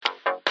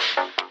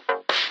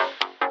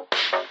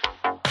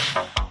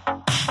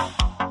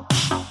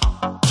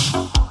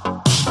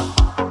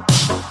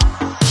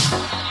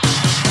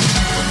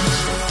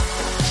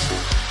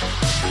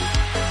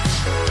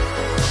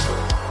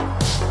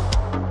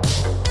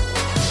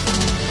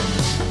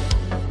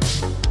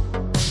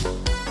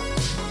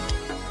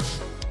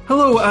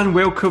Hello and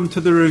welcome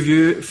to the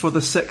review for the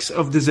 6th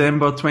of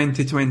December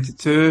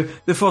 2022.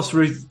 The first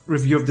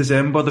review of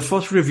December. The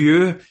first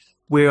review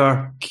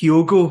where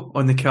Kyogo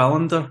on the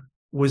calendar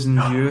was in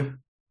view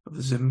of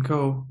the Zoom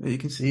call that you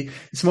can see.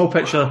 The small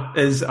picture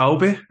is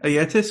Albi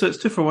Ayeti, so it's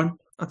 2 for 1.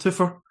 A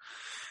twofer.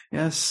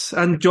 Yes.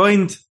 And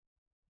joined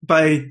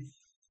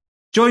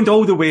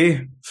all the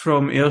way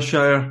from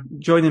Ayrshire,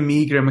 joining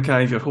me, Graham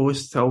Mackay, as your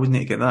host. I always need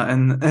to get that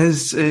in,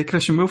 is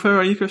Christian Wolf. How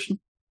are you, Christian?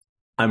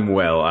 I'm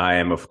well. I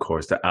am, of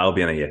course, the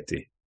Albi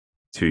Ayeti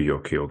to your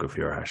Kyogo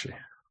Furuhashi.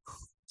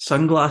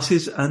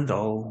 Sunglasses and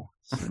all.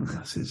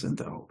 Sunglasses and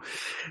all.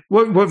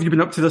 What have you been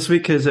up to this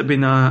week? Has it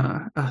been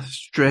a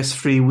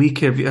stress-free week?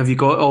 Have you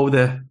got all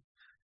the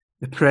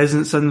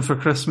presents in for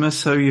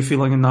Christmas? How are you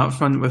feeling on that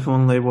front with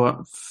only,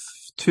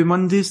 2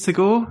 Mondays to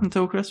go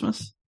until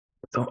Christmas?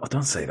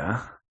 Don't say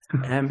that.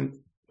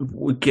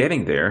 We're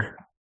getting there.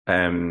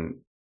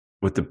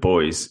 With the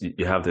boys,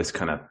 you have this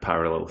kind of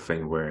parallel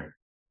thing where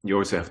you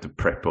also have to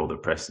prep all the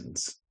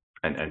presents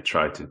and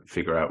try to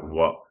figure out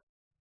what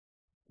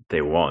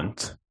they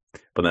want.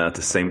 But then at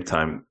the same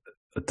time,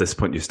 at this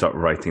point, you start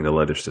writing the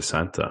letters to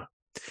Santa.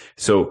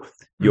 So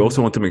you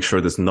also want to make sure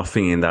there's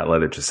nothing in that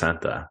letter to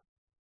Santa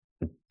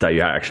that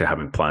you actually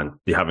haven't planned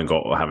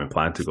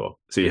to go.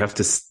 So you have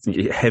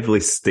to heavily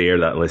steer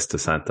that list to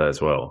Santa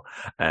as well.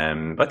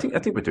 But I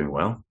think we're doing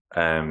well.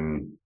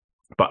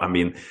 But I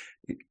mean,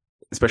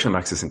 especially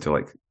access into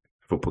like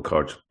football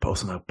cards, but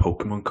also now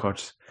Pokemon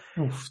cards.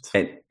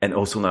 And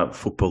also now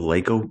football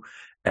Lego,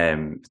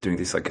 doing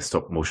this like a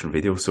stop motion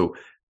video. So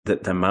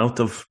the amount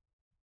of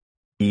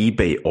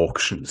eBay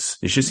auctions,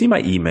 you should see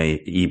my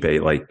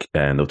eBay like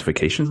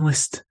notification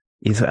list.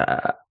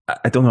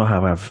 I don't know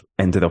how I've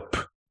ended up.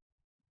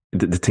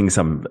 The things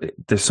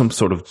there's some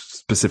sort of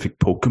specific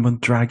Pokemon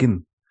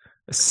dragon,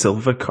 a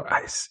silver card.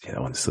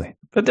 Honestly,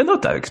 but they're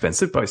not that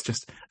expensive. But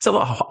it's a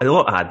lot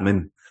of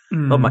admin.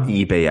 Not my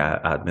eBay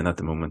admin at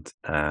the moment.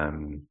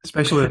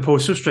 Especially the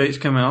postal strikes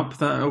coming up,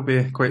 that'll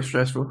be quite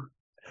stressful.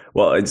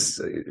 Well, it's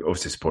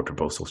obviously supporting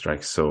postal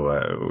strikes, so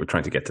we're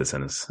trying to get this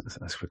in as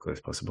quickly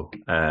as possible.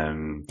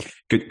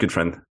 Good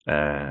friend,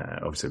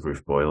 obviously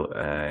Ruth Boyle,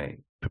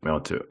 put me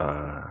on to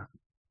a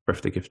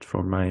birthday gift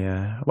for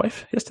my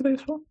wife yesterday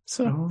as well.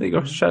 So there you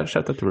go. Shout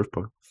out to Ruth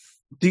Boyle.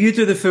 Do you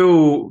do the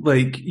full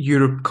like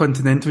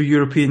continental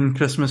European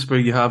Christmas where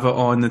you have it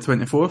on the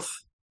 24th?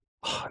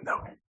 Oh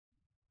no.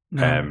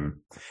 No,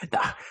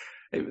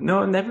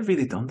 I've never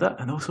really done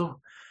that. And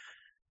also,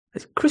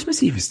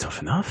 Christmas Eve is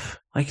tough enough.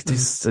 Like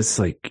this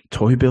like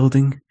toy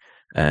building,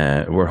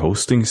 we're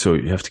hosting, so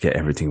you have to get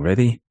everything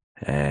ready,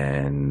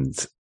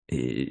 and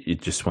you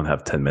just want to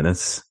have 10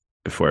 minutes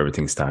before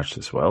everything starts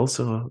as well.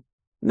 So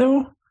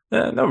no,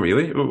 not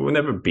really. We've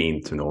never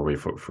been to Norway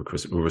for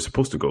Christmas. We were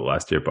supposed to go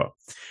last year, but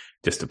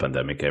just the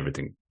pandemic,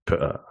 everything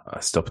put a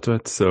stop to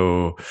it.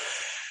 So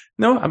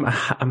no,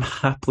 I'm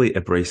happily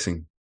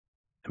embracing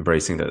the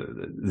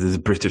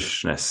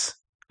Britishness,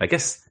 I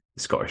guess,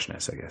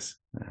 Scottishness, I guess.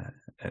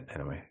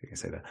 Anyway, you can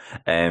say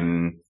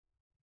that.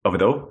 Of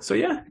it all. So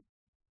yeah.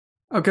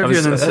 I'll give you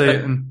an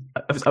insight.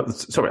 I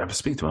was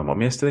speaking to my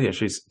mum yesterday.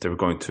 They were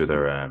going to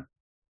their,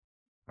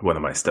 one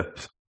of my step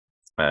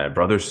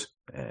brothers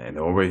in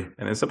Norway,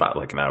 and it's about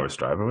like an hour's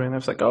drive away. And I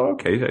was like, oh,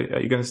 okay, are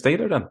you going to stay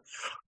there then?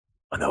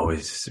 Oh no,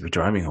 we're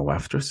driving home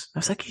afterwards. I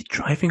was like, you're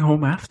driving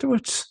home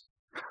afterwards?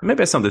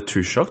 Maybe I sounded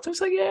too shocked. I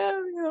was like, yeah,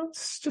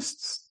 it's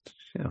just,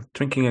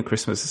 drinking at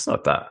Christmas, it's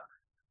not that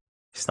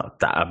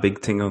a big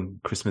thing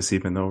on Christmas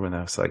Eve in Norway. And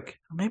I was like,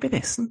 maybe it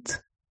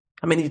isn't.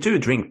 I mean, you do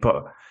drink,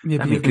 but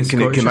maybe I mean, can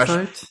you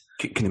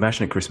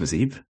imagine a Christmas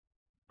Eve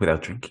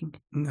without drinking?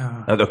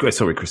 No.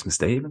 Sorry, Christmas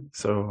Day even.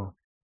 So,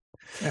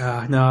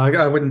 yeah, no,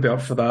 I wouldn't be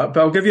up for that.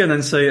 But I'll give you an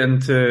insight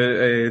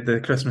into the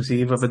Christmas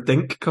Eve of a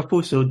dink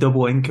couple, so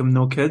double income,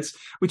 no kids.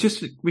 We just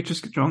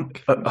get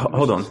drunk.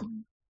 Hold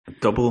on,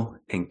 double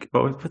income.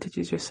 What did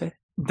you just say?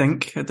 A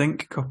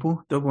dink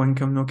couple, double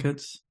income, no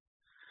kids.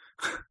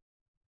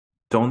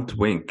 Don't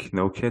wink,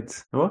 no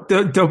kids. What?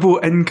 Double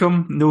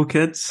income, no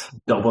kids.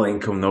 Double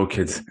income, no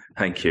kids.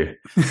 Thank you.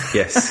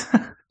 Yes.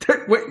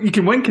 You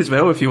can wink as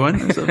well if you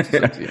want.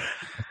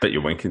 But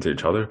you're winking to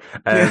each other.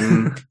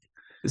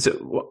 So,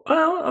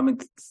 well, I mean,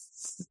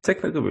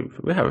 technically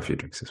we have a few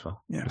drinks as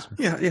well. Yeah,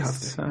 yeah, you have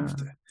to.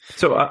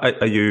 So,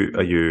 are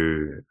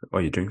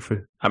you doing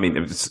food? I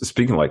mean,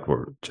 speaking like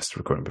we're just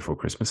recording before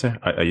Christmas here,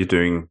 are you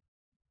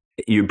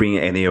bringing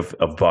any of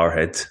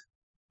Barhead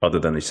other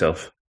than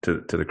yourself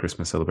to the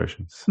Christmas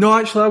celebrations? No,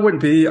 actually, I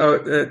wouldn't be.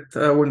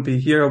 I wouldn't be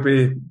here. I'll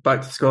be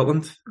back to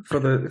Scotland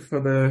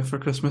for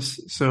Christmas.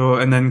 So,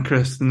 and then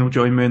Kristen will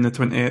join me on the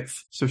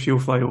 28th. So she'll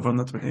fly over on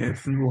the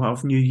 28th, and we'll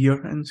have New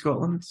Year in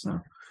Scotland. So,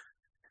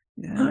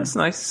 yeah, that's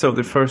nice. So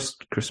the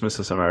first Christmas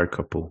as a married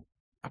couple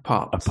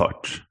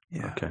apart.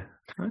 Yeah. Okay.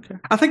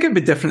 I think it'd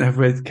be different if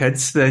we had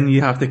kids. Then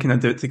you have to kind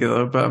of do it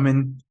together. But I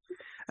mean,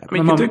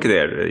 you can do it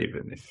there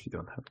even if you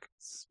don't have kids.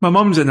 My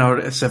mum's in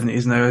her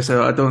 70s now,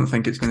 so I don't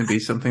think it's going to be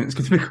something that's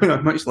going to be going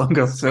on much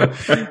longer. So,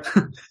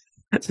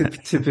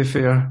 to be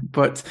fair,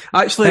 but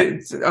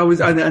actually,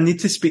 I need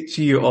to speak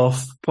to you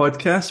off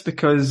podcast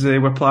because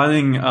we're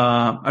planning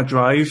a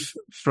drive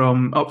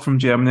from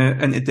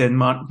Germany into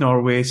Denmark,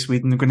 Norway,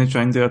 Sweden. We're going to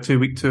try and do a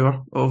 2-week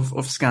tour of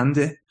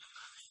Scandi.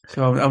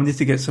 So I'll need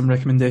to get some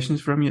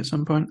recommendations from you at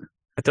some point.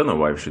 I don't know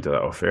why we should do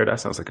that off air. That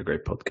sounds like a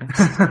great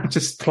podcast.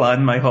 Just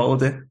plan my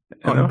holiday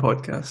on a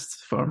podcast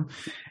form.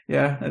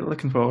 Yeah,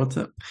 looking forward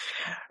to it.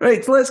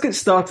 Right, let's get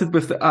started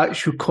with the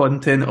actual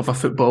content of a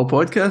football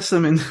podcast. I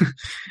mean,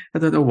 I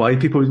don't know why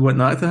people would want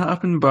that to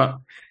happen, but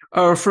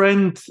our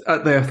friend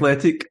at The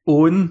Athletic,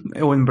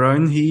 Owen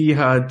Brown, he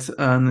had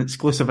an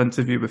exclusive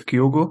interview with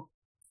Kyogo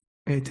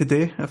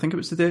today. I think it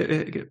was today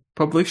it got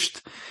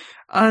published.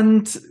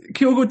 And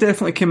Kyogo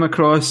definitely came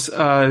across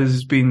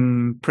as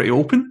being pretty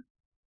open.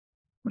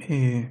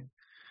 Pretty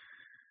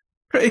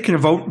kind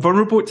of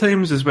vulnerable at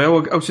times as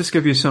well. I'll just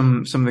give you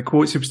some of the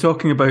quotes. He was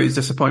talking about his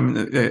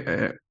disappointment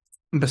at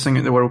missing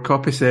at the World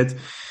Cup. He said,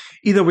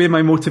 "Either way,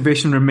 my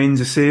motivation remains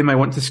the same. I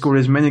want to score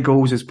as many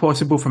goals as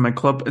possible for my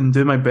club and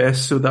do my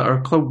best so that our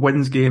club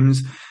wins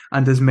games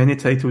and as many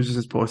titles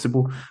as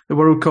possible. The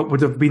World Cup would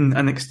have been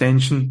an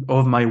extension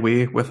of my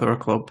way with our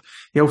club."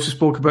 He also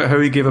spoke about how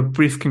he gave a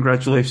brief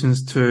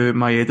congratulations to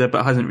Maeda,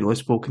 but hasn't really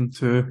spoken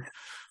to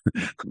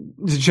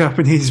the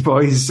Japanese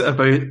boys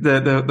about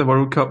the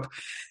World Cup.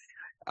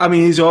 I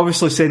mean, he's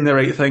obviously saying the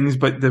right things,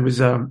 but there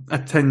was a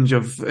tinge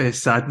of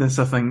sadness,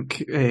 I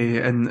think,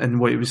 in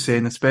what he was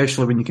saying,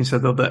 especially when you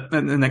consider that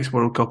the next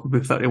World Cup will be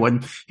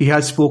 31. He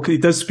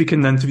does speak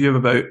in the interview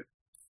about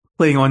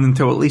playing on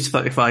until at least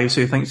 35,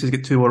 so he thinks he's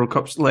got 2 World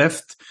Cups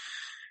left.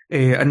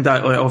 And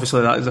that,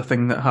 obviously, that is a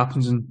thing that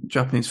happens in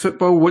Japanese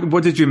football.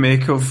 What did you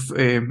make of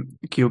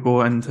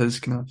Kyogo and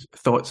his kind of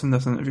thoughts in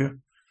this interview?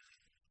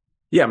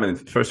 Yeah, I mean,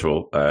 first of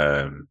all,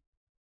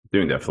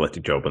 doing the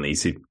Athletic job on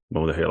easy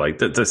moment here, like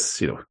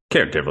this,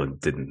 Kieran Devlin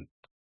didn't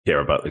care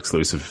about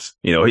exclusives.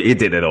 He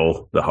did it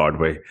all the hard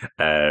way,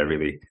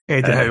 really.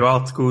 Edited out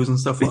articles and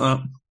stuff like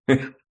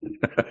that.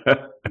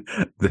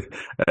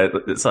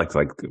 It's like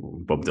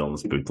Bob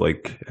Dylan's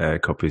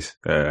bootleg copies.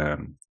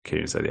 Kieran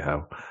said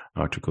how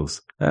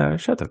articles.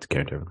 Shout out to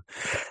Kieran Devlin.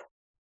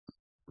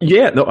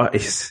 Yeah, no,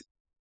 it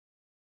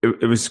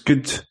was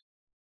good.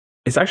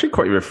 It's actually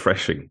quite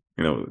refreshing,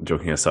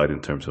 joking aside, in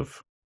terms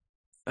of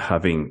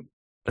having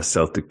a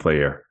Celtic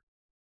player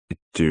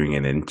doing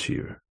an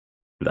interview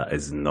that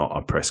is not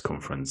a press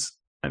conference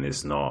and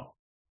is not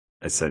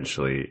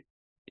essentially,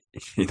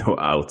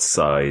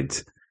 outside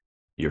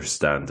your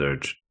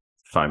standard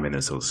 5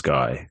 minutes on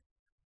Sky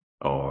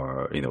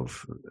or,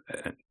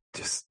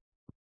 just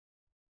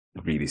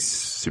really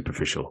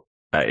superficial.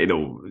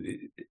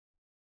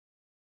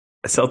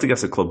 Celtic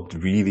as a club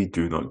really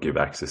do not give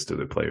access to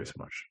the players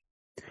much.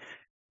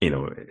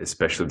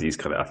 Especially these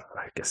kind of,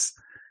 I guess,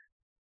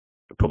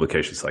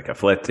 publications like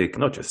Athletic,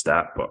 not just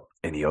that, but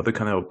any other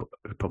kind of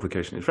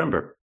publication.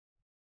 Remember,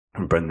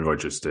 Brendan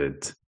Rodgers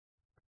did,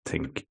 I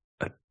think,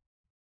 a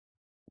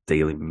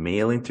Daily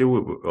Mail interview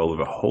with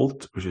Oliver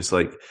Holt, which is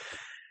like...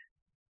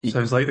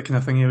 Sounds like the kind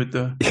of thing he would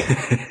do.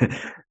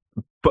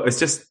 But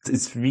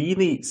it's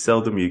really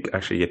seldom you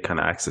actually get kind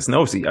of access. And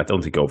obviously, I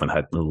don't think Owen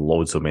had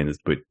loads of minutes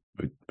with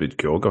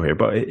Kyogo here,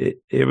 but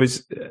it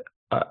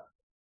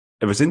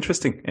was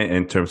interesting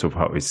in terms of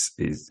how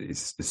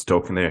he's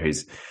talking there.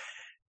 He's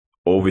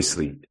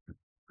obviously,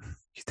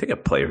 you take a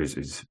player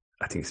who's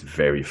I think is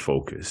very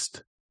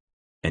focused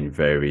and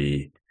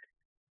very,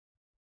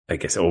 I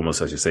guess,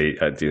 almost, as you say,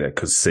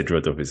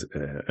 considerate of his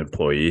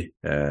employee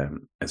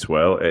as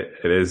well.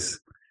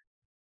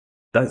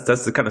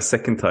 That's the kind of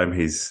second time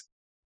there's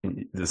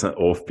an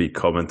offbeat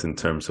comment in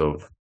terms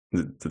of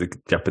the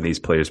Japanese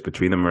players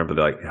between them. Remember,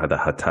 they had a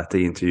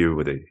Hatate interview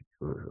where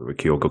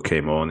Kyogo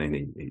came on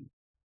and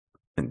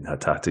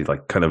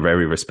Hatate, kind of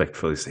very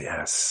respectfully say,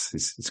 yes,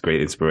 it's great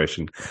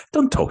inspiration.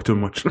 Don't talk too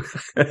much.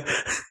 And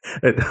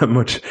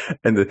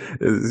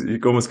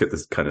you almost get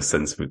this kind of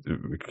sense with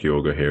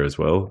Kyogo here as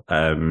well.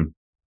 I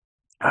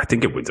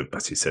think it would have,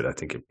 as you said, I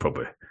think it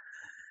probably,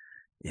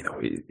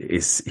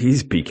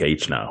 he's peak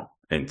age now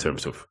in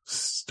terms of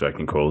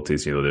striking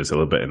qualities. There's a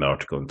little bit in the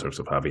article in terms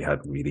of how he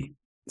hadn't really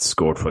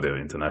scored for the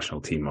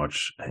international team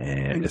much,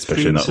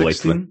 especially not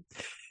lately.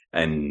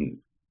 And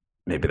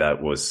maybe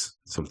that was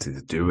something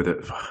to do with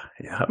it.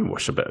 I haven't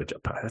watched a bit of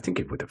Japan. I think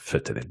it would have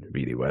fitted in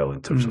really well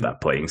in terms of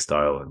that playing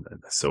style and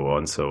so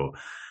on. So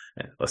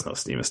let's not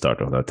steam a start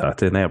on that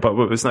Hatate now. But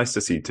it was nice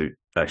to see to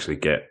actually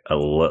get a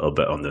little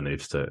bit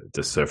underneath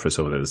the surface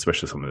of it,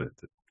 especially some of the,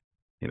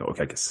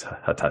 I guess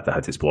Hatate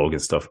had his blog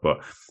and stuff,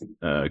 but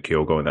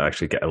Kyogo, and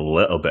actually get a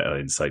little bit of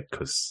insight,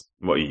 because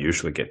what you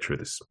usually get through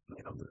this,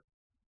 the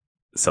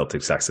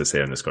Celtic's access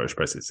here in the Scottish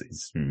press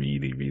is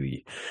really,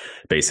 really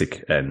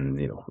basic,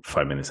 and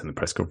 5 minutes in the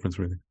press conference,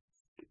 really.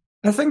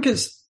 I think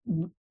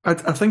I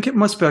think it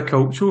must be a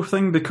cultural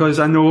thing, because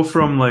I know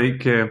from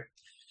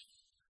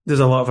there's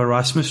a lot of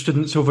Erasmus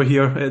students over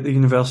here at the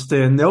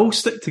university, and they all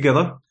stick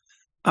together.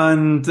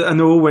 And I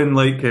know when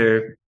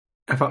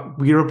if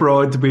we're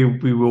abroad, we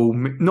will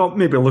not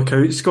maybe look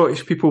out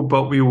Scottish people,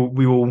 but we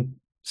will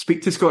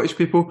speak to Scottish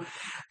people.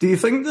 Do you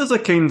think there's a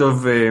kind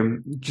of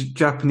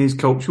Japanese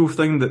cultural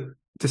thing that,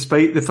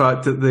 despite the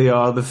fact that they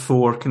are the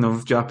 4 kind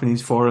of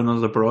Japanese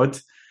foreigners abroad,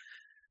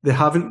 they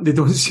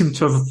don't seem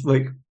to have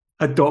like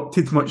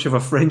adopted much of a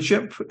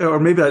friendship, or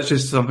maybe that's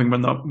just something we're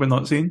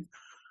not seeing.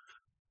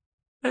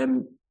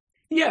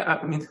 Yeah,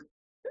 I mean,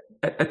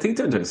 I think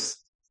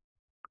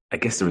I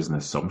guess there is an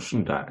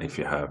assumption that if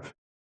you have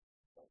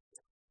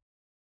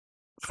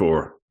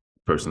 4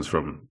 persons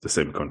from the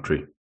same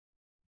country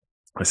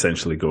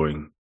essentially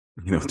going,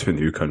 to a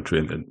new country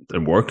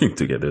and working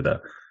together,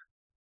 that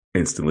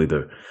instantly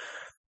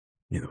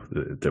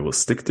they will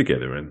stick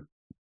together. And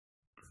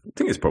I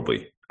think it's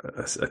probably,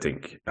 I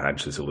think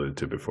Ange has alluded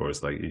to before,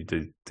 it's like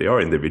they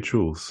are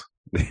individuals.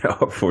 They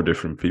are 4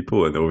 different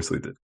people, and obviously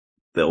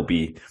they'll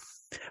be.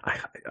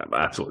 I'm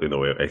absolutely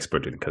no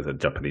expert in kind of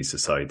Japanese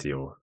society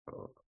or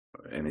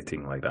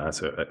anything like that,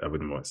 so I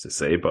wouldn't want to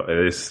say, but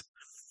it is,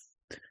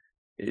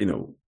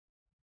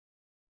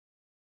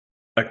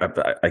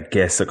 I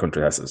guess a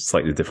country has a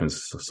slightly different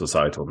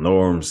societal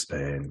norms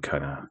and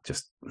kind of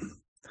just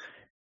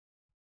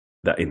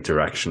that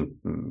interaction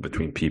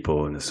between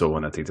people and so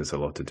on. I think there's a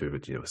lot to do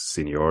with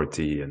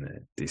seniority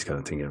and these kind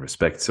of things and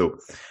respect. So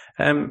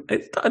I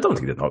don't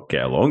think they not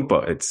get along,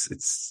 but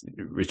it's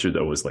Richard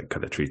always like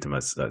kind of treat them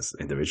as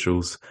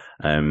individuals.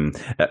 So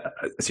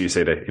you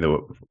say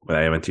that when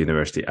I went to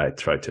university, I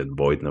tried to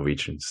avoid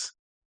Norwegians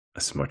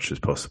as much as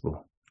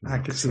possible. I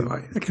can see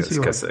why.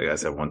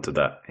 Because I wanted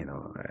that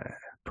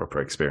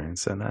proper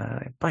experience, and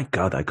by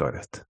God, I got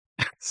it.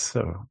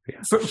 So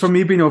yeah. For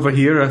me being over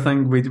here, I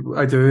think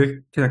I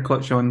do kind of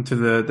clutch on to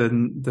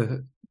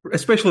the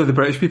especially the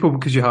British people,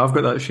 because you have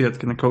got that shared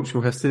kind of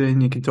cultural history,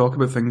 and you can talk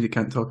about things you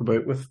can't talk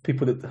about with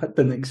people that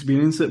didn't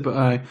experience it. But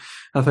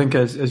I think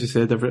as you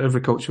said,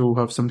 every culture will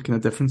have some kind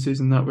of differences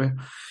in that way.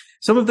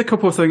 Some of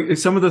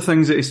the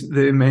things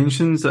that he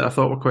mentions that I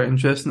thought were quite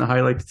interesting, I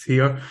highlighted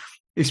here.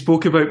 He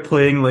spoke about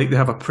playing like they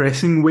have a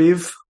pressing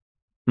wave,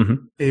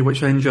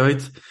 which I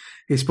enjoyed.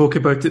 He spoke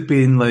about it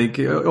being like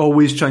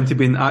always trying to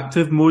be in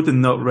active mode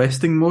and not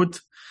resting mode.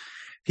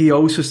 He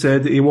also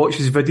said that he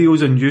watches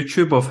videos on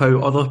YouTube of how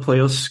other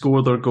players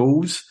score their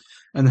goals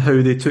and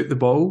how they took the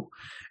ball.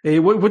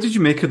 What did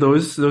you make of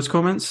those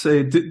comments?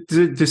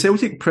 Do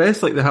Celtic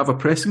press like they have a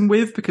pressing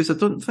wave? Because I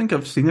don't think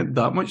I've seen it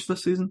that much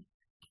this season.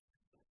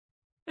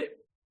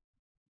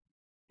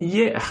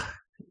 Yeah.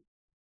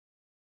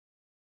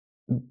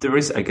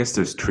 I guess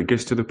there's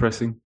triggers to the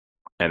pressing.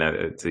 And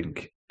I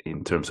think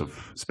in terms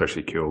of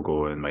especially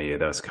Kyogo and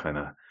Maeda's kind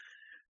of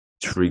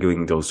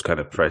triggering those kind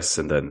of press,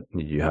 and then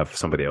you have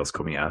somebody else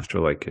coming after.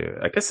 Like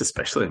I guess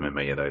especially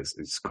Maeda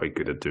is quite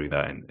good at doing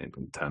that in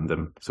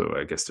tandem. So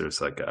I guess there's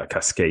like a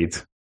cascade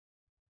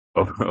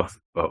of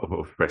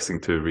pressing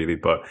too, really.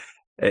 But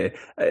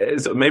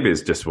so maybe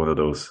it's just one of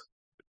those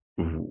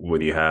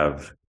when you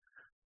have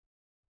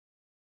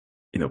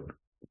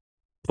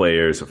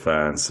players or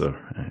fans or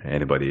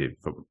anybody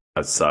from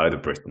outside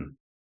of Britain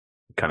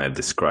kind of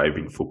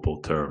describing football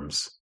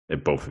terms,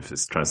 both if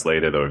it's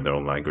translated or in their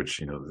own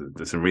language.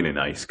 There's some really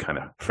nice kind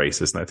of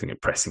phrases, and I think a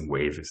pressing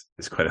wave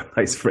is quite a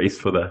nice phrase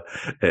for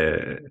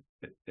that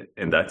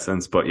in that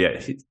sense. But yeah,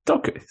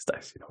 it's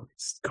nice.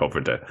 He's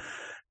covered it. It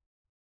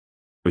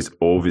was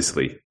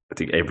obviously, I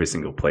think every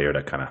single player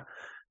that kind of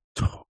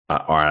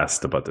are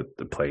asked about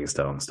the playing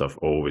style and stuff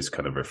always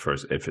kind of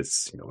refers, if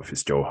it's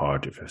Joe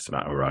Hart, if it's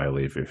Matt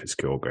O'Reilly, if it's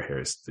Kyogo here,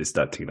 it's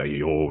that thing that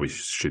you always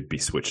should be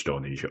switched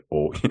on.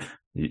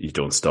 You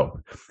don't stop.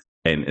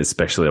 And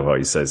especially how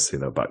he says,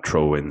 about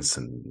throw-ins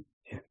and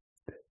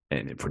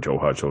for Joe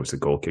Hart, obviously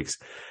goal kicks,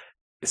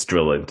 it's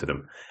drilled into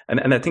them.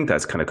 And I think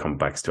that's kind of come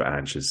back to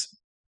Ange's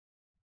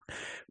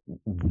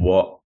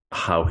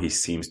how he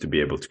seems to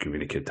be able to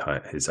communicate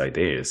his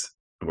ideas.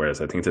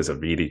 Whereas I think there's a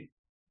really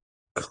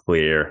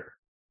clear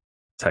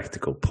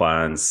tactical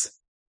plans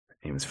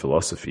in his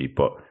philosophy,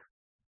 but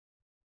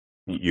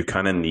you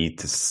kind of need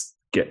to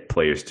get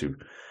players to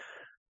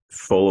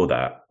follow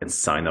that and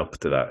sign up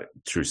to that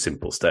through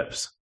simple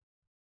steps,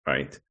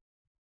 right?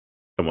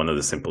 And one of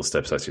the simple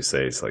steps, as you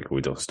say, is like,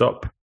 we don't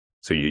stop.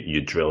 So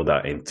you drill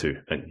that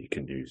into, and you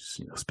can use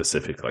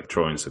specific like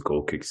throw-ins or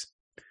goal kicks.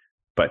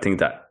 But I think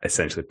that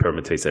essentially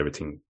permutates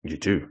everything you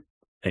do.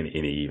 And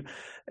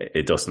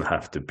it doesn't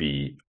have to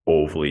be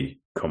overly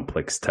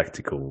complex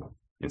tactical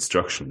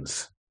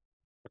instructions,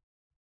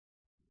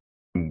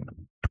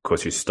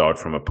 because you start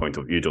from a point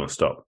of you don't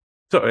stop.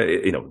 So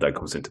that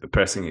comes into the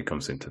pressing. It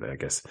comes into I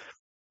guess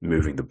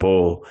moving the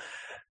ball,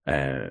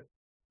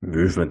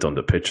 movement on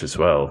the pitch as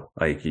well.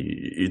 Like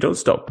you don't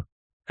stop,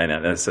 and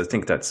I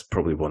think that's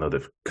probably one of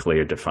the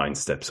clear defined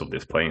steps of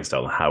this playing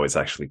style, how it's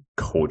actually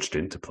coached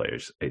into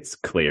players. It's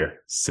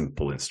clear,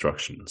 simple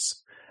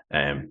instructions,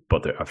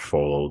 but they are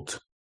followed,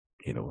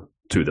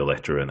 to the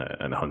letter and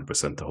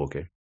 100% the whole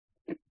game.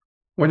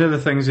 One of the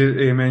things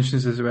he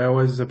mentions as well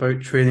is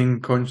about training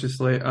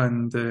consciously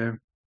and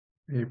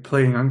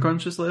playing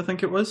unconsciously, I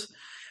think it was.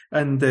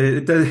 And I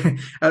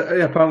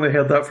apparently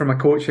heard that from a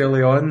coach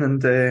early on,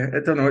 and I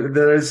don't know,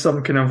 there is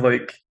some kind of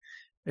like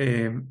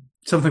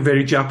something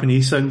very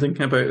Japanese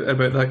sounding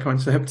about that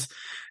concept.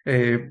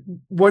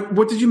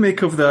 What did you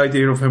make of the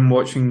idea of him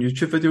watching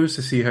YouTube videos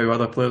to see how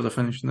other players are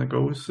finishing their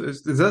goals?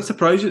 Does that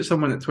surprise you that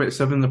someone at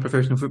 27, a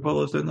professional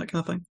footballer, is doing that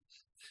kind of thing?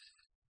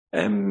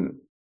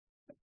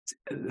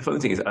 The funny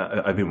thing is,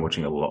 I've been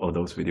watching a lot of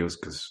those videos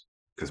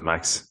because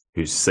Max,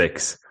 who's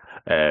 6,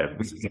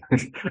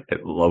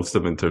 loves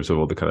them in terms of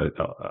all the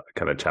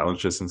kind of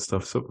challenges and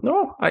stuff. So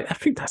no, I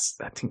think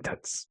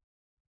that's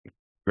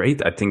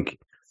great. I think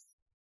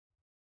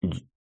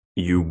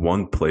you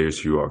want players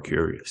who are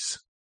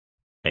curious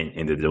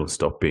and they don't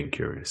stop being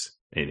curious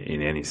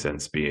in any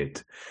sense, be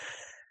it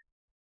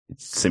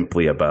it's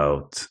simply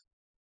about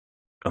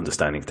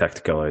understanding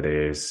tactical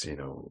ideas,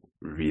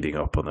 reading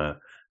up on it,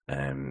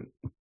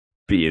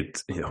 be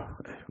it,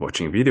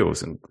 watching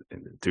videos and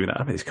doing that.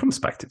 I mean, it comes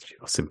back to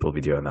simple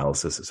video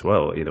analysis as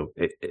well.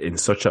 In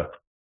such a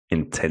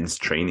intense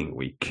training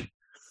week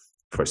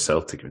for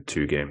Celtic with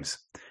 2 games,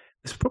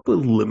 there's probably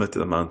a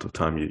limited amount of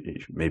time you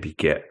maybe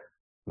get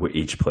with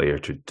each player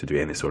to do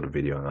any sort of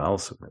video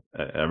analysis.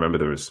 I remember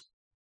there was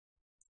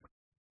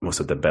most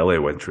of the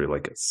Dembele went through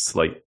like a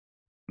slight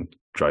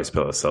dry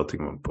spell at Celtic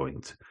at one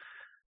point,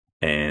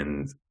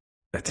 and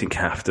I think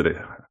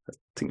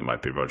it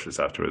might be Rodgers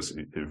afterwards,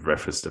 he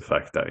referenced the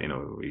fact that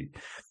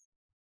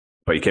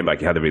but he came back,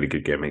 he had a really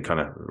good game. He kind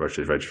of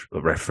Rodgers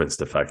referenced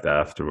the fact that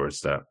afterwards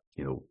that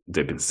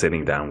they've been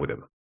sitting down with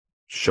him,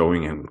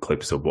 showing him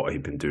clips of what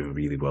he'd been doing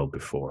really well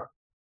before,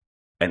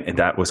 and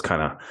that was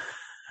kind of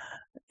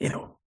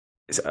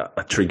it's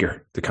a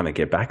trigger to kind of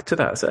get back to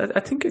that. So I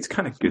think it's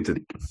kind of good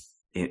to,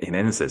 in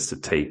any sense, to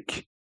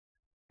take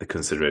the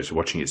consideration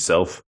watching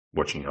yourself,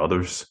 watching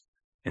others,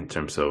 in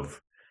terms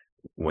of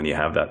when you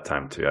have that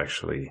time to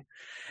actually,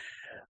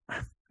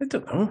 I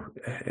don't know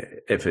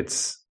if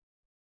it's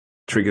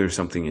trigger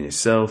something in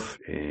yourself.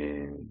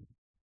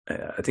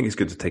 I think it's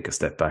good to take a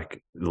step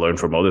back, learn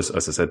from others,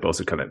 as I said, but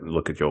also kind of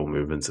look at your own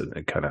movements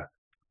and kind of,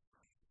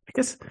 I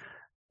guess,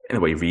 in a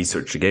way,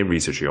 research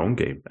your own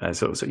game.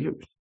 So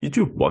you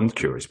do want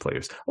curious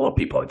players. A lot of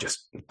people are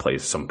just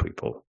players. Some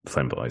people,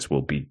 Flamboyants,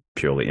 will be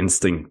purely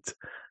instinct,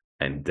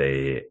 and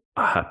they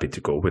are happy to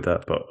go with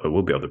that. But there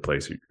will be other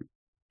players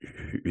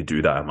who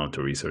do that amount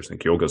of research. And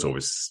Kyogo's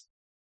always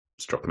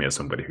struck me as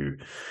somebody who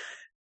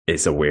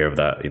is aware of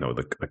that,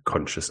 the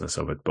consciousness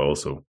of it, but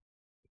also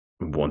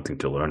wanting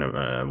to learn it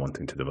and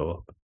wanting to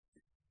develop.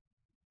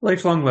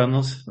 Lifelong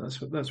learners.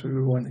 That's what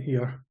we want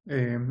here.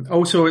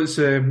 Also, it's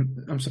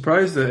I'm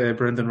surprised that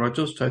Brendan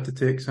Rodgers tried to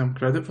take some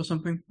credit for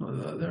something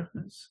like that. There,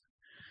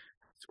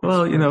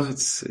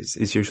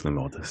 it's usually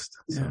modest.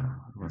 Yeah,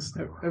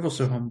 ever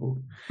so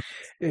humble.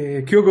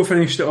 Kyogo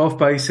finished it off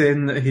by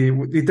saying that he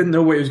didn't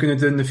know what he was going to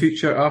do in the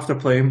future after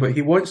playing, but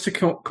he wants to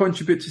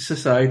contribute to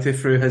society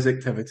through his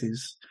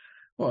activities.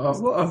 What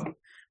a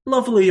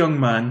lovely young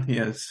man he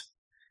is.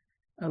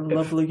 A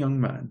lovely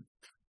young man.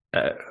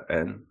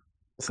 And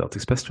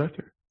Celtic's best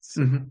striker.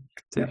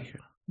 Mm-hmm.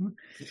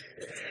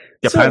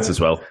 Japan's as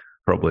well,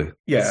 probably.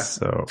 Yeah.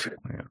 So,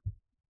 yeah.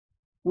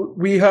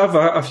 We have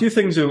a few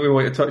things that we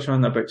want to touch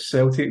on about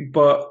Celtic,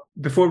 but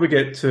before we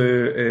get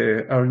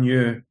to our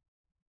new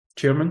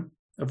chairman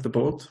of the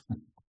board,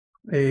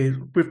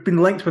 we've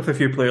been linked with a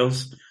few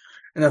players,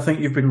 and I think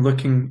you've been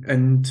looking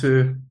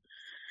into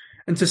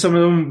some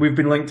of them. We've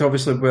been linked,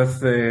 obviously,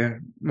 with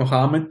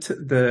Mohamed,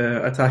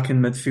 the attacking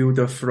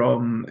midfielder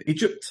from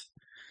Egypt.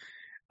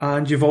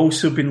 And you've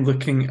also been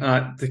looking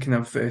at the kind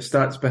of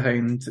stats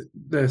behind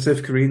the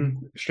South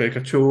Korean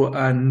striker Cho,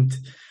 and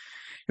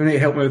you need to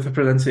help me with the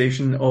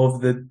pronunciation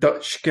of the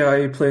Dutch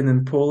guy playing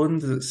in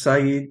Poland. Is it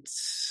Said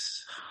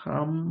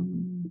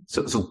Ham?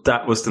 So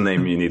that was the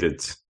name you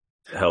needed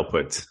help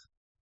with,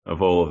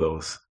 of all of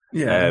those.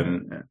 Yeah.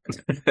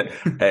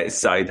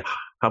 Said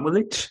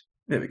Hamilic.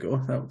 There we go.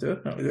 That'll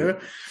do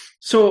it.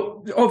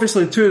 So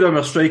obviously 2 of them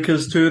are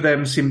strikers. 2 of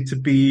them seem to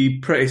be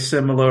pretty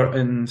similar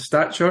in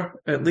stature,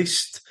 at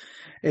least.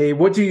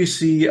 What do you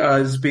see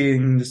as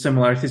being the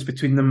similarities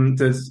between them?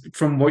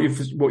 From what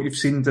you've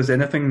seen, does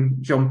anything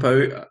jump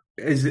out?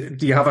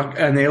 Do you have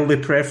an early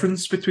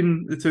preference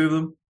between the 2 of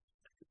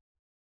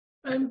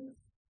them?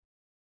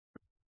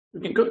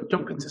 We can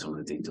jump into some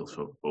of the details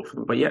for both of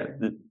them. But yeah,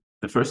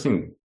 the first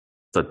thing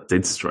that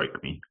did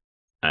strike me,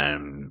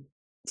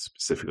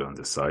 specifically on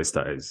the size,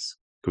 that is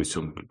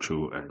Kusum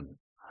Chu and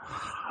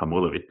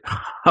Hamulic.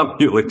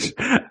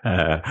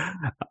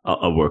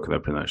 I'll work on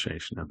that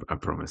pronunciation, I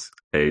promise.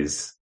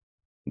 Is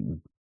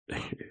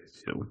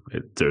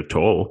they're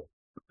tall.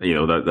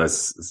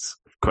 That's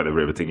quite a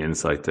riveting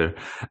insight there.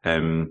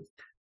 I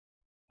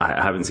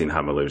haven't seen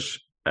Hamulic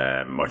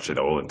much at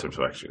all in terms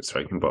of actually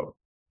striking, but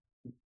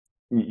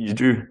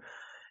you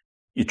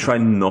try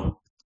not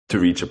to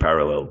reach a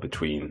parallel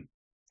between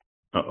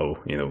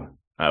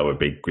our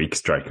big Greek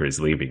striker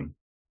is leaving.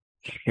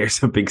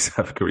 Here's a big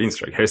South Korean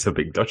striker. Here's a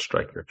big Dutch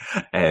striker.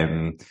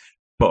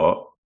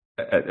 But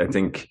I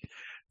think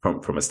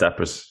from a stat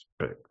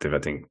perspective, I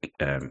think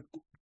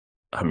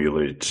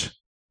Hamulic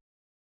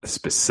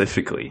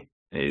specifically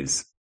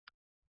is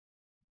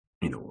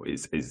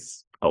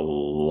a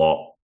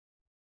lot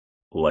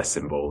less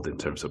involved in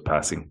terms of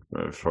passing,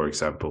 for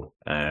example.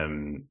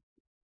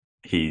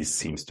 He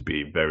seems to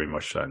be very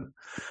much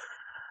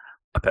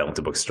a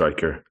penalty box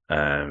striker.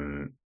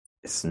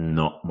 It's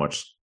not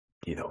much,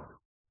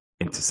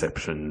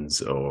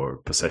 interceptions or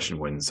possession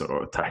wins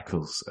or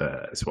tackles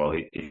as well.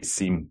 He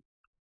seemed,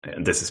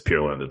 and this is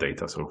purely on the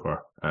data so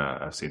far,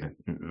 I've seen it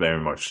very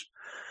much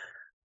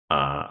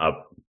a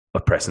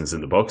presence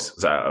in the box.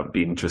 So I'd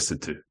be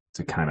interested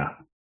to kind of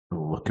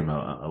look him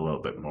a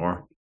little bit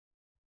more.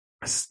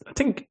 I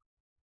think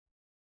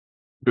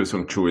Goo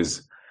Sung-Cho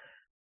is,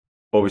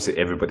 obviously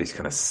everybody's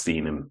kind of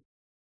seen him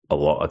a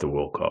lot at the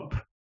World Cup.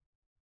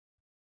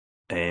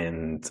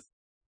 And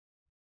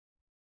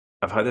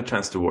I've had a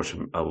chance to watch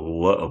him a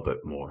little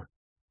bit more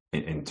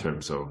in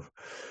terms of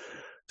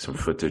some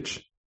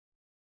footage.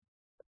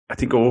 I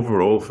think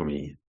overall for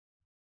me,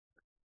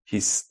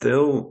 he's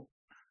still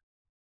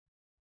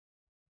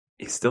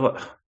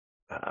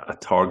a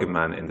target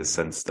man in the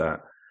sense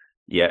that,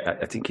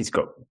 I think he's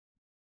got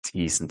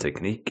decent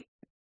technique,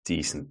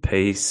 decent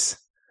pace,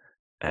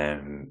 but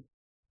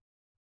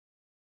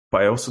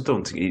I also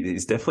don't think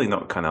he's definitely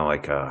not kind of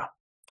like a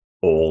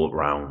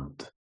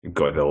all-round,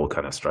 got it all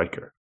kind of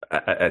striker.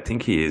 I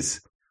think he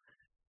is,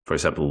 for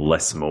example,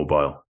 less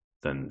mobile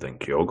than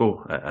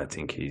Kyogo. I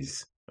think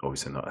he's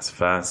obviously not as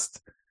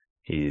fast.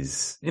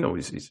 He's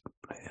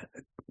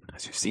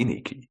as you've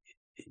seen,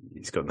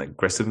 he's got an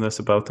aggressiveness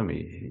about him.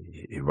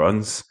 He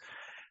runs,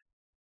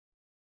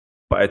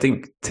 but I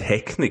think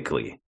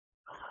technically,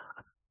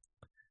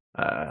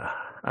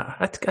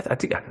 I think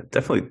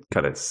definitely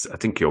kind of. I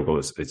think Kyogo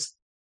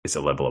is a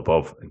level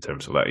above in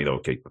terms of that.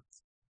 Okay,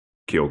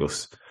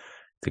 Kyogo's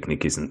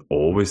technique isn't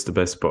always the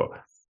best, but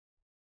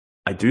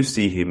I do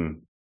see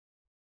him.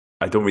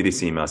 I don't really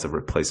see him as a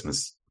replacement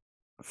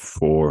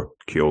for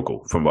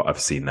Kyogo from what I've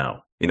seen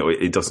now.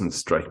 It doesn't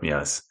strike me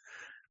as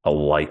a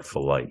like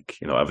for like.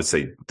 I would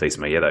say Daizen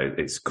Maeda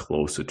is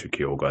closer to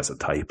Kyogo as a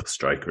type of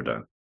striker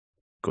than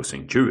Goo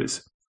Sung-Cho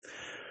is.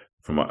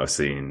 From what I've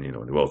seen, in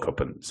the World Cup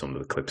and some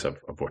of the clips I've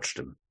watched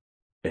him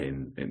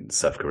in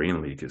South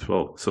Korean League as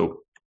well.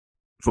 So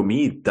for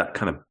me, that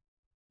kind of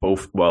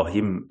both, while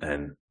him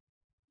and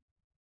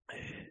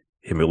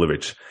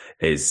Himilovic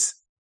is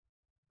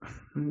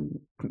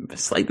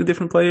slightly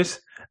different players,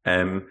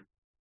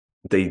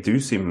 they do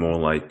seem more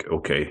like,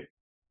 okay,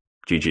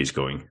 GG's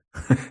going.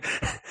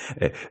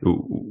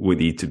 We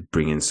need to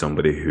bring in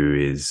somebody who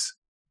is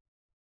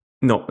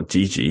not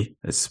GG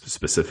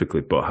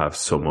specifically, but have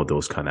some of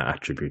those kind of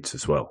attributes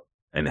as well.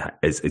 And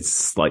it's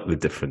slightly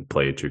different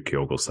player to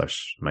Kyogo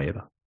 /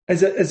 Maeda.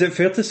 Is it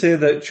fair to say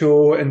that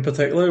Cho in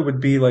particular would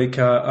be like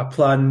a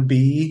plan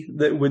B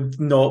that would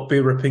not be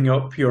ripping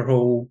up your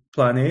whole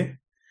plan A?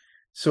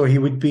 So he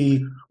would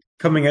be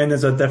coming in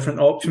as a different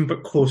option,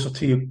 but closer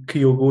to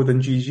Kyogo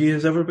than GG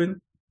has ever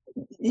been?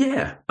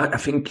 Yeah, I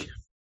think...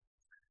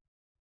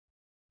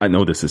 I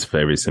know this is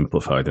very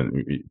simplified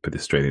and put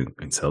it straight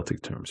in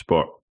Celtic terms,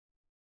 but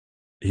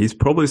he's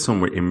probably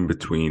somewhere in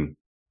between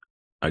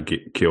a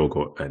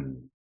Kyogo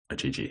and a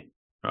GG,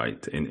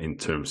 right? In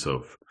terms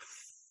of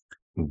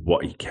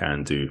what he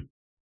can do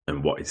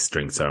and what his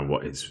strengths are and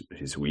what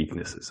his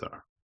weaknesses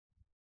are.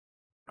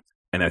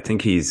 And I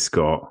think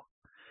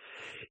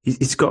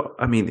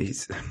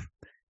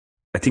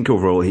I think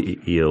overall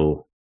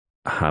he'll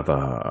have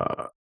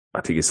I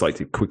think he's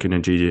slightly quicker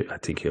than GG. I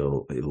think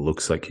it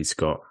looks like he's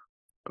got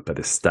a bit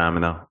of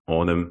stamina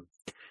on him.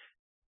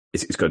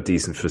 He's got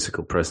decent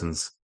physical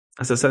presence.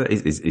 As I said,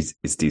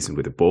 he's decent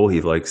with the ball.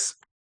 He likes,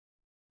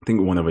 I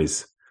think one of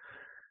his,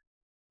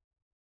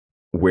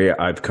 where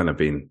I've kind of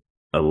been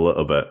a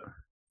little bit,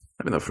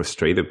 maybe not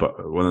frustrated,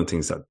 but one of the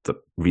things that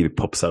really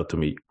pops out to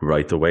me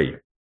right away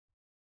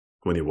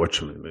when you watch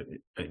him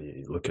and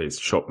you look at his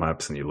shot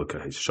maps and you look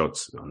at his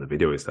shots on the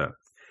video is that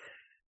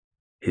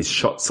his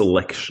shot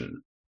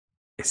selection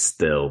is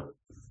still,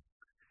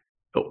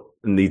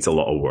 needs a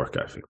lot of work,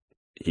 I think.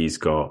 He's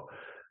got,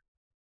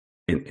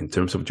 in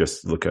terms of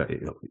just look at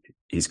it,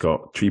 he's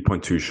got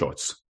 3.2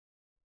 shots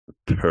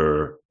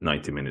per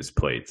 90 minutes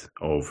played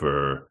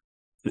over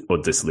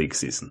this league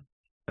season,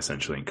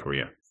 essentially in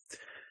Korea.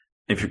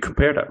 If you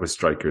compare that with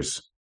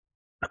strikers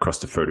across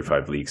the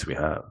 35 leagues we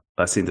have,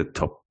 that's in the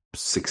top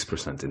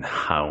 6% in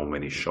how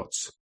many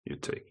shots you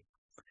take.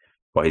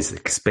 But his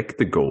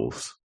expected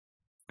goals,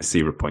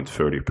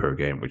 0.30 per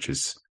game, which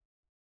is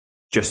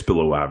just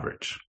below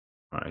average.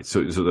 Right.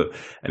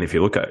 And if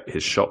you look at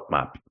his shot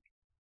map,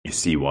 you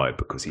see why,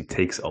 because he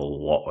takes a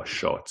lot of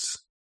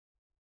shots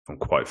from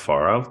quite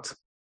far out.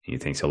 He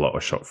takes a lot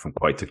of shots from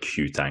quite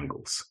acute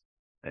angles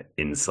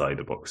inside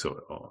the box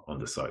or on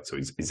the side. So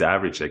his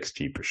average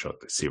XG per shot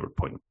is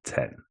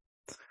 0.10,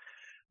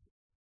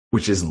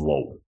 which is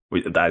low.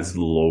 That is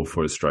low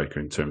for a striker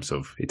in terms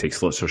of he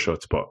takes lots of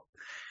shots, but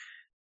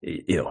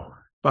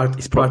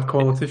bad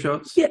quality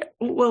shots. Yeah,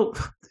 well,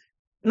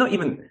 not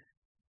even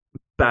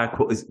bad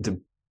quality. The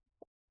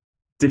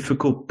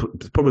difficult,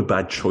 probably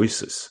bad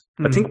choices.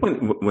 I think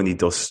when he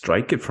does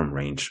strike it from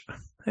range,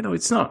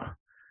 it's not.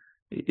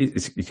 You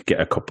get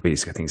a couple of,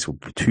 I think it's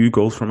 2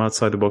 goals from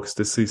outside the box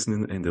this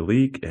season in the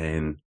league,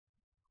 and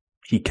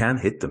he can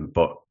hit them,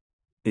 but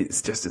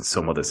it's just in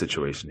some other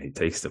situation he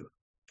takes them.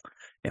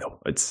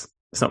 It's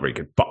not very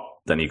good. But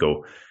then you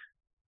go,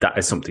 that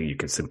is something you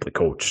can simply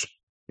coach.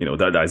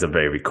 That is a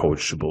very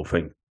coachable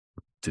thing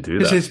to do.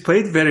 Because he's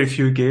played very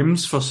few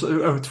games for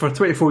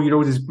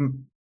 24-year-old. He's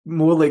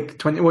more like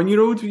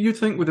 21-year-old. You'd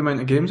think with the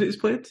amount of games that he's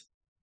played.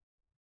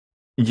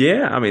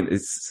 Yeah, I mean,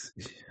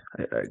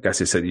 I guess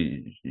you said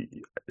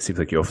it seems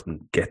like you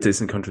often get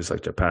this in countries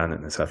like Japan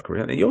and South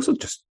Korea. And he also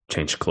just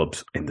changed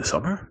clubs in the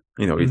summer.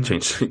 He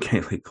changed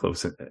K-League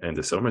clubs in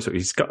the summer. So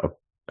he's got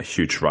a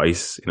huge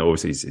rise.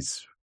 Obviously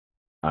he's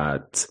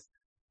at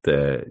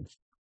the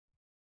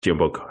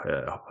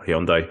Jeonbuk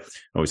Hyundai.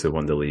 Obviously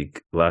won the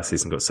league last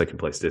season, got second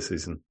place this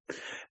season.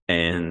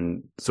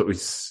 And so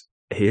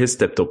he has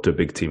stepped up to a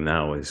big team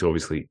now. He's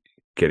obviously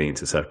getting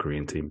into South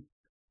Korean team.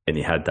 And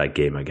he had that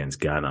game against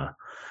Ghana.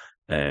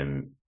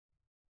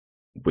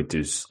 With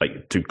those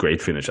two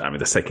great finish. I mean,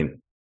 the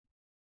second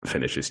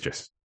finish is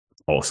just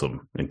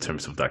awesome in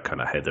terms of that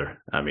kind of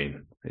header. I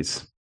mean,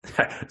 it's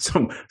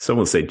some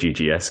will say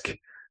GG-esque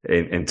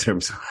in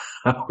terms of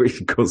how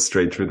he goes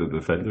straight through the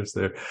defenders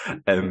there.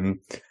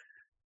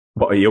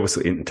 But he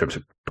obviously, in terms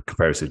of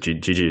comparison,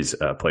 GG's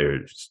player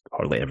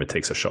hardly ever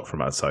takes a shot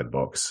from outside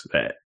box.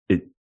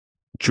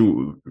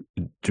 To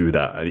do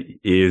that,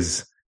 he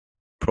is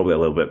probably a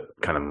little bit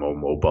kind of more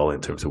mobile in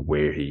terms of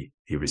where he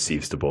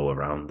receives the ball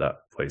around that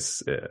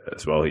place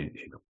as well.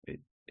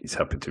 He's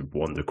happy to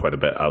wander quite a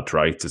bit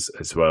outright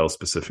as well,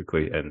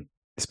 specifically, and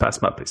his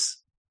pass map is,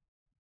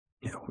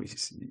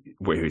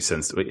 where he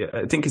sends.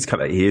 I think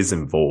he is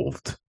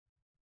involved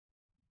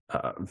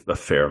a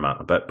fair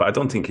amount, but I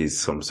don't think he's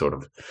some sort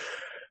of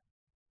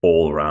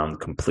all round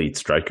complete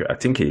striker. I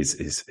think he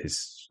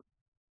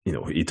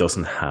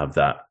doesn't have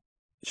that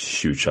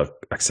huge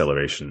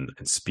acceleration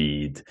and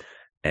speed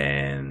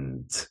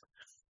and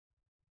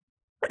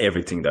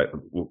everything that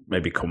will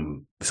maybe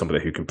become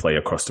somebody who can play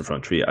across the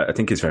front three. I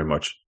think he's very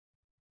much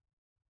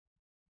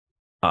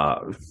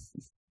I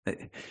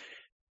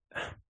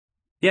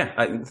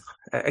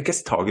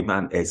guess target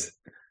man is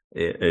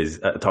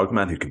a target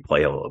man who can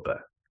play a little bit.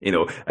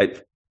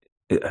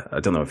 I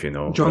don't know if you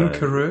know John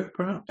Carew,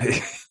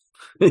 perhaps.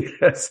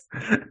 Yes,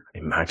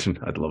 imagine,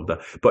 I'd love that.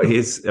 But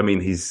he's a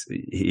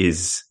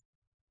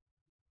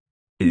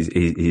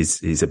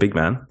big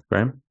man,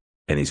 Graham,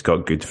 and he's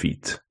got good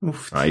feet.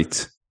 Oof.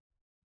 Right?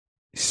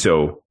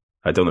 So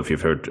I don't know if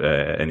you've heard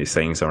any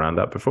sayings around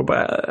that before,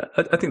 but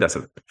I think that's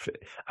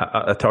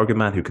a target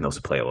man who can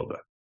also play a little bit.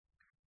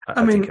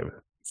 I mean,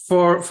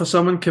 for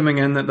someone coming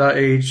in at that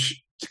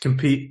age to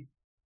compete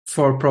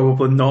for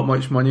probably not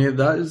much money,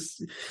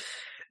 there's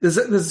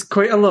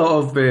quite a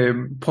lot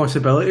of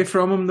possibility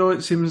from him, though.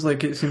 It seems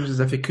as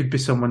if he could be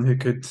someone who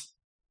could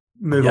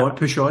move on,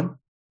 push on.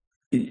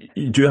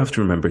 You do have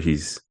to remember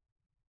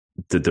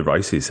the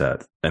rise he's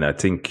had, and I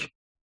think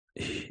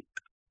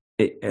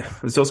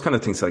it's those kind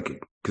of things,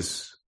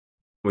 because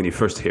when you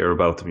first hear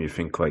about him, you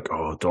think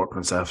oh,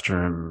 Dortmund's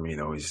after him.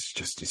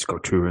 He's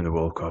got tour in the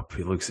World Cup.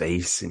 He looks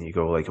ace, and you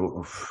go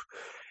oh,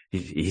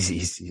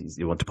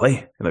 he want to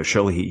play.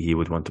 Surely he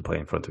would want to play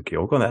in front of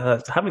Kyogo.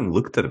 And having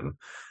looked at him,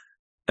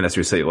 and as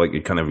you say,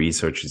 you kind of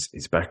research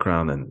his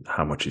background and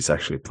how much he's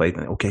actually played.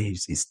 And okay,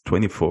 he's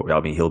 24.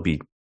 I mean, he'll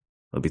be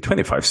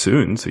 25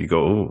 soon. So you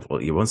go, oh, well,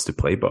 he wants to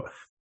play, but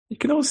you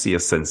can also see a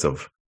sense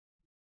of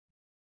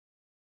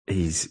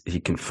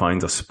he can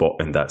find a spot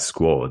in that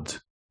squad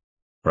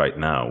right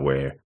now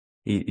where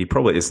he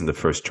probably isn't the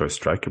first choice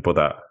striker, but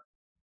that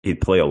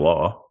he'd play a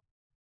lot,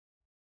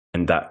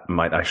 and that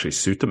might actually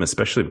suit him,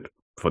 especially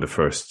for the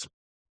first,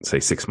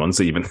 say, 6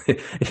 months, even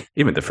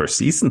the first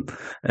season,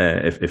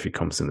 if he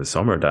comes in the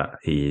summer, that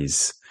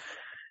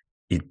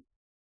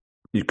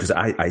because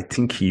I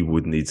think he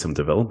would need some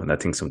development. I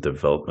think some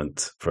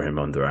development for him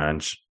under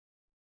Ange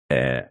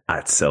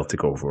at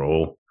Celtic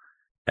overall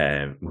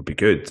would be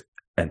good.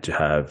 And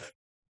to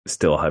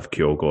still have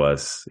Kyogo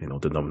as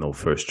the nominal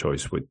first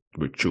choice with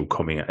Ju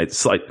coming in. It's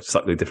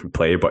slightly different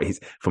player, but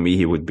for me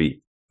he would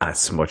be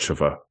as much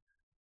of a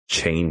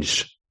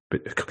change.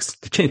 Because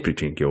the change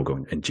between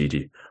Kyogo and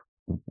Gigi,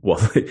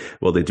 while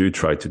they do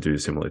try to do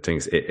similar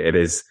things, it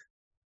is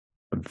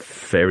a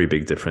very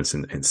big difference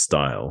in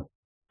style.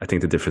 I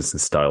think the difference in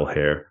style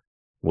here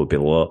will be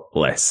a lot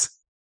less,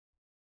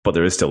 but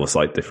there is still a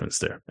slight difference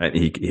there, and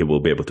he will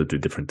be able to do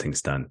different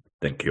things than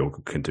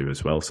Kyogo can do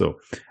as well. So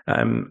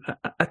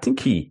I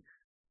think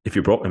if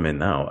you brought him in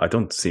now, I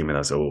don't see him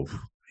as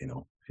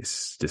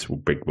he's this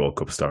big World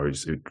Cup star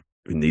who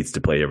needs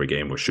to play every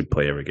game or should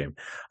play every game.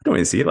 I don't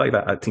really see it like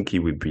that. I think he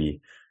would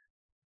be,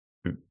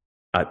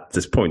 at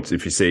this point,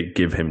 if you say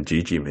give him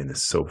GG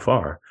minutes so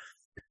far,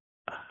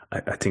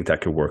 I think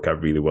that could work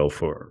out really well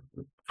for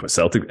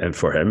Celtic and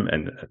for him,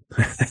 and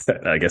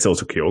I guess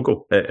also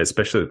Kyogo,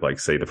 especially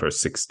say the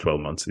first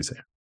 6-12 months he's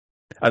here.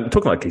 I'm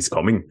talking he's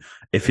coming,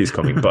 if he's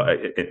coming, but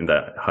in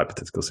that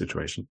hypothetical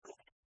situation.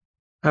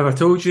 Have I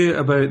told you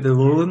about the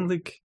Lowland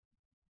League,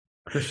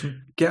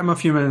 Christian? Get him a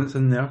few minutes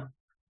in there.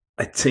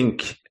 I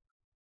think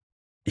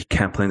he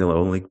can't play in the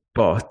Lowland League,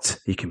 but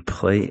he can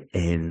play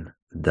in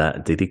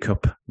that Diddy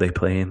Cup they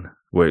play in,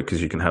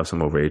 because you can have some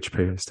overage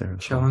players there.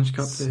 Challenge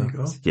Cup, there you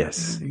go.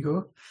 Yes. There you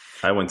go.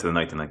 I went to the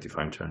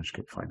 1995 Challenge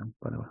Cup final,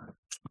 by the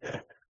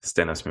way.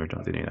 Stennis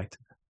Murdoch did United.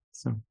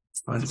 So,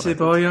 fancy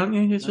boy, aren't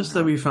you? You're just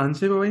a wee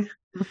fancy boy.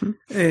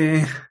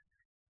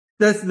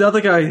 That's the other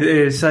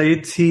guy,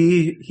 Said.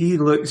 He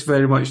looks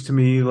very much to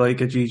me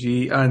like a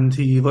GG, and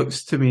he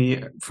looks to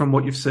me, from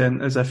what you've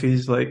sent, as if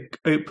he's like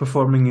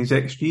outperforming his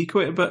XG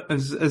quite a bit.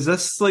 Is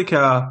this like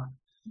a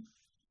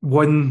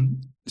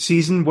one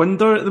season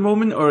wonder at the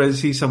moment, or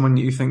is he someone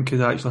that you think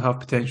could actually have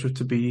potential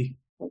to be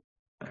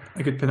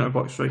a good penalty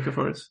box striker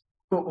for us?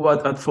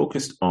 Well, I'd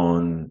focused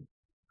on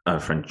our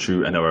friend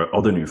Chu, and our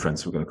other new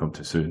friends we're going to come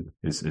to soon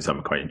is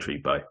I'm quite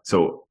intrigued by.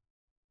 So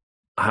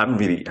I haven't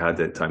really had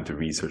the time to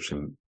research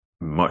him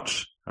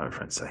much, our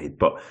friend Said,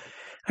 but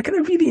I got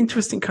a really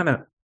interesting kind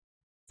of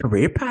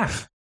career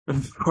path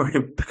for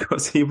him,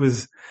 because he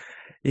was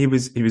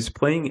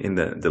playing in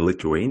the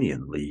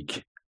Lithuanian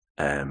league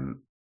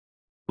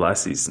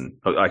last season.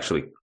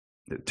 Actually,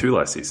 2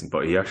 last season,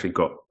 but he actually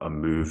got a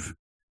move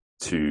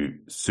to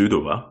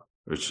Sudova,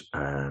 which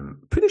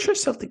I'm pretty sure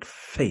Celtic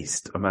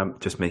faced. I'm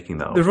just making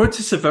that up. The road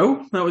to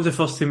Seville. That was the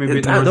first time we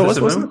beat the road to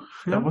Seville. Wasn't it?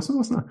 Yeah. That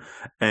wasn't it?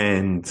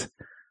 And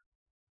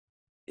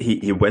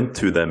he went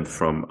to them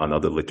from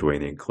another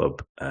Lithuanian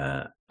club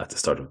at the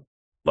start of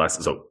the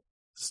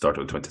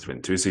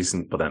 2022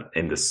 season, but then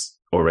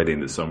already in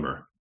the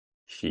summer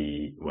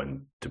he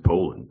went to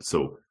Poland.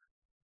 So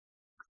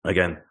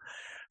again,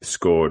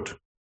 scored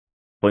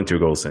plenty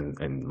of goals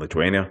in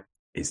Lithuania.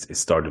 He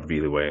started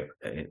really well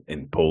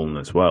in Poland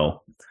as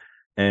well.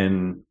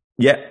 And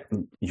yeah,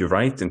 you're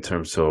right in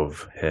terms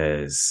of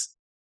his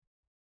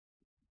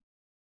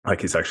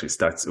actually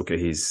stats. Okay,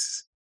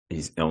 he's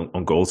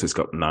on goals. He's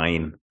got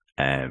 9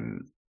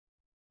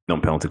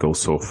 non-penalty goals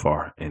so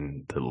far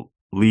in the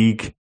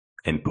league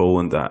in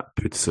Poland. That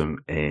puts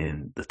him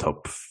in the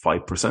top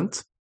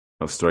 5%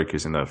 of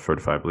strikers in the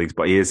 35 leagues.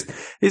 But he's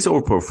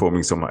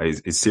overperforming somewhat.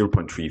 He's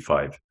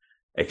 0.35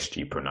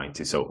 XG per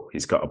 90. So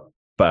he's got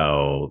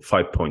about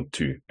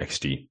 5.2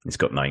 XG. He's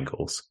got 9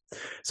 goals.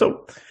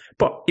 So,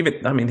 but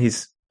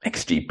his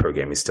XG per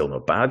game is still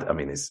not bad. I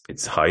mean,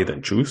 it's higher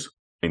than Chu's.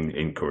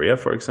 In Korea,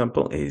 for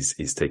example,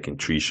 he's taking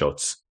 3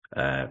 shots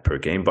per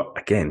game. But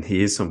again,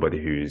 he is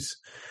somebody who's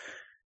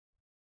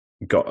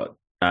got an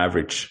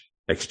average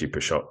XG per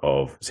shot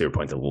of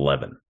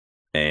 0.11.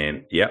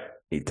 And yeah,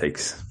 he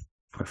takes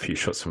a few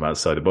shots from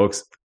outside the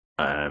box.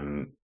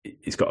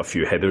 He's got a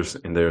few headers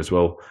in there as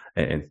well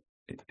in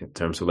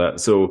terms of that.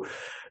 So,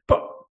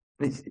 but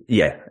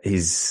yeah,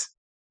 he's,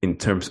 in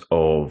terms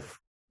of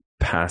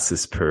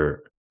passes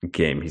per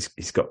game,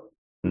 he's got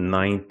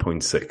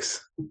 9.6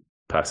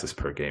 passes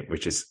per game,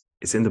 which is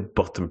in the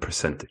bottom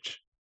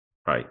percentage,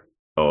 right,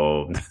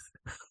 of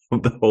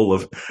the whole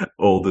of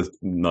all the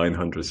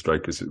 900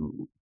 strikers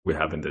we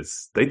have in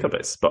this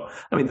database. But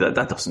I mean, that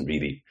doesn't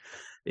really.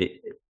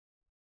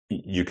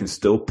 You can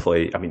still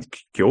play. I mean,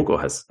 Kyogo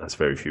has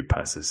very few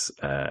passes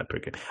per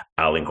game.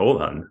 Erling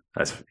Haaland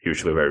has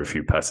usually very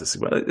few passes.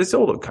 Well, it's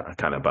all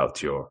kind of about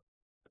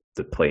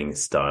the playing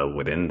style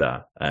within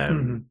that.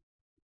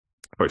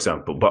 For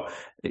example,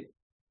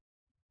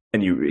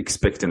 and you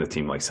expect in a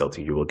team like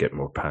Celtic, you will get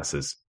more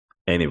passes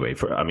anyway.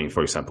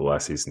 For example,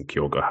 last season,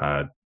 Kyogo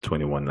had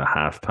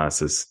 21.5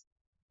 passes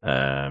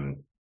per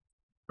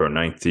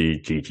 90.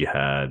 Gigi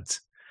had,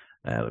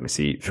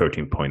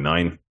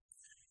 13.9.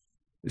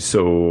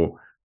 So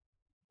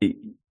it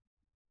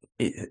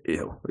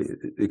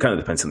kind of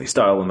depends on the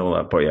style and all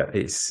that. But yeah,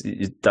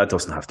 that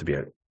doesn't have to be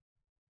a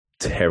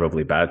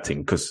terribly bad thing,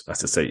 because,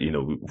 as I say,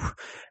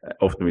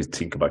 often we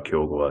think about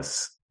Kyogo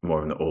as more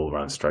of an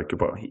all-round striker,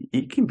 but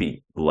he can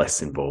be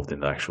less involved in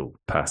the actual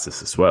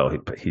passes as well.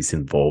 He's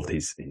involved.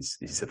 He's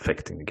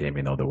affecting the game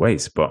in other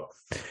ways. But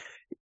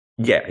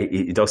yeah,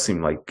 it does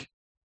seem like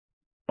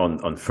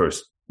on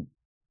first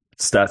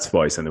stats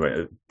wise,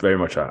 anyway, very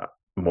much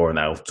more an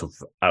out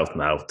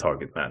and out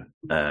target man,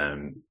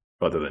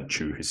 rather than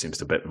Chu, who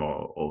seems a bit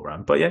more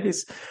all-round. But yeah,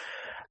 he's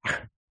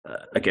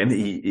again,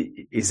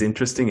 he is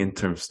interesting in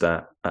terms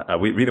that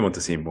we really want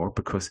to see more,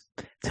 because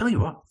tell you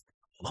what,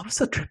 loves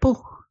the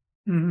triple.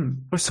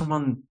 For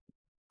someone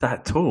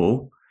that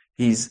tall,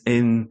 he's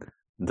in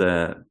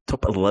the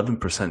top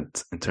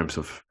 11% in terms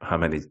of how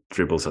many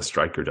dribbles a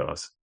striker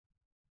does,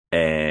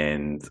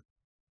 and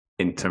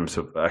in terms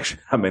of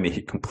actually how many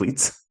he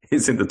completes,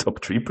 he's in the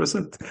top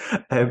 3%.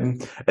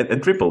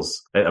 And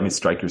dribbles, I mean,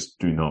 strikers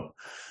are not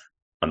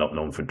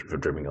known for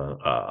dribbling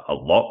a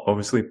lot,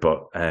 obviously,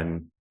 but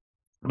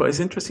it's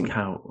interesting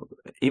how,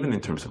 even in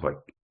terms of like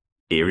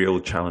aerial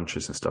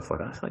challenges and stuff like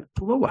that, it's like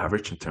below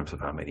average in terms of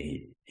how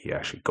many he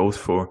actually goes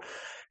for.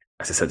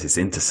 As I said, his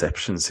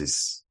interceptions,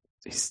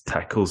 his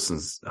tackles,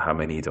 and how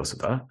many he does of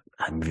that,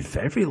 and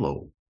very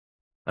low.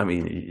 I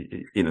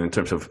mean, in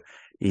terms of,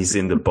 he's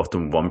in the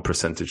bottom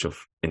 1% of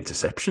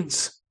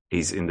interceptions.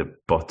 He's in the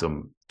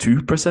bottom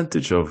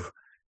 2% of,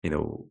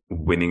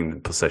 winning the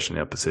possession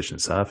in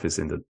opposition's half. Is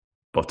in the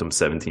bottom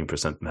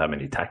 17% in how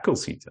many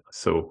tackles he does.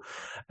 So,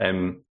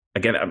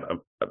 again,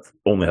 I've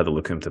only had a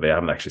look at him today. I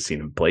haven't actually seen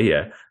him play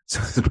yet. So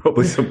there's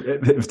probably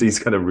if these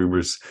kind of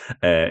rumors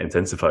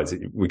intensifies,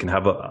 we can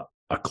have a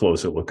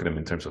closer look at him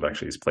in terms of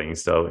actually his playing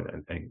style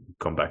and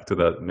come back to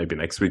that maybe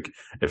next week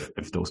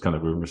if those kind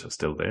of rumors are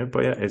still there.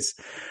 But yeah,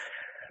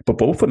 but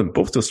both of them,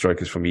 both those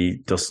strikers for me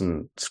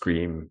doesn't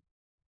scream,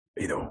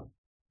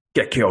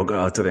 get Kyogo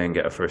out today and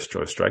get a first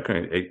choice striker.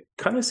 It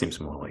kind of seems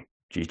more like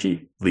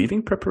Gigi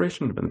leaving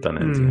preparation than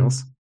anything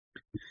else.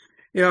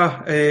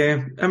 Yeah,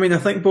 I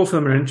think both of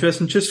them are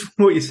interesting. Just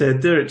what you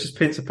said there, it just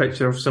paints a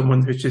picture of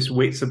someone who just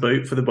waits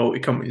about for the ball to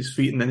come to his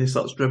feet and then he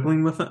starts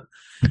dribbling with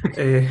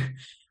it.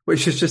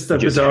 Which is just a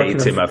bizarre.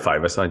 Hate him at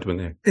five-a-side,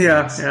 wouldn't you?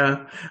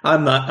 Yeah. I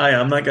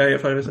am that guy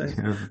at five-a-side.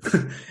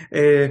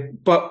 Yeah.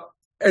 But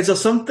is there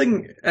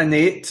something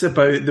innate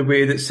about the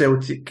way that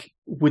Celtic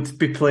would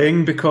be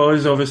playing?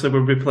 Because obviously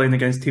we'll be playing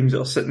against teams that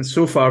are sitting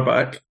so far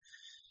back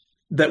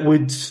that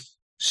would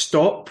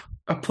stop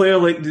a player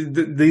like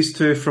these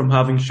two from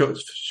having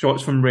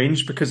shots from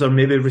range because they're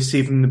maybe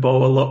receiving the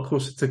ball a lot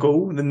closer to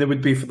goal than they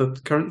would be for the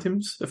current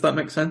teams, if that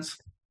makes sense.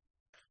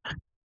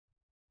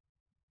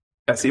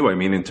 I see what I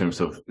mean in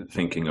terms of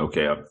thinking,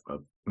 okay,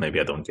 maybe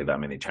I don't get that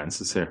many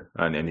chances here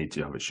and I need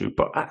to have a shoot.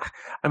 But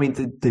I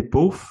mean, they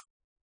both,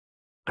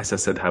 as I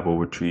said, have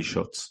over 3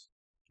 shots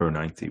per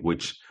 90,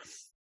 which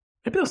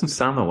maybe doesn't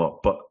sound a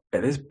lot, but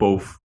it is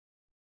both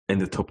in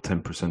the top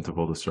 10% of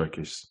all the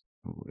strikers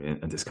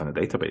in this kind of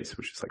database,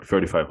 which is like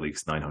 35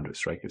 leagues, 900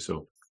 strikers.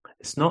 So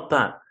it's not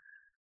that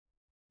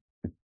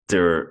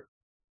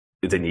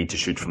they need to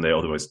shoot from there,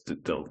 otherwise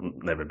they'll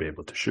never be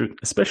able to shoot,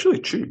 especially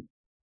Chu,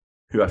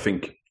 who I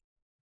think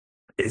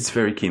is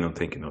very keen on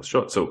taking those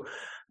shots. So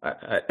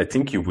I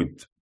think you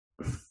would,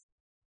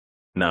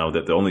 now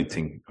that the only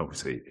thing,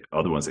 obviously,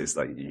 other ones is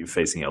like you're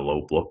facing a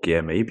low block, yeah,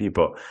 maybe,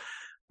 but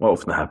what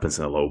often happens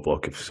in a low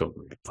block if some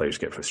players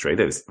get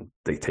frustrated is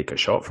they take a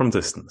shot from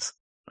distance,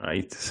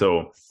 right?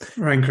 So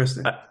Ryan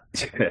Christie.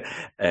 It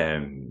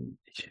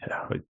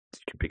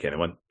could pick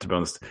anyone, to be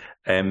honest.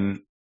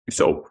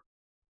 So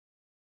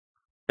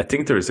I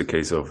think there is a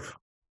case of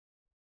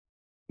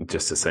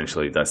just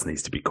essentially that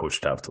needs to be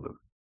coached out to them,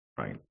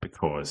 right?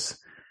 Because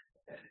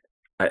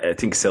I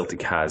think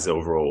Celtic has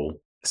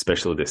overall,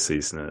 especially this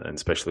season, and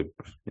especially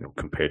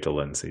compared to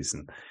last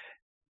season,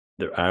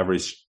 their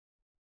average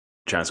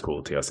chance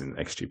quality as in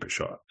XG per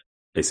shot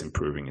is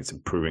improving. It's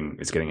improving.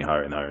 It's getting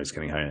higher and higher. It's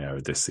getting higher and higher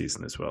this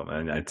season as well.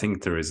 And I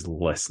think there is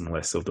less and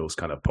less of those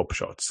kind of pop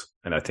shots.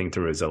 And I think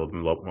there is a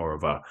lot more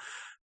of a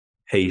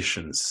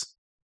patience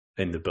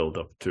in the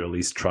build-up to at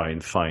least try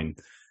and find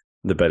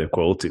the better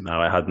quality.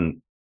 Now, I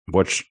hadn't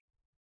watched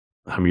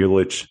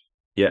Hamulic.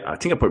 Yeah, I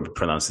think I probably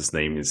pronounced his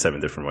name in 7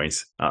 different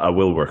ways. I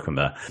will work on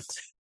that.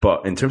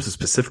 But in terms of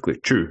specifically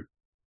True,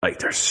 like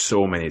there's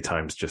so many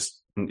times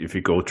just if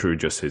you go through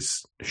just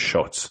his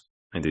shots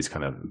in these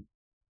kind of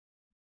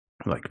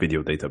like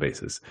video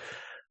databases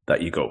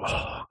that you go,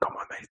 oh, come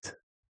on, mate.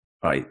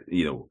 Right,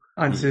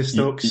 Anthony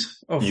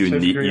Stokes. You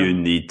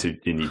need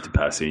to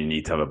pass it. You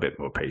need to have a bit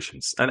more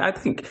patience. And I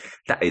think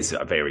that is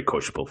a very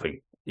coachable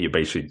thing. You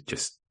basically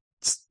just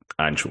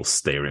Ange will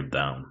stare him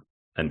down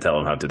and tell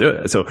him how to do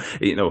it. So,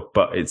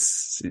 but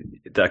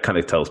that kind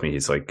of tells me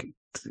he's like,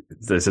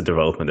 there's a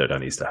development there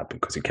that needs to happen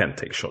because you can't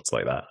take shots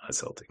like that at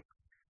Celtic.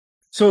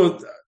 So,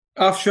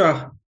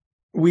 Afsha,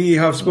 we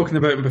have spoken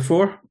about him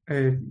before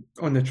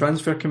on the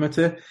transfer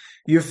committee.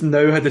 You've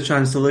now had the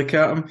chance to look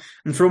at him.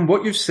 And from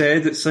what you've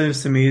said, it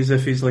sounds to me as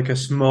if he's like a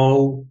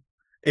small,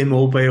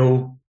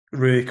 immobile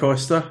Rui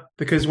Costa.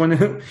 Because one of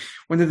the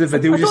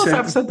videos you said...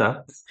 I've said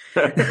that.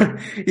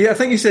 Yeah, I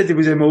think you said he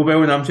was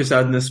immobile, and I'm just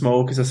adding the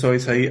small because I saw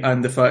his height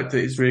and the fact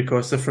that it's Rui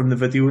Costa from the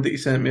video that you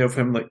sent me of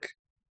him like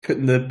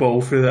putting the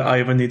ball through the eye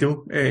of a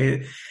needle.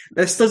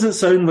 This doesn't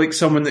sound like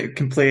someone that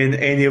can play in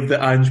any of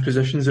the Ange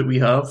positions that we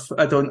have.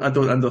 I don't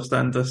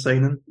understand this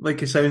signing.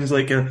 Like, it sounds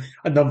like a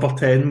number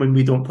 10 when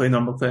we don't play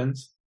number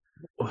 10s.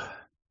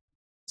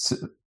 So,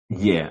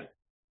 yeah.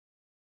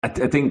 I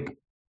think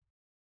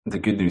the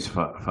good news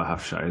for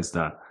Hafshire is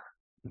that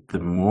the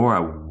more I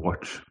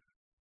watch,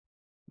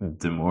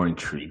 the more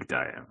intrigued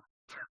I am.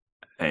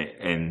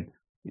 And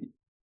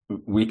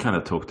we kind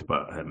of talked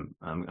about him.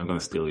 I'm going to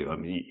steal you. I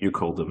mean, you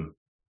called him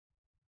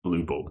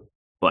Lubo.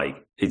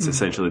 Like, it's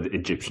essentially the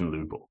Egyptian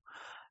Lubo.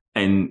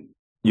 And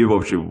you've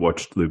obviously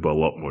watched Lubo a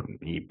lot more than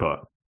me,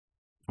 but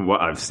what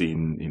I've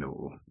seen,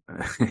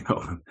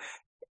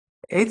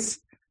 it's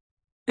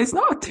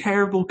not a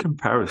terrible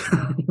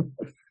comparison.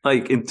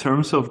 Like, in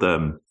terms of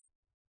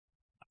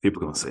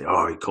people are going to say,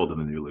 oh, he called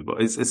him a new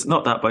Lubo. It's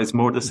not that, but it's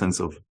more the sense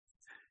of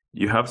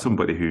you have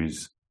somebody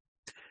who's,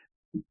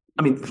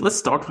 I mean, let's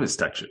start with his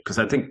stature, because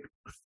I think,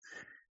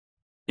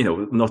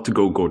 not to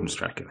go Gordon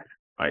Strachan,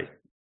 right?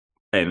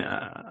 And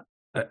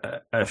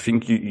I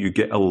think you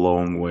get a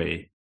long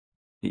way.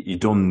 You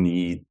don't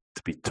need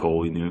to be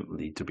tall. You don't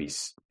need to be,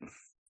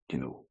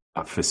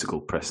 a physical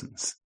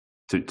presence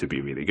to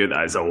be really good.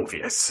 That's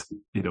obvious,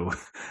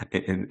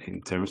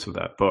 in terms of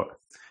that. But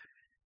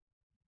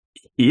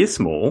he is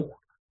small.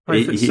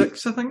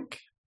 5'6", I think.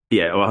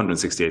 Yeah,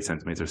 168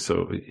 centimeters.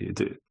 So you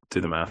do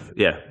the math.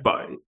 Yeah,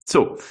 but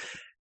so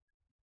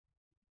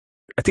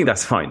I think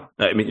that's fine.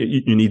 I mean,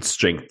 you need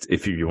strength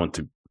if you want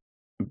to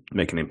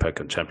make an impact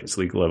on Champions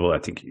League level. I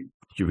think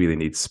you really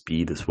need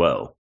speed as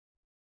well.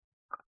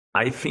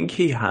 I think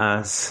he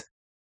has,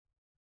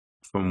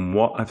 from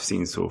what I've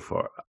seen so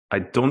far, I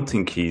don't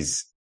think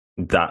he's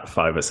that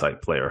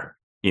five-a-side player.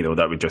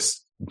 That we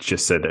just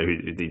said that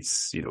he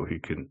needs, who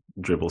can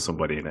dribble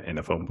somebody in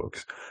a phone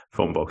box,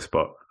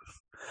 but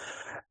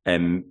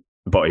he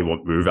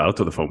won't move out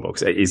of the phone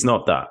box. He's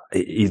not that.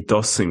 He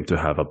does seem to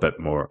have a bit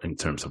more in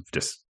terms of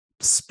just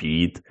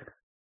speed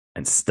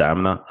and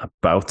stamina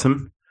about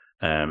him.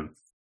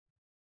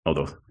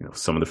 Although,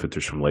 some of the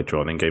footage from later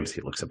on in games,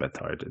 he looks a bit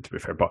tired, to be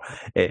fair. But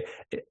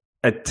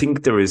I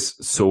think there is,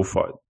 so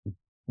far,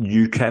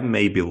 you can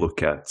maybe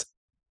look at,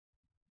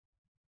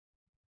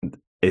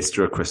 is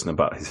there a question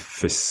about his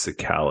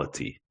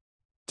physicality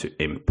to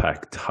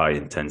impact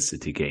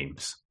high-intensity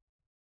games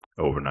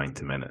over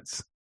 90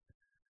 minutes?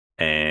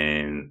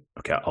 And,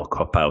 okay, I'll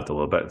cop out a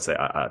little bit and say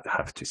I'd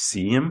have to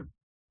see him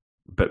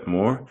a bit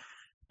more.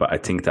 But I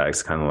think that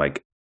is kind of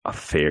like a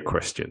fair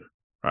question,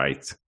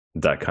 right?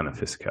 That kind of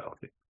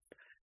physicality.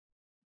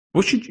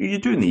 Which you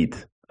do need,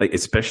 like,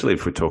 especially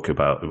if we'll talk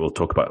about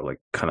like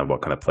kind of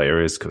what kind of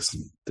player is, because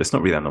there's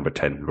not really a number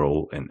 10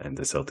 role in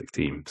the Celtic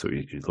team. So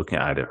you're looking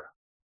at either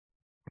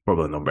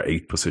probably number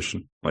 8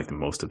 position, like the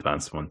most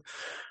advanced one,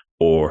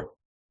 or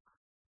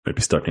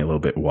maybe starting a little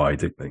bit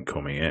wide and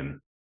coming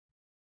in.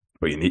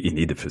 But you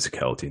need the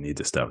physicality, you need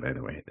the stamina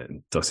anyway.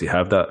 And does he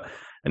have that?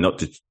 And not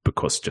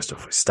just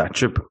of his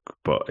stature,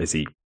 but is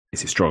he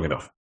strong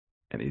enough?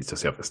 And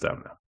does he have the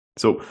stamina?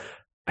 So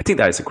I think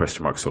that is a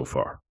question mark so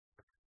far.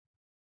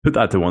 Put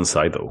that to one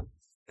side, though.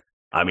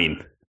 I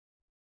mean,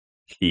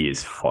 he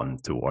is fun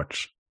to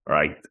watch,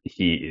 right?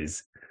 He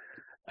is,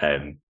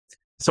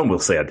 some will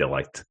say a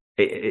delight.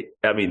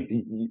 I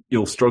mean,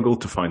 you'll struggle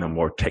to find a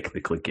more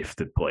technically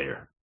gifted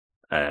player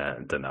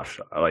than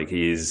Afshar. Like,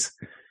 he is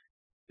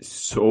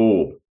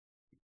so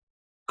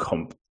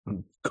competent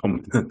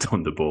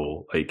on the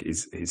ball. Like,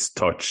 his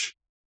touch,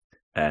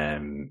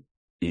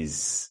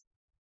 his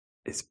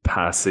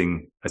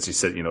passing, as you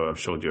said, I've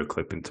showed you a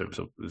clip in terms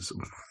of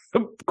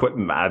some quite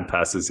mad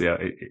passes,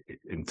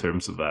 in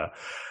terms of that.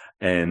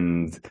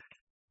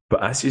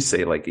 But as you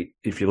say, like,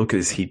 if you look at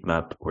his heat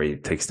map where he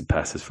takes the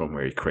passes from,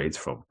 where he creates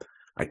from,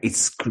 like, it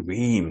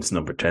screams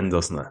number 10,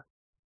 doesn't it?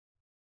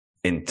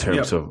 In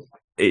terms of,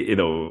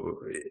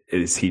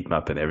 his heat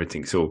map and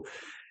everything. So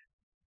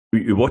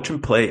you watch him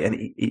play, and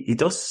he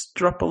does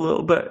drop a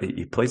little bit.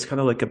 He plays kind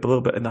of like a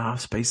little bit in the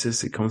half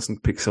spaces. He comes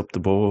and picks up the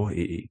ball.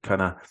 He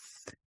kind of,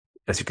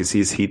 as you can see,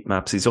 his heat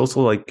maps. He's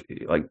also like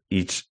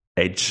each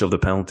edge of the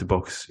penalty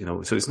box,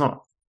 so it's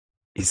not,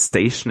 he's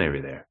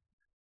stationary there.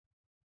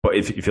 But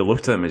if you look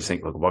at him and you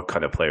think, look, what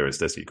kind of player is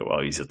this? You go,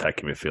 well, he's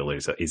attacking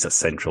midfielder. He's a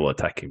central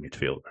attacking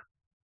midfielder.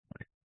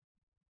 Right?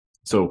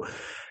 So,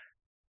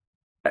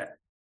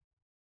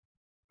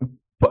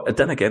 but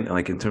then again,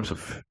 like, in terms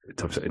of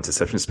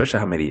interception, especially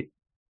how many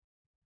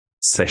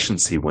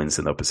sessions he wins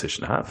in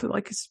opposition half,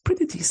 like, it's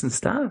pretty decent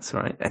stats,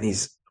 right? And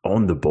he's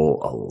on the ball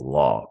a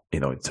lot,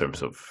 in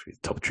terms of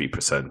top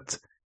 3%.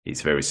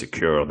 He's very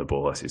secure on the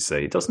ball, as you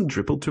say. He doesn't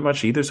dribble too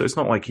much either, so it's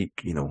not like he,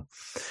 he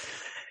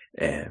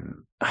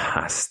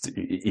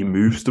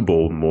moves the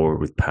ball more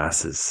with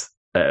passes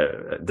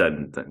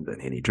than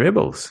any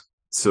dribbles.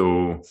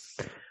 So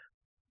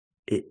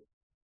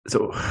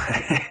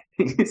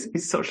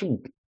he's such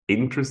an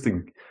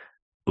interesting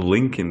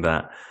link in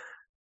that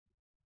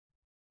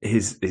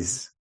his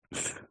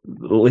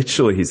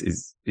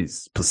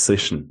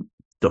position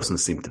doesn't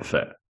seem to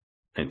fit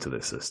into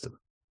this system.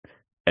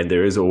 And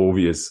there is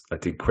obvious, I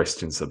think,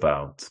 questions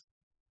about,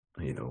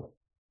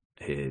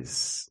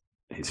 his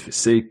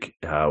physique,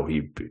 how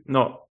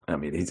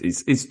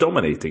he's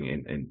dominating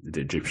in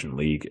the Egyptian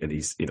league, and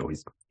he's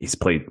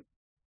played,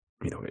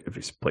 if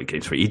he's played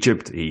games for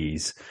Egypt,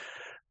 he's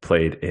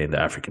played in the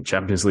African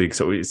Champions League,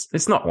 so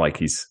it's not like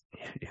he's,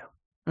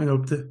 I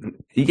hope that.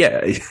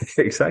 Yeah,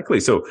 exactly.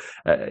 So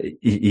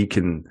he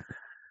can,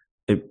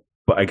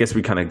 but I guess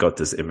we kind of got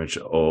this image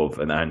of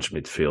an Ange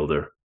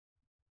midfielder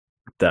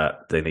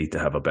that they need to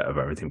have a bit of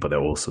everything, but they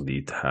also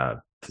need to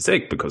have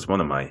physique, because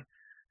one of my,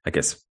 I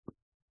guess,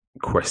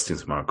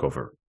 questions mark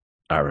over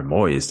Aaron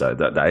Mooy is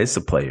that is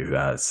a player who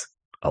has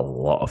a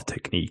lot of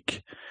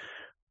technique,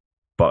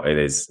 but it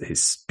is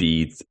his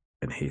speed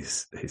and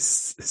his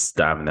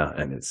stamina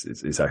and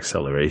his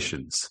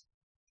accelerations,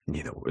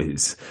 but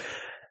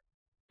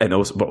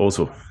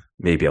also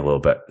maybe a little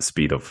bit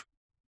speed of,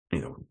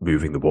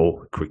 moving the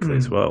ball quickly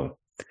as well.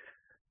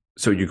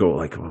 So you go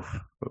like, well,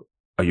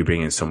 are you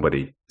bringing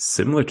somebody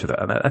similar to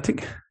that? And I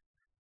think,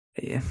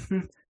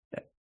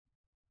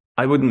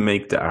 I wouldn't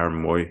make the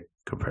Aaron Mooy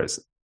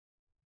comparison.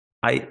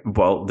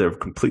 While they're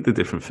completely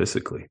different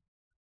physically,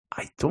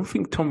 I don't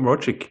think Tom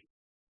Roderick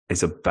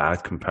is a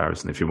bad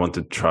comparison if you want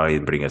to try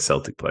and bring a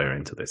Celtic player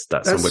into this.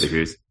 That's somebody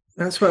who's...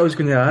 That's what I was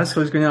going to ask. I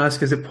was going to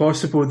ask, is it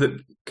possible that...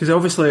 Because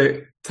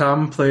obviously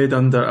Tam played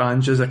under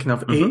Ange as a kind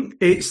of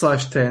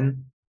 8/10,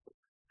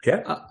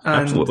 Yeah,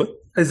 And absolutely.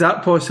 is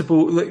that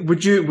possible? Like,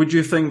 would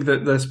you think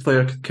that this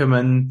player could come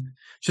in?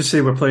 Just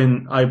say we're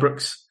playing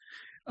Ibrox,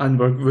 and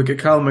we get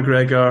Cal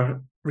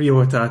McGregor,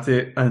 Rio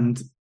Hatate,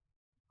 and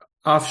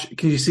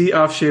can you see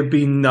Afshe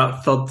being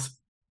that third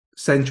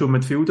central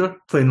midfielder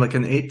playing like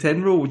an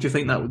 8-10 role? Would you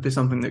think that would be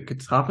something that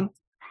could happen?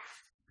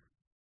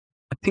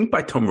 I think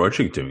by Tom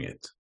Rogic doing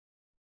it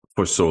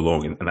for so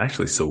long and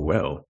actually so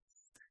well,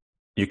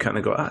 you kind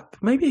of go,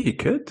 maybe he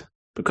could,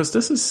 because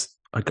this is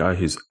a guy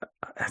who's,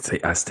 I'd say,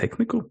 as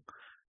technical.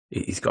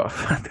 He's got a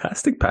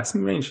fantastic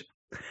passing range,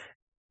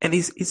 and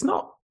he's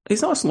not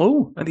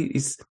slow, and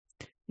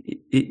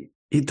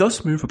he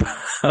does move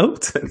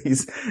about, and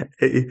he's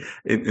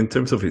in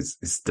terms of his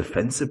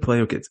defensive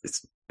play. Okay,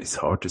 it's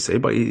hard to say,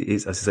 but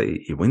he's, as I say,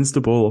 he wins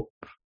the ball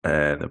up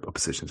the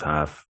opposition's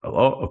half a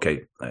lot.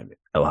 Okay,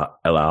 El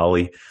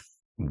Ahly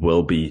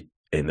will be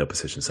in the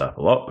opposition's half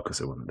a lot because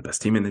they're one of the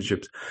best team in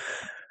Egypt,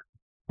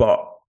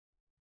 but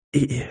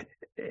he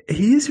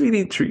is really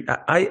intrigued.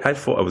 I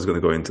thought I was going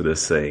to go into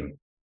this saying,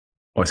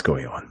 what's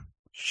going on?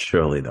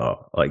 Surely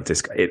not. Like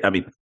this guy, I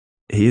mean,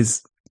 he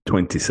is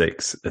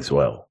 26 as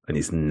well, and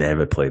he's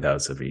never played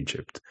out of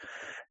Egypt.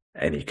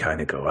 And you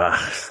kind of go,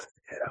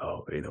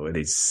 and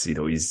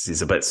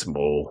he's a bit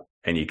small,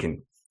 and you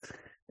can,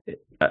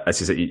 as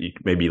you say, you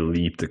maybe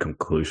leap the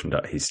conclusion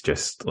that he's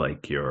just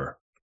like your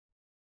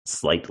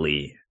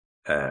slightly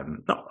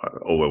not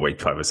overweight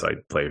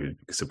 5-a-side player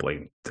because of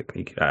playing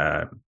technique.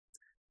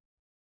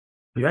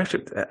 You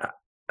actually,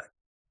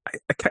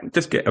 I can't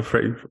just get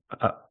away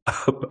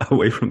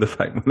from the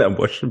fact when I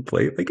watch him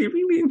play. Like, it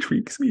really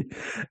intrigues me,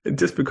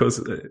 just because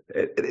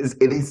it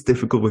is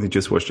difficult when you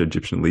just watch the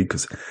Egyptian league,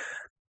 because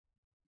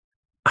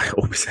I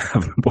obviously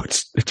haven't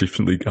watched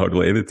Egyptian league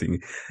hardly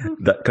anything.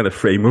 That kind of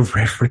frame of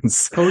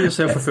reference. Call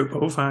yourself a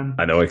football fan.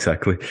 I know,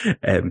 exactly.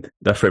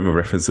 That frame of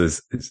reference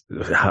is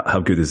how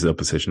good is the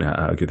opposition,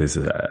 how good is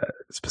it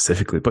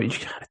specifically. But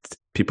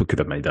people could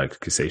have made that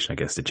accusation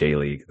against the J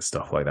League and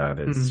stuff like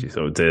that.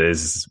 So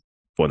there's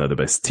one of the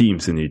best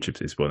teams in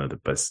Egypt. It's one of the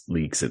best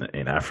leagues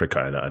in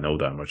Africa. And I know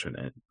that much.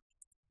 And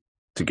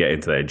to get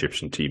into the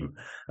Egyptian team,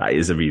 that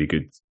is a really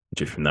good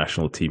Egyptian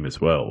national team as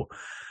well.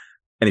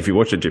 And if you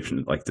watch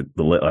Egyptian, like the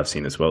little I've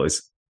seen as well,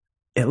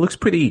 it looks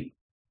pretty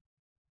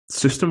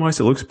system-wise.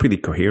 It looks pretty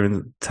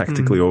coherent,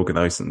 tactically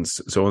organized, and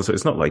so on. So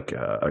it's not like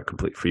a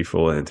complete free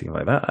fall or anything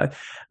like that.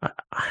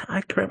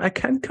 I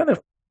can't kind of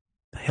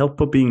help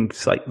but being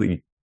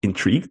slightly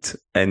intrigued.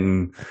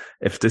 And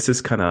if this is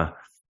kind of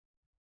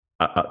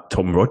a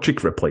Tom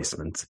Rogic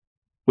replacement,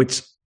 which,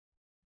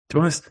 to be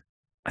honest,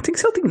 I think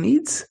Celtic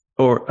needs,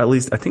 or at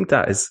least I think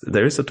there is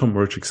a Tom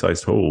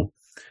Rogic-sized hole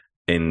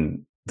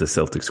in the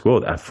Celtic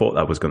squad. I thought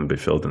that was going to be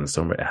filled in the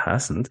summer. It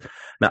hasn't.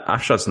 Now,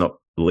 Afshad's not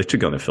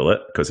literally going to fill it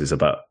because he's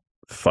about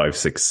 5,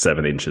 6,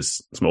 7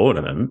 inches smaller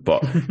than him.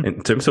 But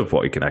in terms of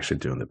what he can actually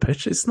do on the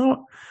pitch, it's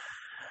not,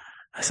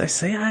 as I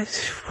say, I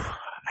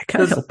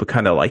can't help but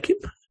kind of like him.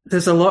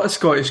 There's a lot of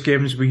Scottish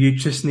games where you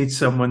just need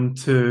someone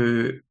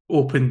to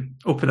open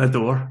a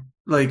door.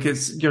 Like,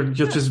 you're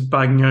just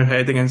banging your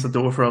head against the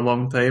door for a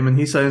long time, and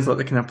he sounds like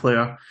the kind of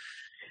player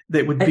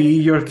that would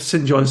be your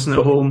St Johnstone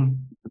at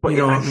home. You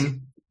know what I mean?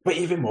 But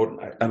even more than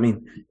that, I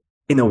mean,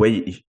 in a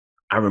way,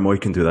 Aaron Moy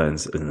can do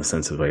that in the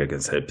sense of like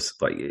against Hibs.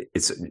 Like,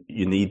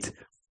 you need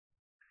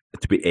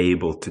to be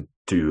able to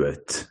do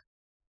it.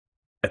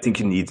 I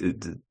think you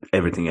need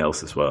everything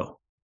else as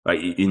well.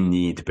 Like, you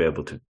need to be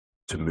able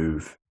to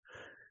move,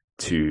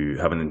 to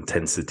have an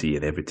intensity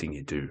in everything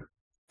you do.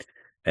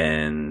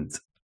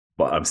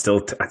 But I'm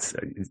still,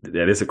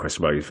 there is a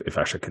question about if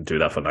Asher can do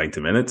that for 90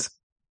 minutes,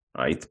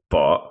 right?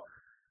 But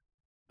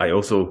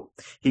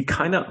he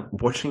kind of,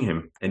 watching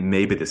him, and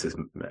maybe this is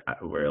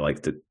where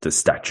like the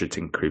stature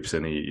thing creeps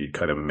in, you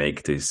kind of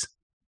make this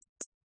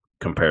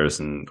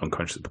comparison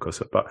unconscious because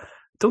of it, but I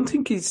don't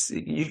think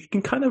you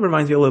can kind of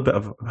remind you a little bit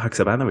of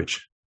Haksabanovic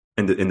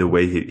in the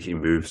way he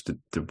moves,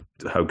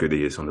 how good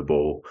he is on the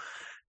ball.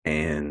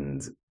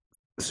 And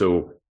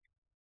so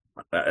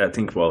I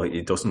think while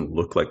he doesn't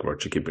look like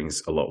Rogic, he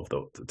brings a lot of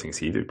the things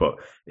he do, but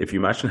if you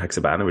imagine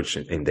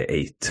Haksabanovic in the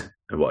 8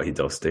 and what he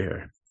does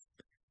there,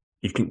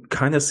 you can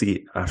kind of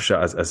see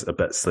Afshad as a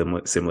bit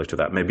similar to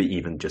that. Maybe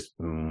even just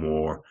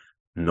more,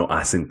 not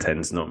as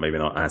intense, maybe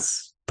not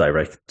as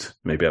direct.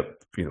 Maybe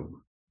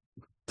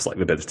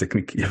slightly better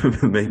technique,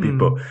 maybe.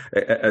 But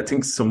I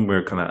think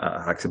somewhere kind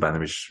of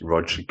Haksabanovic,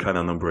 Rogic, kind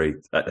of number 8.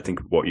 I think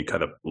what you're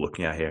kind of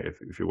looking at here,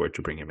 if you were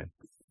to bring him in.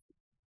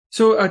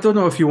 So I don't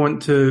know if you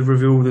want to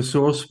reveal the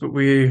source, but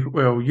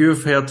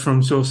you've heard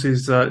from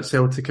sources that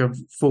Celtic are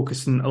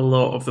focusing a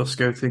lot of their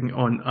scouting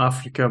on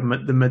Africa,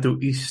 the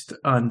Middle East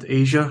and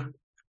Asia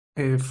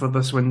for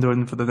this window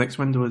and for the next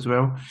window as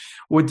well.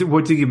 What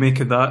do you make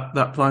of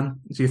that plan?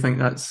 Do you think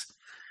that's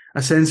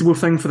a sensible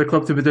thing for the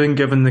club to be doing,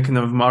 given the kind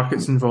of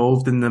markets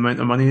involved and the amount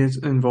of money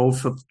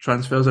involved for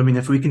transfers? I mean,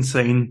 if we can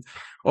sign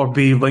or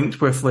be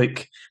linked with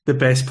like the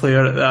best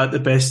player at the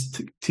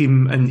best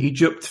team in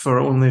Egypt for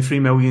only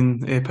 £3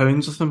 million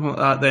or something like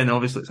that, then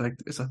obviously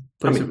it's a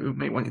place that we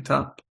might want to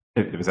tap.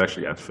 It was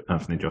actually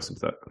Anthony Joseph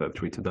that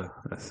tweeted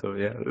that. So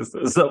yeah,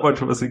 it's not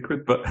much of a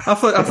secret. But I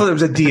thought it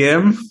was a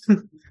DM.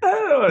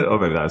 or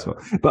maybe that as well.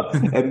 But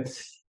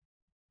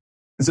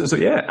so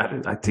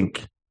yeah, I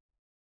think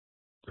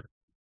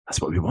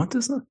that's what we want,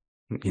 isn't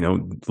it?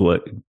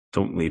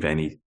 Don't leave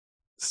any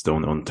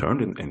stone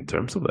unturned in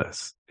terms of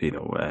this.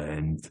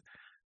 And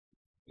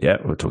yeah,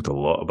 we talked a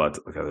lot about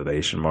the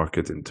Asian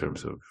market in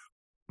terms of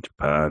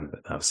Japan,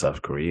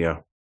 South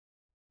Korea.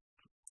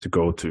 To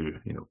go to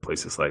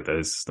places like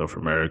this, North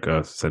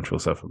America, Central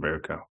South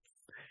America,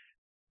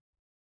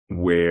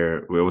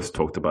 where we always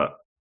talked about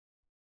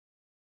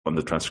on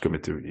the transfer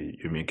committee,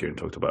 you, me and Kieran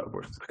talked about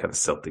where kind of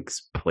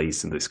Celtic's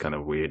place in this kind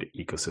of weird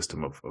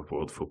ecosystem of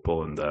world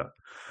football, and that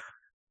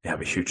they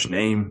have a huge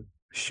name,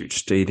 a huge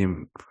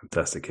stadium,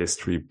 fantastic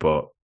history,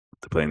 but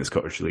they play in the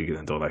Scottish League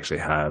and don't actually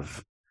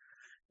have,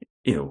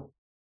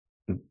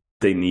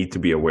 they need to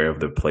be aware of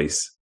their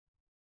place,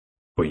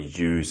 but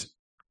use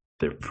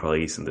their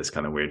place in this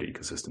kind of weird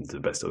ecosystem to the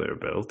best of their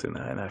ability, and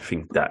I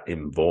think that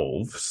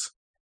involves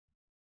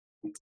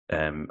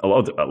a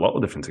lot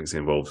of different things. It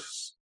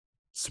involves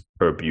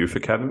superb youth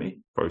academy,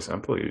 for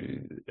example,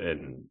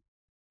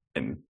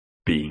 and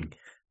being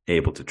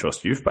able to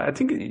trust youth. But I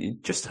think you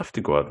just have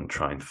to go out and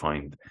try and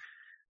find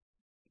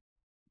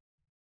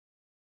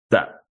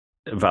that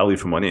value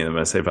for money. And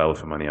when I say value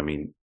for money, I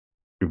mean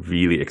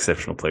really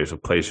exceptional players, or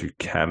players who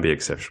can be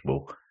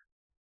exceptional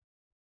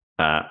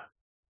at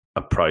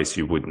a price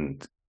you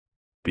wouldn't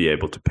be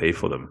able to pay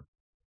for them.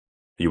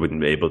 You wouldn't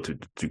be able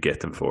to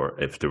get them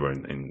for if they were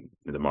in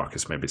the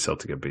markets maybe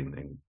Celtic have been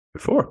in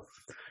before.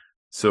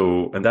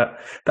 So, and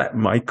that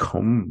might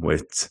come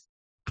with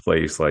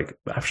players like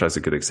Afshar is a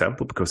good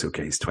example, because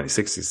he's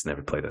 26, he's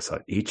never played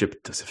outside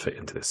Egypt. Does it fit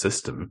into the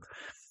system?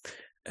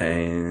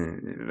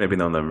 And maybe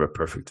none of them are a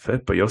perfect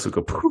fit, but you also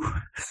go,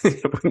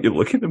 when you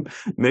look at him,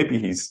 maybe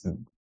he's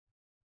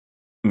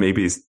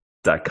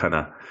that kind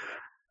of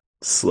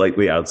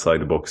slightly outside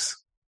the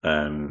box,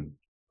 not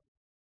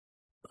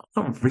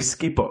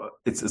risky, but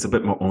it's a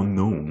bit more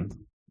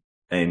unknown.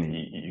 And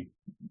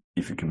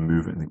if you can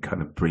move it and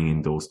kind of bring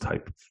in those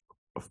type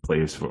of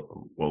players for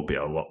will be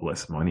a lot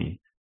less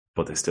money,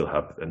 but they still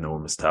have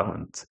enormous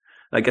talent.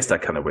 And I guess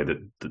that kind of way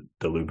the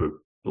Lubo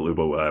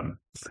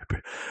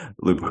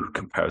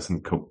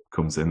comparison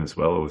comes in as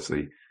well.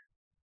 Obviously,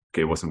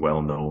 it wasn't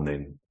well known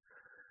in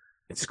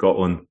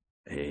Scotland.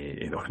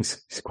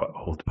 He's quite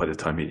old by the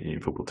time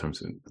in football terms,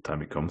 the time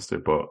he comes to.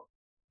 But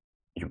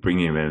you bring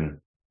him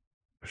in,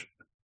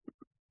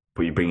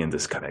 but you bring in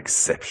this kind of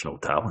exceptional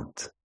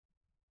talent,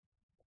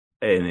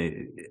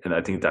 and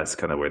I think that's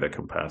kind of where that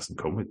comparison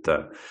comes with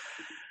that.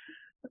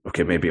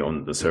 Okay, maybe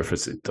on the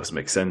surface it doesn't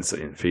make sense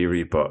in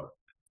theory, but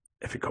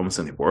if it comes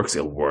and it works,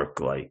 it'll work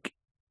like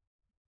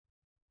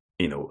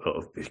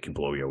it can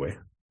blow you away.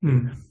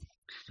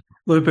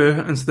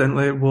 Lubu,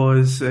 incidentally,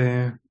 was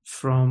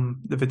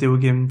from the video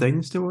game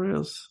Dynasty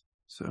Warriors,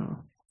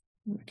 so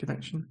the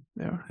connection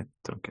there. I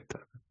don't get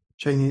that.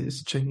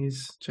 Chinese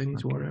okay.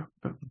 Warrior.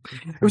 But,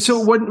 so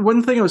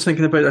one thing I was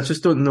thinking about, I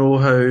just don't know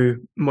how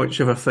much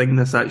of a thing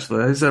this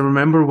actually is. I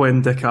remember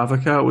when Dick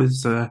Advocaat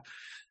was the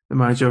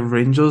manager of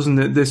Rangers, and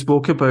they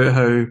spoke about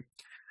how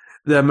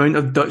the amount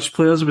of Dutch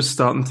players was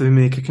starting to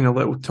make a kind of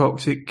little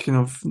toxic kind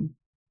of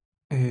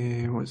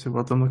what's the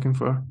word I'm looking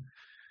for?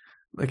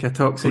 Like a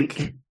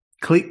toxic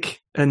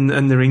clique in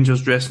the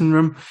Rangers dressing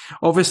room.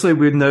 Obviously,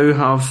 we now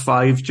have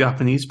 5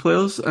 Japanese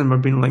players, and we're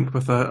being linked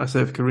with a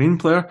South Korean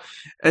player.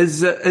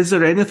 Is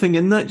there anything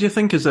in that, do you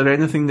think? Is there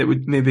anything that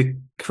would maybe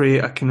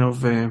create a kind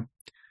of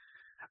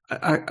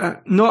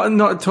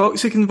not a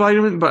toxic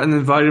environment, but an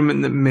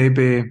environment that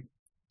maybe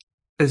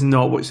is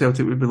not what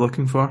Celtic would be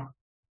looking for?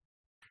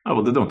 Oh,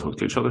 well, they don't talk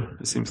to each other,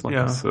 it seems like.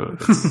 Yeah. So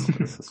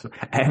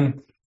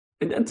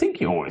I think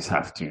you always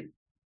have to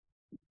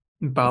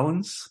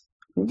balance.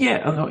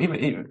 Yeah, no,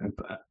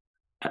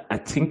 I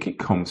think it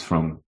comes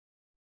from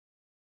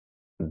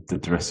the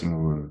dressing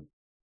room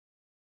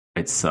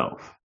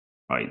itself,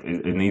 right?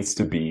 It needs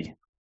to be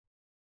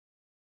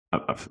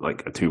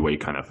like a two-way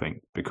kind of thing,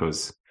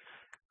 because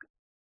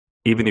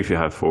even if you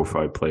have 4 or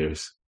 5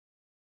 players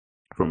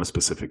from a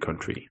specific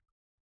country,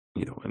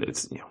 and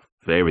it's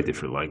very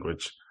different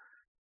language,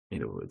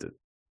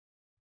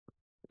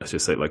 let's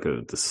just say like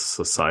the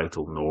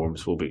societal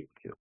norms will be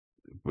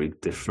very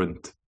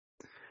different.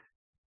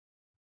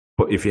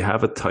 But if you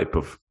have a type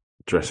of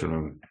dressing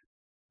room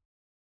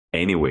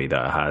anyway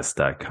that has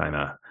that kind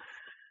of,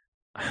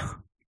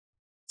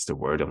 it's the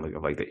word I'm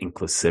like the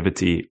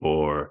inclusivity,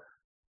 or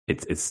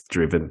it's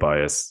driven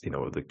by us,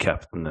 the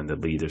captain and the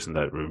leaders in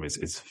that room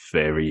is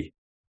very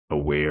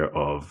aware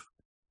of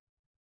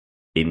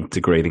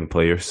integrating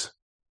players.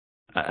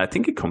 I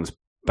think it comes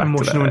back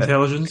emotional to that.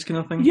 Intelligence kind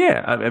of thing.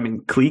 Yeah, I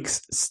mean,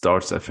 cliques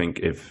starts, I think,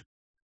 if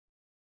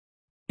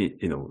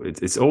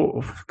it's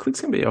all cliques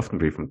can be often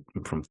be from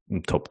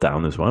top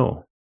down as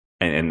well,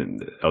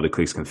 and other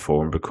cliques can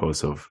form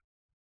because of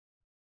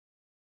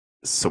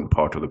some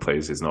part of the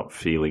players is not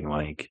feeling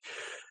like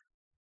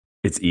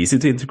it's easy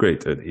to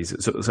integrate.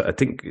 So I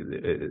think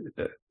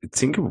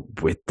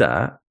with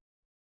that,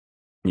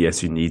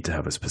 yes, you need to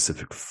have a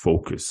specific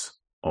focus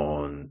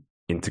on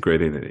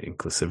integrating the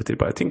inclusivity,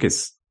 but I think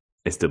it's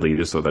the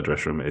leaders of that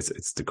dressing room,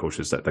 it's the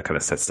coaches that kind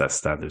of sets that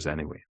standards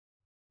anyway.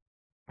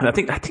 And I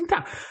think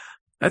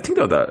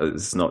that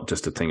is not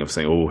just a thing of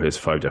saying, oh, here's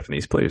 5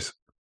 Japanese players.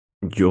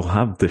 You'll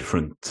have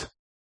different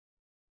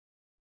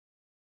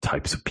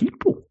types of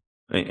people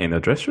in a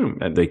dressing room,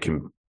 and they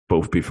can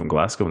both be from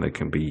Glasgow and they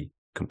can be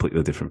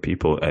completely different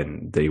people,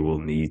 and they will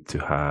need to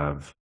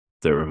have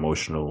their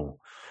emotional,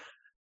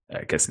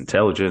 I guess,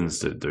 intelligence,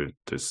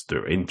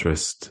 their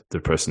interest,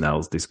 their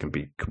personalities can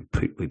be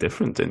completely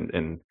different.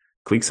 And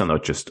cliques are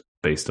not just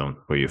based on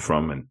where you're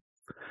from and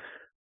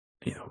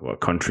what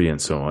country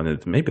and so on.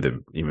 Maybe they're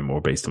even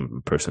more based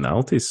on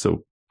personalities.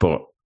 So,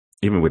 but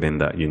even within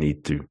that, you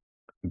need to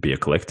be a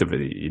collective.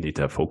 You need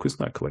to have focus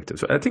on that collective.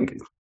 So I think,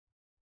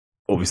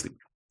 obviously,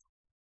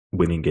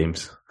 winning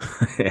games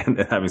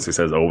and having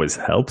success always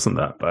helps in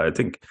that. But I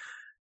think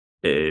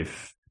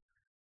if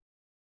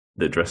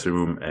the dressing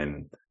room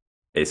and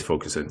its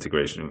focus on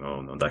integration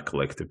on that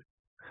collective,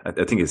 I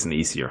think it's an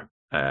easier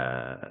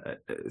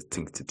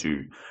thing to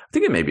do. I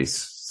think it may be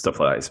stuff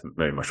like that is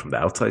very much from the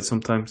outside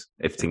sometimes.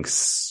 If things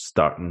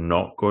start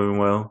not going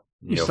well,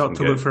 you start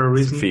to look for a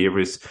reason.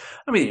 Favors.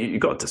 I mean, you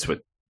got this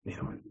with,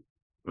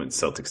 when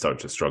Celtic start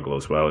to struggle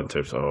as well in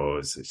terms of,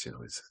 is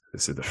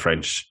it the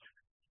French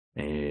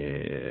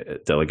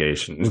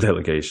delegation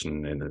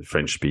and the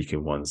French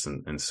speaking ones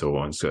and so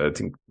on. So I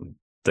think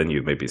then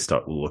you maybe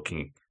start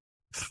looking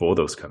for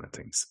those kind of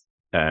things.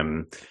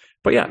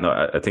 But yeah, no,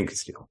 I think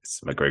it's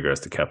McGregor as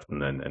the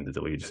captain and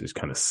the leaders who's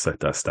kind of set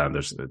that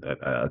standards.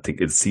 I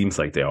think it seems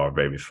like they are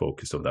very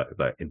focused on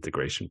that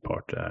integration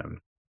part,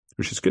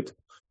 which is good.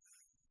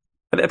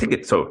 And I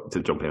think so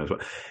to jump in as well,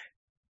 I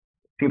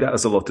think that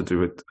has a lot to do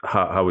with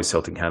how is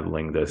Celtic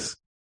handling this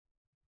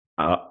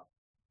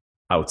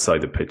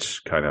outside the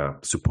pitch kind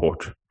of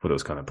support for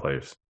those kind of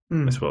players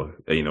as well.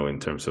 In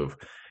terms of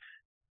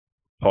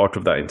part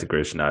of that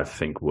integration, I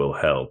think will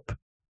help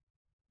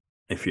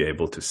if you're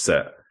able to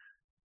set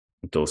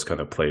those kind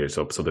of players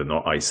up so they're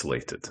not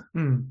isolated.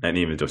 And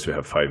even though we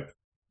have 5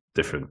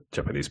 different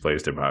Japanese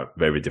players, they have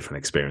very different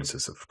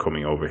experiences of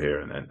coming over here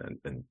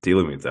and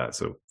dealing with that.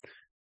 So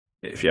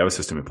if you have a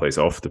system in place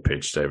off the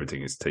pitch that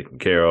everything is taken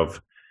care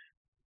of,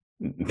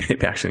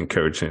 maybe actually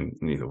encouraging,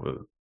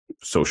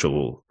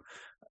 social,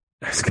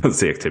 I was going to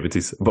say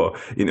activities, but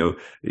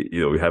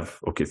we have,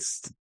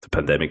 it's the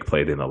pandemic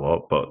played in a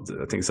lot, but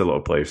I think it's a lot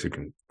of players who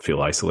can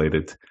feel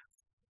isolated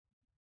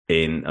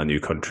in a new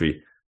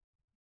country,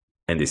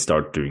 and they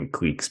start doing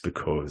cliques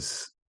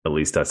because at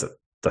least that's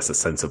a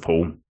sense of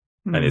home,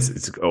 and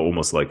it's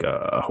almost like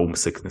a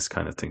homesickness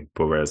kind of thing.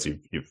 But whereas if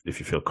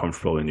you feel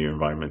comfortable in your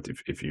environment,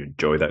 if you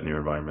enjoy that new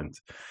environment,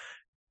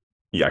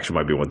 you actually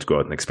might be want to go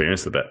out and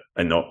experience a bit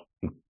and not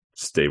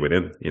stay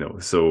within.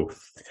 So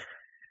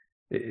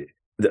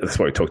that's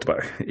what we talked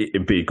about.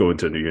 It'd be going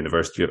to a new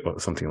university or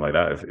something like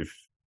that. If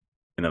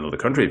in another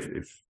country,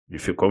 if you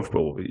feel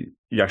comfortable,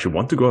 you actually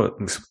want to go out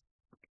and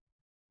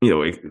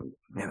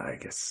I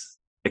guess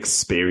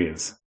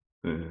experience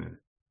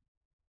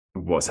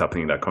what's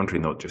happening in that country,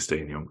 not just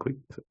stay in your own clique.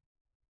 So.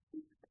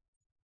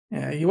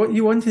 Yeah,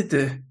 you wanted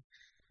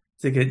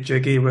to get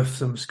jiggy with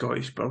some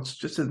Scottish birds.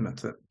 Just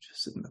admit it.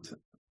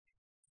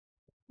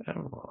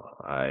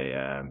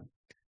 I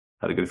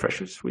had a good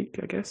Freshers week,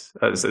 I guess.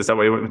 Is that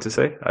what you want me to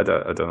say? I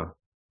don't know.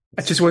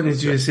 I just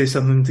wanted you to say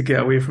something to get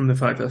away from the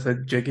fact that I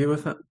said jiggy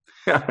with it.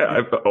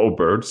 I've got all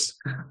birds.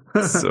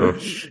 So.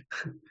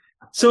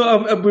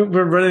 So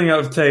we're running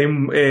out of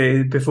time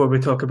before we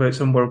talk about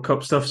some World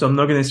Cup stuff, so I'm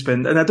not going to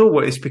spend... And I don't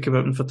want to speak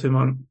about him for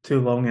too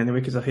long anyway,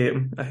 because I hate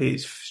him. I hate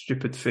his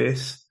stupid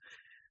face.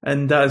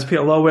 And that is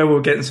Peter Lawwell.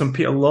 We're getting some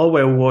Peter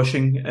Lawwell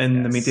washing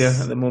in the media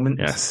at the moment.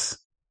 Yes.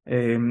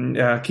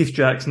 Keith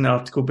Jackson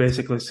article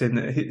basically saying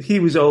that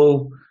it was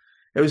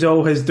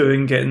all his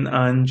doing getting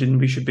Ange, and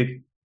we should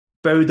be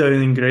bow down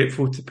and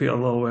grateful to Peter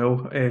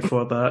Lawwell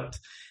for that.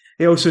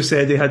 He also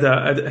said he had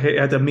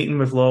a meeting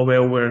with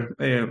Lawwell where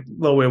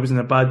Lawwell was in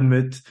a bad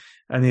mood,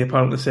 and he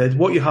apparently said,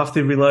 "What you have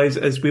to realise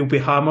is we'll be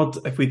hammered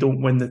if we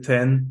don't win the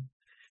 10,"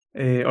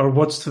 or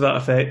words to that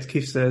effect.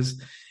 Keith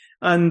says,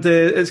 and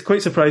it's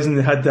quite surprising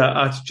they had that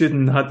attitude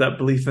and had that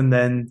belief, and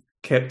then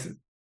kept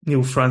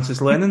Neil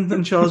Francis Lennon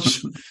in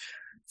charge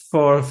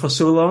for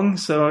so long.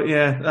 So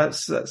yeah,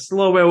 that's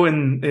Lawwell.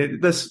 And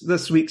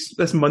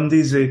this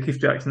Monday's Keith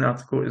Jackson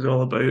article is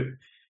all about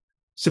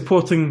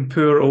supporting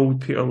poor old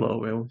Peter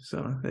Lawwell.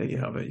 So there you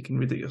have it. You can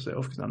read it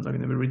yourself, because I'm not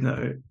going to be reading it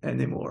out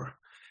anymore.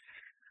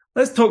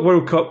 Let's talk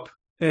World Cup,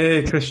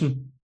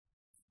 Christian.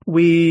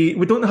 We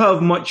don't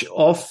have much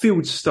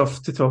off-field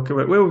stuff to talk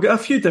about. Well, we've got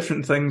a few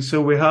different things.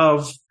 So we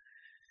have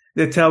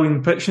the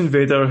Italian pitch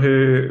invader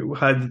who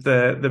had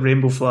the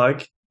rainbow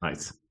flag.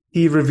 Nice.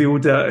 He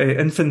revealed that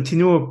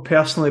Infantino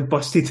personally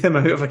busted him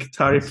out of a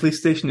Qatari police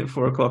station at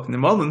 4:00 in the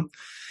morning,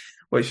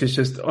 which is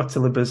just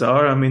utterly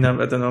bizarre. I mean,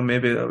 I don't know,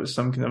 maybe that was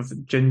some kind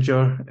of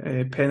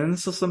ginger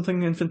penance or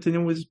something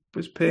Infantino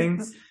was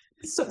paying.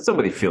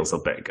 Somebody feels a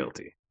bit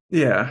guilty.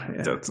 Yeah.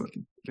 That's,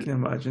 You can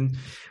imagine.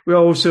 We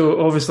also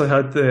obviously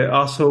had the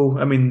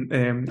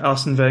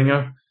Arsene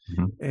Wenger,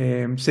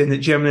 saying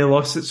that Germany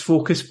lost its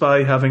focus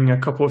by having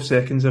a couple of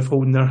seconds of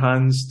holding their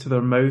hands to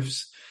their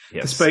mouths,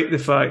 yes. Despite the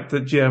fact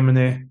that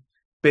Germany,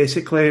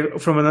 basically,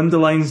 from an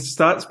underlying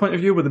stats point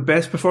of view, were the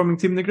best performing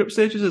team in the group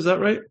stages. Is that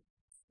right?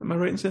 Am I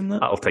right in saying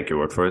that? I'll take your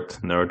word for it,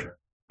 nerd.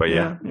 But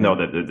no,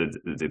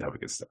 they did have a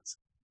good stats.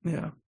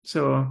 Yeah.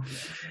 So,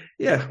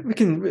 we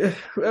can.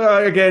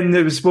 Again,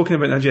 it was spoken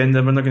about an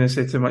agenda. We're not going to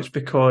say too much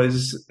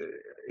because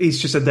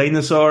he's just a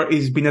dinosaur.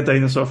 He's been a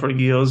dinosaur for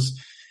years.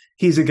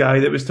 He's a guy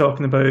that was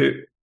talking about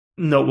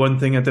not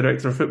wanting a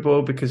director of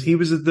football because he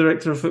was a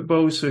director of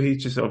football. So he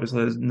just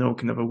obviously has no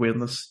kind of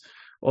awareness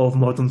of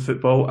modern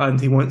football, and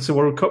he wants the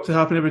World Cup to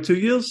happen every 2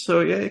 years.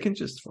 So he can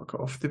just fuck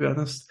off, to be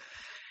honest.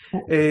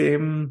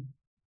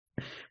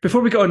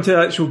 Before we got into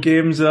actual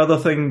games, the other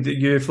thing that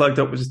you flagged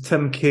up was a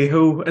Tim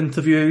Cahill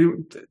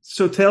interview.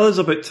 So tell us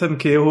about Tim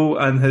Cahill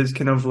and his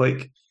kind of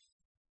like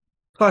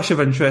clash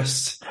of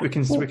interests. We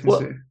can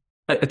say.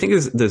 I think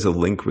there's a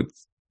link with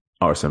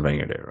Arsene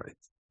Wenger there, right?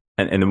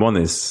 And the one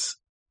is,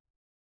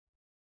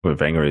 well,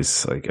 Wenger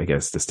is like, I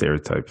guess, the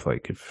stereotype.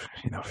 Like if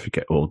you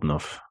get old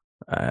enough,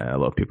 a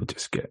lot of people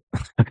just get.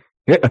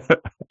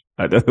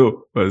 I don't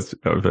know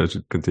if I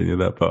should continue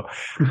that, but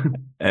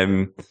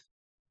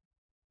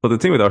But the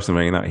thing with Arsene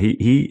Wenger,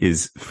 he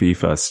is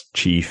FIFA's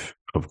chief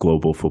of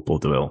global football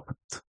development,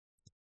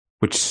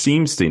 which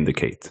seems to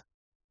indicate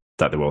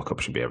that the World Cup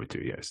should be every 2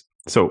 years.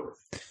 So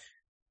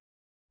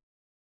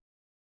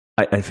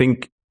I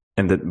think,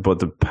 but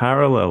the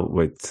parallel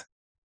with,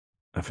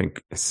 I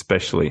think,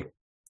 especially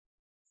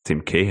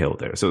Tim Cahill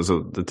there. So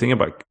the thing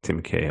about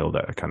Tim Cahill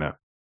that I kind of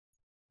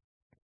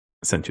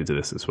sent you to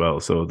this as well.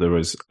 So there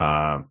was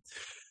a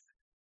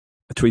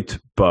tweet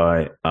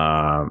by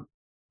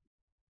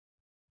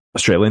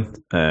Australian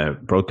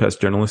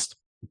broadcast journalist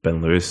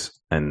Ben Lewis,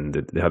 and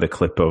they had a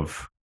clip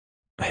of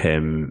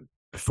him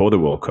before the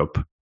World Cup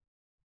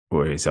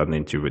where he's had an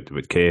interview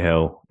with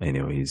Cahill. And,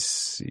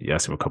 he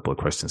asked him a couple of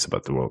questions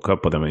about the World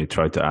Cup, but then when he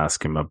tried to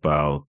ask him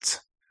about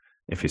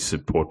if he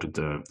supported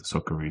the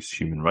Socceroos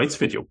human rights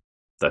video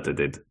that they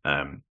did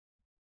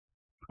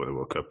for the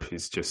World Cup,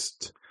 he's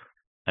just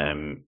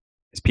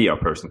his PR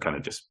person kind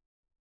of just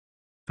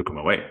took him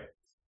away.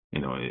 He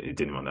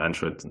didn't want to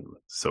answer it and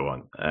so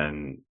on.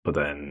 But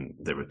then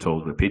they were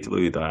told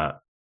repeatedly that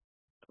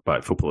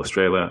by Football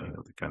Australia,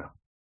 the kind of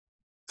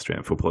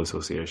Australian Football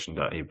Association,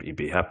 that he'd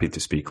be happy to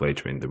speak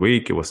later in the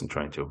week. He wasn't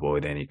trying to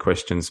avoid any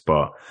questions,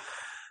 but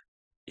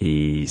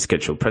he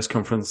scheduled press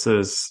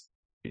conferences,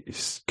 he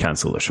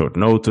cancelled at short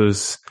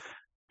notice,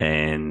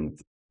 and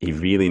he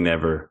really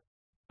never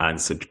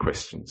answered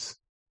questions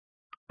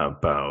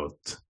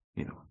about,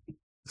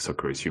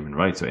 Socceroos human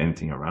rights or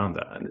anything around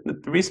that.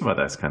 And the reason why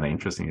that's kind of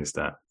interesting is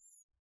that,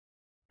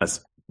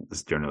 as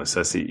this journalist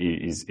says,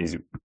 he's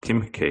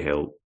Tim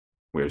Cahill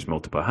wears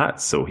multiple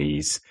hats. So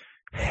he's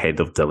head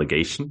of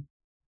delegation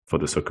for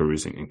the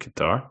Socceroos in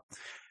Qatar,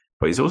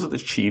 but he's also the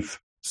chief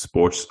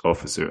sports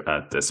officer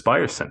at the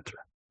Aspire Center,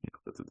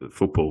 the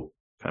football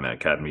kind of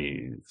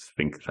academy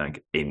think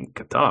tank in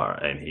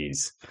Qatar, and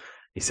he's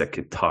a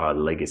Qatar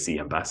legacy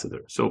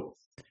ambassador. So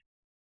I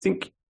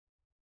think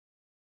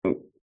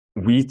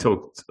we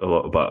talked a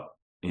lot about,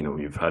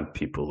 you've had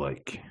people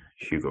like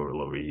Hugo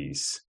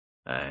Lloris,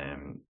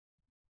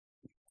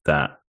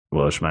 that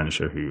Welsh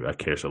manager who I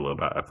cares a lot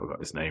about. I forgot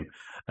his name,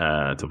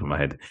 top of my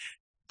head.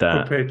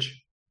 That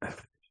page.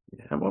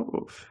 Yeah,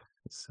 well,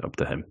 it's up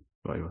to him.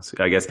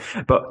 I guess,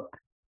 but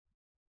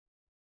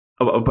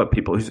about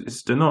people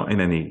they're not in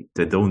any.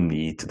 They don't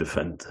need to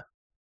defend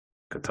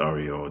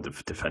Qatari or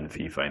defend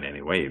FIFA in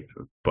any way,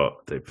 but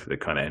they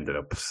kind of ended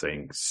up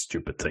saying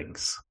stupid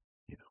things.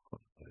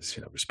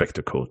 Respect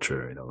the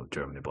culture,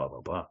 Germany, blah,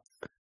 blah, blah.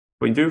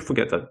 But you do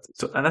forget that.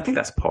 So, and I think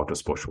that's part of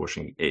sports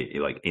washing,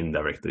 like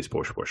indirectly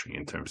sports washing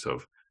in terms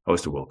of,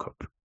 it's the World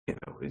Cup.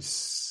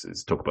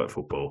 It's talk about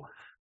football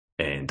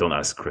and don't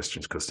ask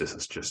questions because this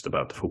is just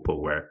about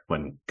football, where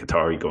when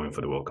Qatari going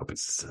for the World Cup,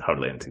 it's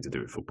hardly anything to do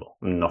with football.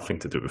 Nothing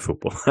to do with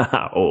football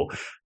at all.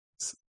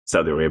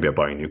 Saudi Arabia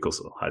buying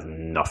Newcastle has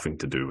nothing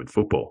to do with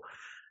football.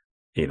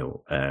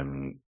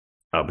 Abu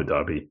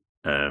Dhabi,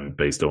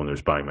 based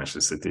owners buying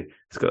Manchester City.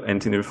 It's got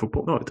anything to do with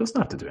football? No, it doesn't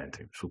have to do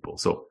anything with football.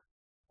 So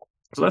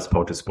that's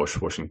part of sports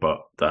washing,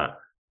 but that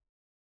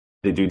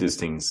they do these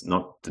things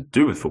not to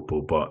do with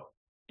football, but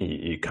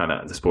you kind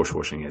of, the sports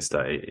washing is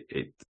that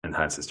it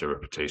enhances their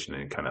reputation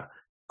and kind of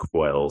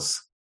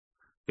quells,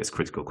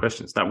 critical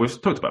questions. Now,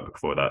 we've talked about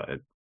before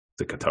that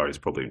the Qataris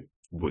probably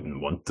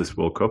wouldn't want this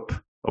World Cup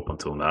up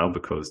until now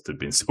because there've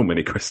been so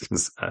many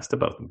questions asked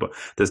about them. But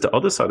there's the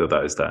other side of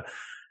that is that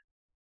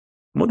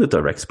more the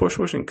direct sports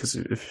washing, because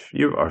if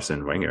you're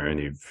Arsene Wenger and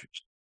you're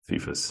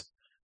FIFA's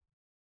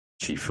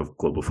chief of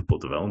global football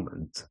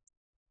development,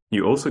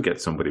 you also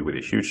get somebody with a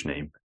huge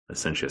name,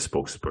 essentially a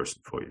spokesperson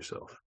for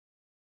yourself.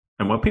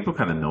 And when people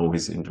kind of know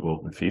he's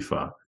involved in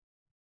FIFA,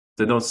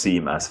 they don't see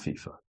him as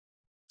FIFA.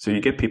 So you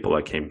get people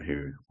like him who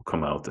will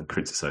come out and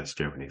criticize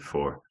Germany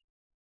for,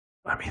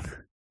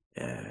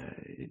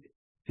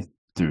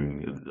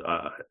 doing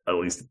at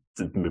least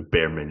the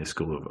bare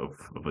minuscule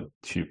of a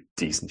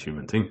decent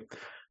human thing.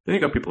 Then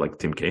you got people like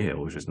Tim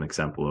Cahill, which is an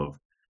example of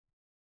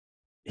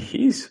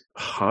he's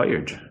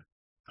hired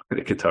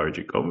the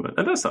Qatari government,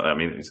 and that's not. I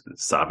mean,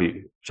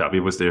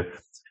 Xavi was there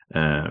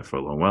for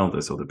a long while.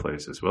 There's other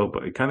players as well,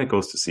 but it kind of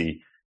goes to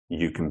see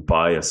you can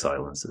buy a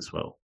silence as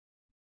well,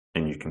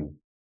 and you can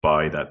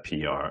buy that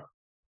PR,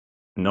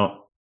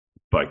 not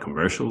by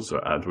commercials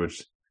or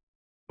AdWords,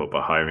 but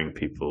by hiring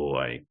people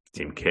like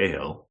Tim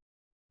Cahill.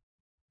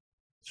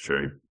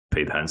 Sure, he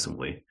paid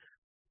handsomely,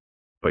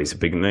 but he's a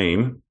big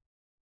name,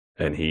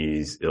 and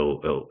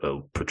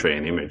he'll portray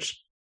an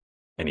image,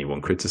 and he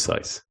won't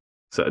criticize.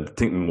 So I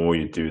think the more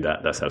you do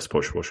that, that's how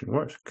sports washing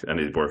works, and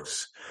it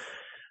works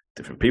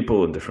different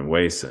people in different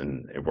ways,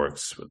 and it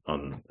works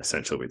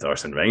essentially with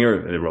Arsene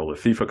Wenger in the role of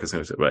FIFA, because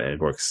it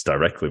works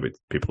directly with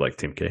people like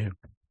Tim Cahill.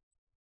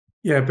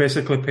 Yeah,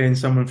 basically paying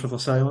someone for the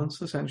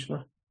silence,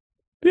 essentially.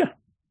 Yeah,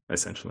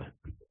 essentially,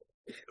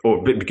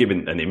 or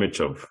giving an image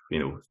of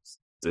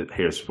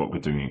here's what we're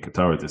doing in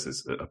Qatar. This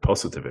is a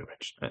positive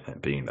image,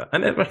 being that,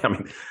 and I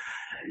mean,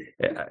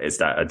 is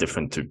that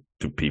different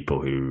to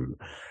people who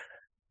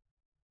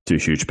do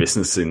huge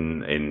business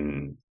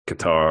in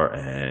Qatar,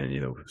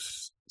 and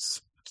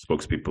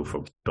spokespeople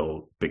for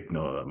big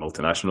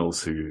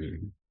multinationals who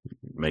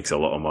makes a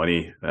lot of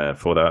money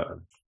for that.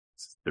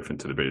 It's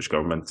different to the British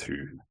government who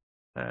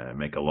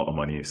make a lot of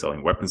money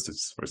selling weapons to,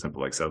 for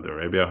example, like Saudi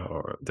Arabia,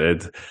 or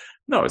did.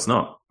 No, it's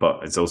not.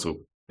 But it's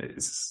also,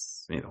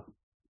 as you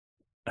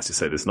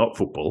said, it's not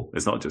football.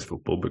 It's not just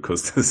football,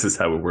 because this is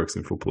how it works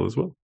in football as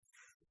well.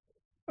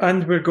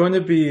 And we're going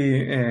to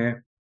be,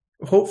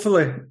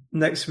 hopefully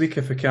next week,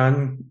 if we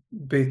can,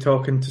 be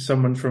talking to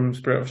someone from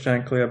Spirit of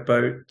Shankly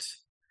about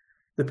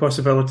the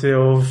possibility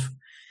of,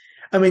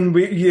 I mean,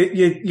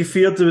 you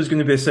feared there was going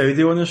to be a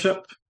Saudi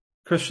ownership,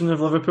 Christian,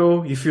 of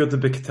Liverpool. You feared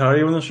there'd be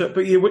Qatari ownership,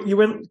 but you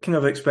weren't kind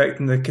of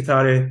expecting the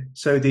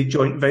Qatari-Saudi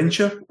joint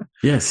venture.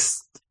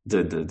 Yes,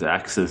 the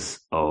axis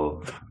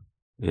of,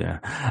 yeah.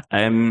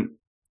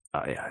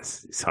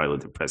 It's highly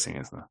depressing,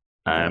 isn't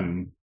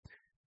it?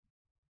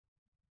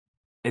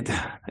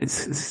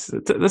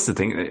 That's the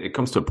thing. It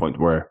comes to a point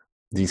where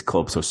these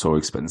clubs are so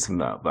expensive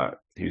that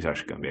who's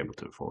actually going to be able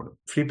to afford them?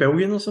 3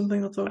 billion or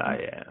something, I thought.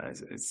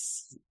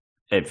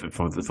 Yeah,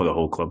 for the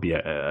whole club.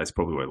 Yeah, that's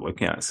probably what we're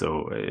looking at.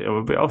 So it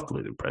would be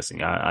utterly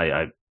depressing.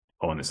 I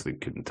honestly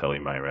couldn't tell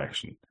you my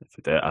reaction.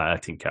 I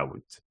think I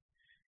would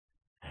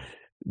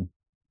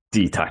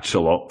detach a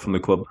lot from the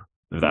club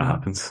if that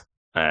happens.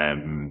 I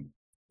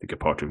think a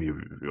part of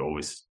you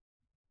always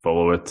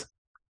follow it,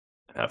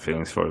 have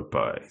feelings for it,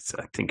 but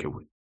I think it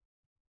would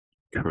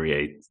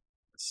create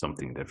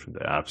something different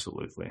there,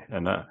 absolutely.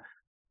 And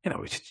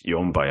you're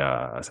owned by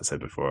as I said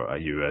before, a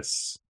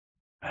US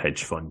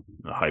hedge fund,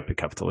 a hyper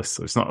capitalist.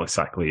 So it's not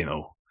exactly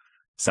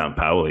San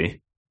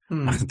Pauli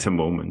at the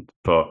moment,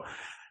 but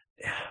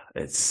yeah,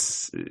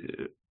 it's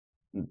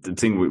the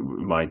thing we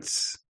might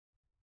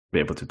be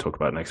able to talk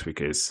about next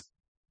week is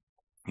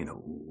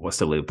what's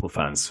the Liverpool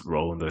fans'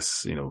 role in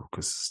this?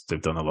 Because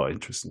they've done a lot of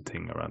interesting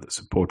thing around the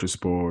supporters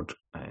board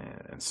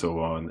and so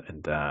on,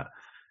 and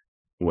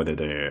whether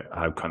they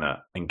have kind of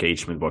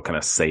engagement, what kind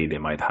of say they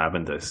might have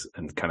in this,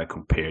 and kind of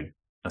compared,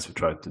 as we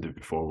tried to do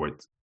before, with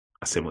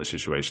a similar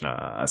situation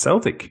at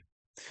Celtic.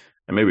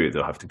 And maybe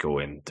they'll have to go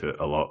into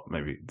a lot.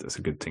 Maybe that's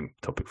a good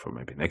topic for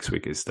maybe next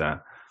week, is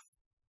that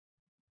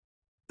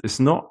it's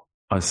not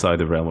outside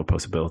the realm of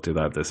possibility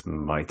that this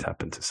might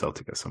happen to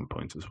Celtic at some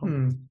point as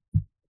well.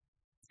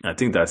 I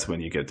think that's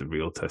when you get the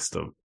real test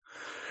of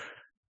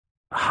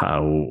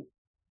how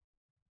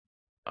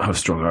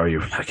strong are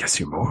you, I guess,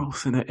 your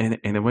morals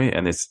in a way.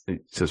 And it's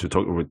as we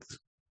talked with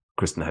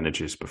Kristen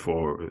Henniges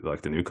before,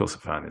 like the Newcastle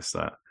fan, is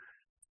that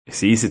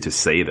it's easy to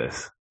say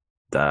this,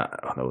 that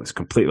it's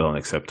completely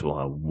unacceptable.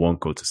 I won't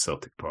go to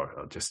Celtic Park.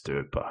 I'll just do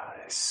it. But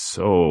it's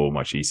so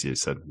much easier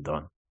said than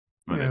done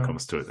when it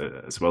comes to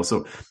it as well.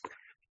 So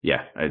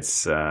yeah,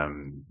 it's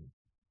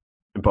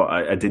but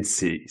I did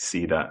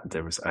see that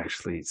there was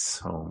actually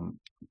some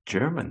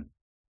German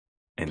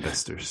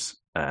investors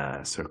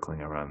circling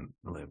around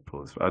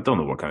Liverpool. I don't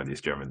know what kind of these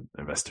German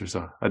investors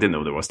are. I didn't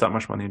know there was that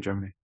much money in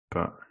Germany.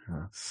 But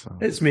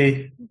it's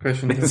me,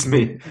 Christian. It's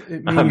me.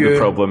 I'm the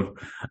problem.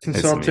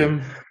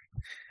 Consortium.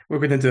 We're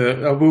going to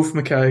do a Wolf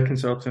Mackay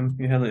consortium.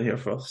 You had it here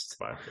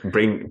first.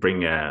 Bring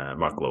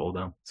Mark Lowell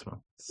down as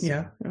well.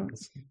 Yeah.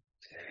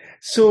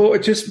 So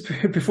just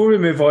before we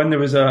move on, there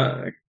was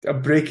a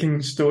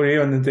breaking story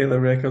on the Daily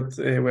Record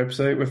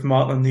website with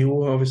Martin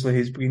O'Neill. Obviously,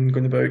 he's been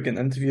going about getting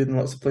interviewed in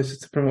lots of places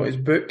to promote his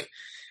book.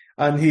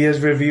 And he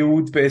has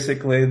revealed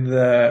basically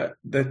the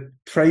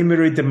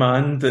primary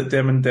demand that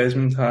Dermot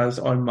Desmond has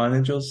on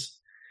managers.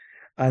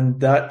 And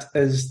that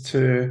is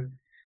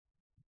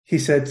he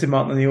said to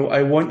Martin O'Neill,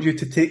 I want you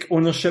to take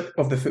ownership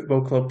of the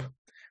football club.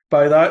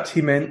 By that,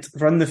 he meant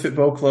run the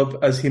football club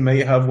as he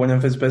might have one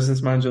of his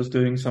business managers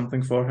doing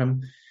something for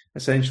him.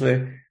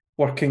 Essentially,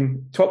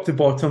 working top to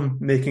bottom,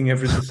 making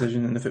every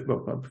decision in the football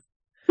club.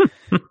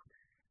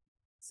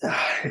 There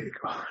you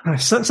go.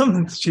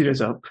 Something to cheer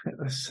us up at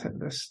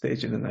this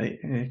stage of the night,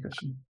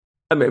 Christian.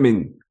 I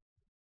mean,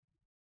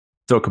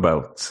 talk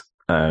about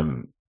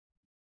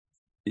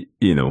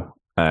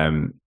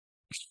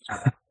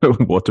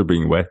water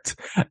being wet.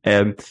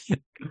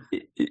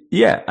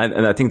 Yeah,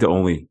 and I think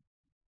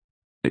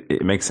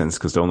it makes sense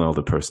because the only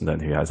other person then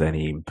who has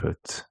any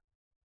input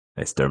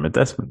is Dermot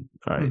Desmond,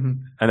 right?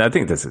 Mm-hmm. And I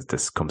think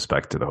this comes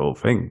back to the whole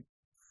thing.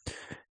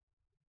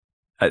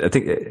 I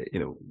think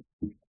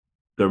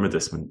Dermot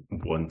Desmond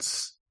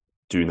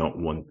do not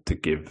want to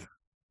give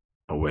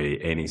away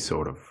any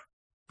sort of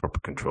proper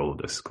control of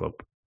this club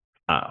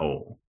at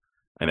all.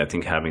 And I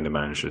think having the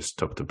managers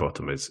top to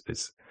bottom is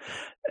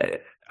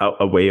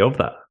a way of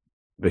that,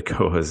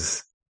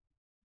 because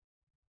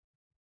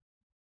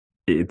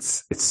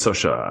it's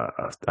such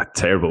a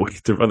terrible way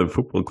to run a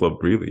football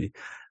club, really.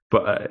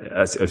 But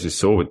as you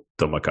saw with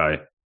Don Mackay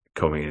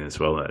coming in as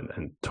well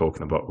and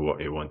talking about what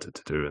he wanted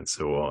to do and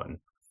so on,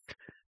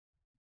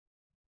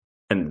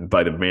 and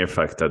by the mere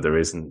fact that there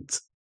isn't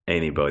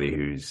anybody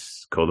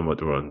who's called him what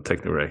they want,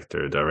 technical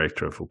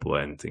director of football,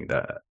 anything,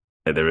 that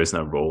there isn't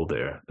a role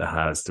there that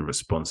has the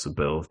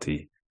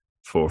responsibility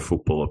for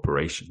football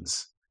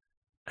operations.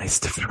 It's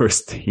the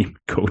first team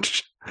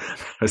coach.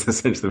 It's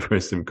essentially the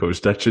first team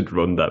coach that should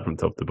run that from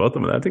top to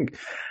bottom. And I think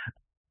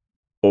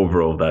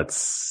overall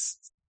that's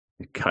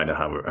kind of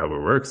how it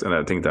works. And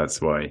I think that's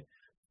why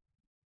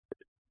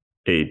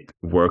it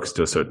works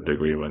to a certain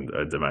degree when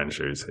the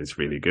manager is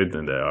really good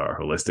and they are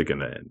holistic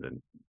and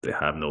they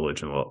have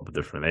knowledge in a lot of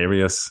different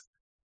areas.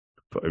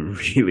 But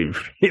it really,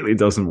 really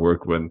doesn't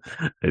work when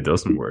it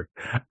doesn't work.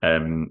 So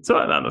I'm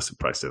not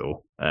surprised at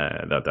all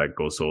that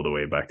goes all the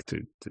way back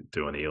to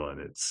O'Neill, and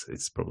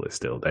it's probably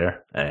still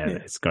there. And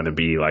it's going to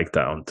be like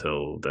that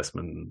until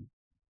Desmond,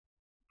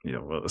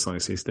 as long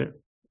as he's there.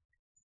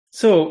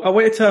 So I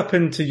want to tap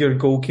into your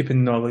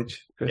goalkeeping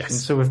knowledge, Christian.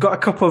 Yes. So we've got a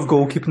couple of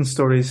goalkeeping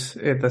stories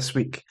this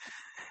week.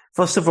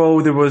 First of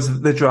all, there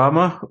was the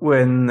drama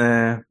when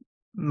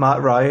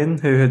Matt Ryan,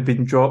 who had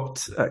been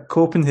dropped at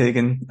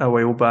Copenhagen a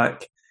while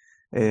back,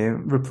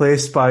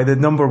 replaced by the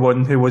number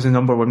one, who was a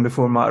number one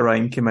before Matt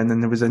Ryan came in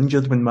and was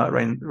injured when Matt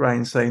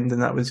Ryan signed,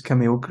 and that was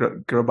Camille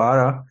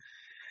Grabara.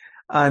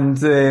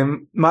 And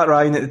Matt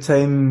Ryan at the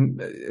time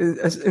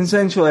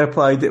essentially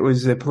applied it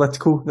was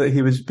political that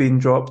he was being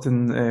dropped,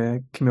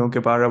 and Camille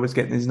Grabara was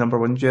getting his number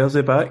one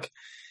jersey back.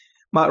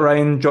 Matt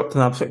Ryan dropped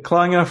an absolute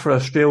clanger for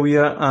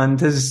Australia, and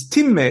his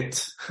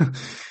teammate,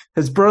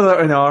 his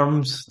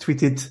brother-in-arms,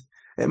 tweeted,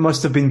 "It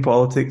must have been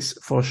politics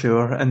for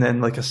sure," and then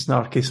like a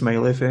snarky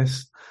smiley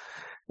face.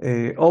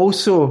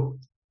 Also,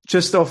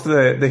 just off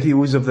the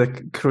heels of the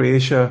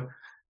Croatia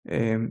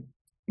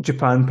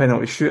Japan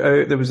penalty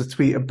shootout, there was a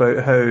tweet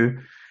about how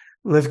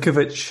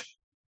Livakovic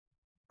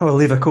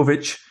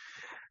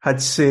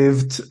had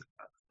saved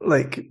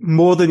like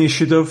more than he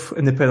should have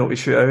in the penalty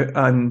shootout,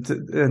 and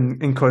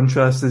in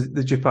contrast,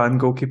 the Japan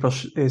goalkeeper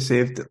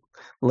saved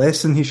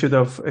less than he should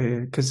have,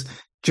 because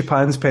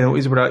Japan's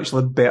penalties were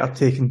actually better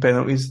taken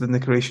penalties than the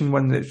Croatian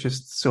one. It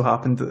just so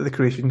happened that the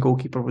Croatian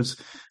goalkeeper was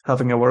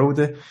having a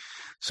worldie.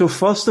 So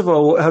first of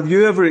all, have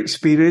you ever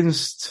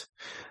experienced,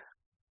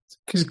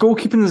 because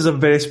goalkeeping is a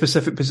very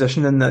specific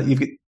position in that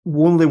you've got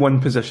only one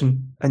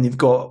position and you've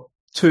got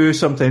two,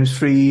 sometimes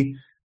three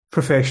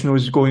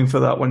professionals going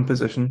for that one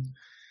position.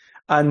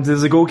 And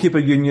there's a goalkeeper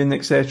union,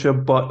 etc.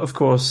 But of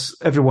course,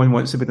 everyone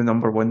wants to be the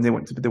number one. They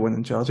want to be the one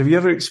in charge. Have you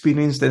ever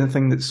experienced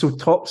anything that's so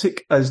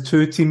toxic as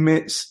two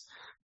teammates,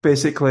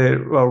 basically,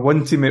 or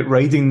one teammate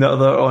riding the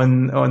other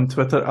on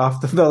Twitter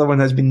after the other one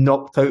has been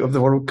knocked out of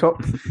the World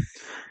Cup?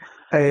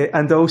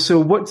 And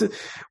also,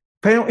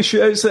 penalty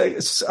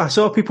shootouts? I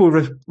saw people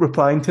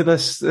replying to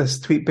this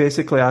tweet,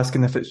 basically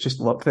asking if it's just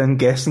luck, then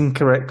guessing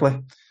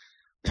correctly.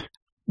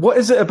 What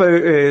is it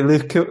about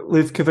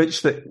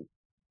Livakovic that?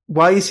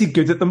 Why is he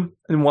good at them,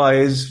 and why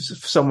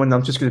is someone,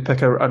 I'm just going to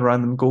pick a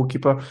random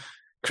goalkeeper,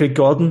 Craig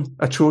Gordon,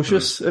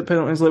 atrocious at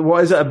penalties? Like,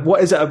 what is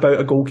it about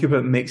a goalkeeper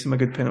that makes him a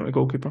good penalty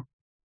goalkeeper?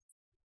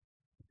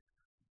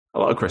 A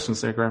lot of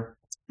questions there, Graham.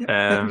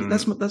 Yeah,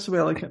 that's the way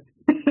I like it.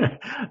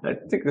 I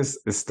think this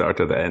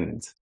start at the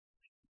end.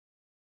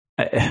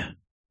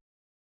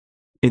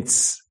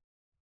 There's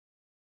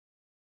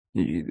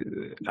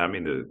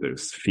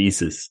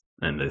thesis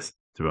in this,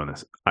 to be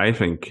honest. I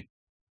think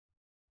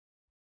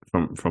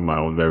from my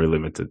own very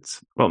limited,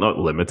 well, not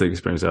limited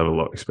experience, I have a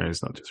lot of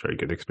experience, not just very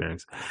good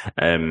experience,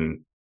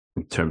 in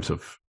terms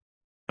of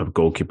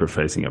goalkeeper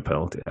facing a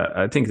penalty.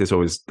 I think there's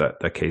always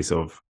that case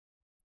of,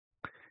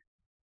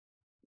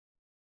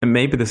 and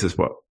maybe this is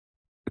what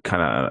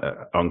kind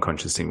of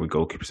unconscious thing with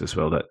goalkeepers as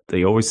well, that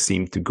they always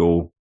seem to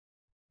go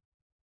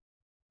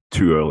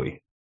too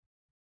early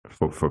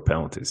for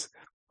penalties.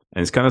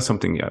 And it's kind of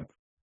something that,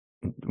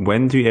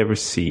 when do you ever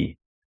see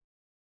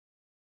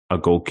a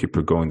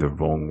goalkeeper going the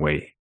wrong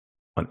way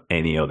on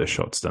any other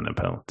shots than a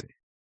penalty?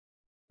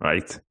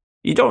 Right?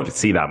 You don't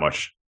see that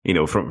much,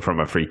 from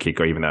a free kick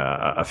or even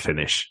a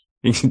finish.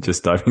 You can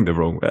just diving the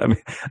wrong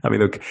way. I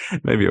mean, look,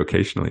 maybe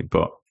occasionally,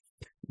 but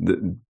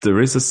there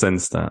is a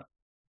sense that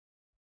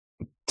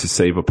to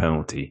save a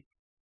penalty,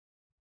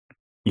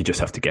 you just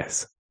have to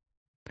guess.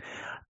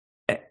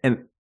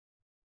 And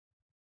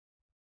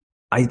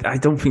I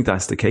don't think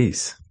that's the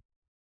case.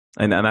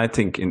 And I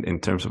think in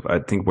terms of, I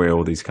think where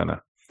all these kind of,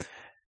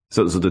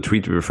 so the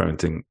tweet we're referring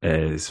to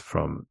is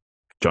from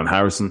John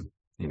Harrison.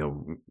 We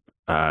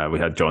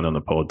had John on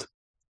the pod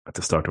at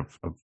the start of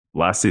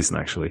last season,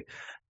 actually.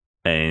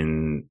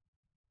 And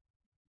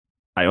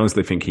I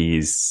honestly think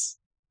he's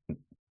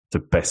the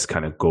best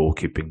kind of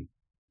goalkeeping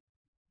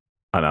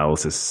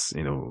analysis,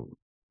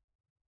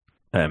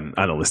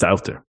 analyst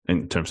out there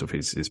in terms of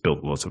he's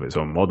built lots of his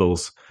own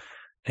models,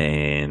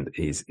 and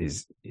he's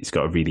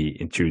got a really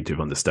intuitive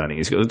understanding.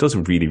 He does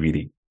some really,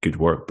 really good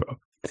work,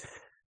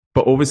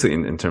 but obviously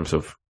in terms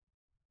of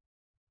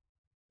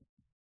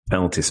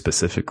penalties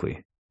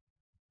specifically,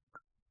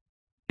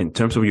 in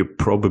terms of your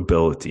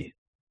probability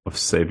of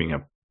saving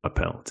a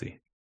penalty,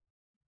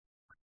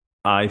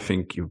 I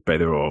think you're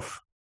better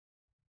off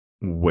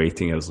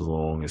waiting as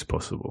long as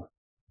possible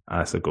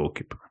as a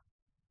goalkeeper.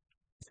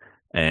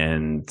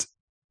 And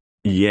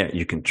yeah,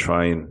 you can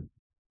try and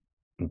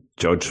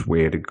judge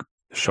where the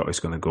shot is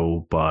going to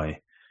go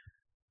by,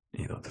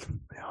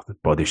 the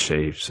body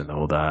shapes and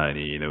all that. And,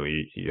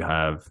 you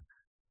have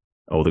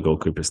all the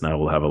goalkeepers now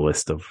will have a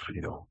list of,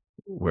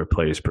 where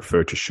players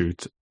prefer to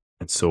shoot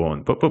and so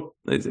on. But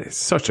it's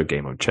such a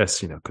game of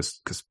chess,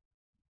 because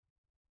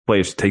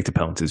players who take the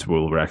penalties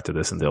will react to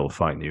this and they'll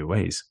find new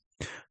ways.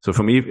 So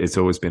for me, it's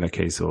always been a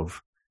case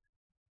of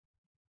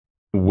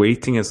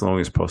waiting as long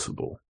as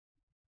possible,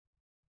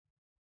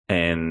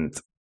 and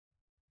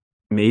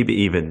maybe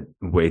even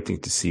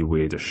waiting to see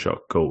where the shot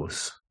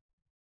goes,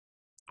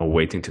 or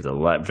waiting to the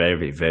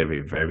very, very,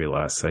 very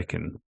last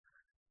second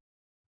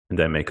and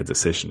then make a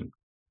decision.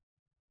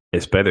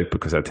 It's better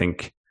because I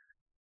think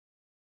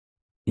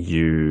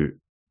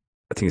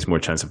it's more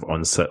chance of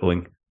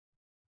unsettling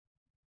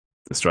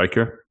the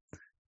striker.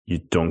 You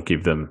don't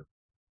give them,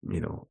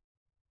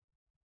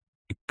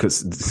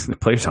 because the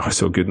players are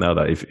so good now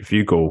that if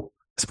you go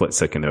a split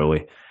second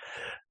early,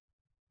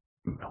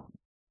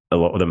 a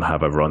lot of them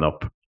have a run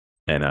up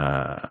and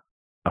a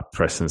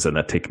presence and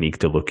a technique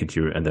to look at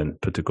you and then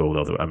put the goal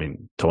out. I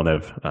mean,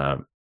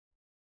 Tonev,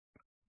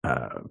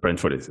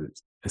 Brentford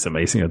is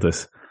amazing at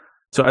this.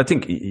 So I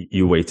think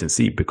you wait and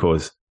see,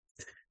 because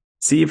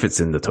see if it's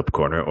in the top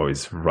corner or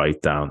is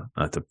right down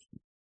at the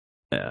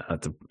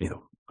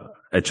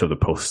edge of the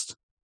post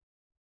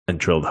and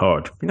drilled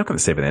hard. You're not going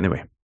to save it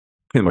anyway.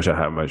 Pretty much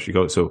how much you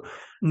go. So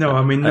no,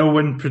 I mean, no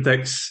one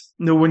predicts,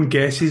 no one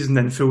guesses and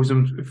then throws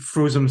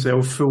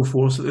himself full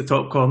force at the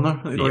top corner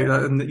like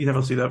that, and you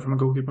never see that from a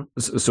goalkeeper.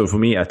 So for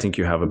me, I think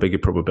you have a bigger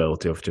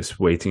probability of just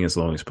waiting as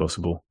long as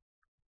possible,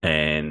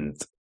 and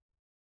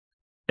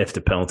if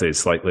the penalty is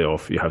slightly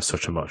off, you have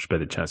such a much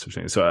better chance of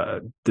winning. So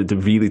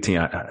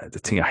the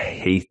thing I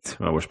hate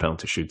when I watch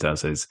penalty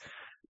shootouts is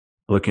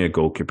looking at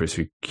goalkeepers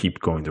who keep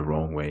going the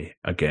wrong way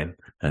again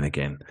and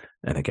again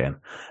and again,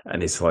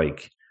 and it's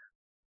like,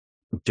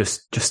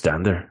 just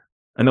stand there.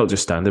 And not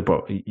just stand there,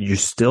 but you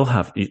still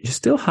have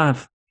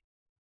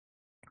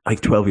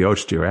like 12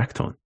 yards to react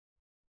on.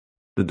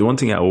 The one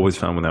thing I always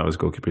found when I was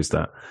goalkeeper is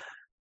that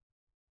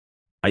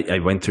I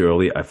went too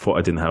early. I thought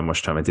I didn't have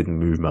much time. I didn't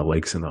move my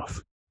legs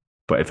enough.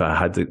 But if I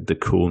had the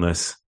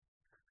coolness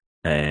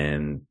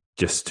and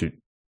just to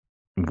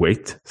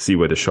wait, see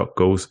where the shot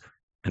goes,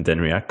 and then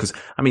react. Because,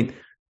 I mean,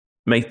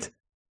 mate,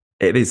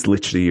 it is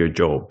literally your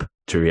job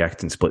to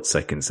react in split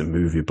seconds and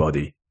move your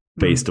body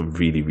based on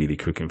really, really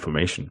quick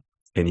information.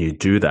 And you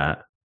do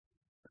that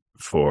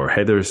for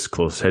headers,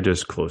 close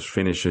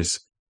finishes,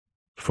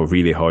 for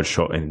really hard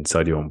shot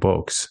inside your own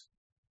box.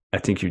 I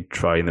think you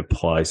try and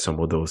apply some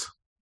of those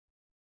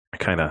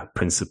kind of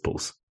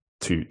principles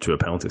to a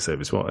penalty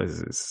save as well.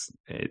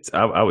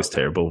 I was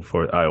terrible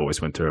for it. I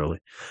always went too early,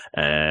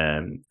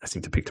 and I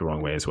seem to pick the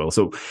wrong way as well.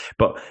 So,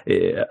 but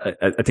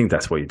I think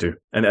that's what you do,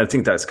 and I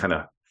think that's kind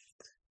of,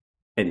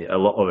 and a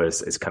lot of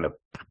it is kind of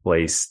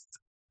placed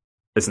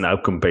as an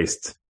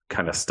outcome-based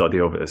kind of study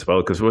of it as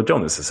well, because what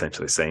John is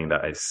essentially saying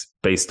that is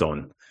based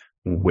on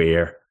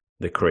where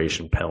the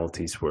Croatian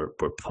penalties were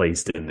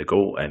placed in the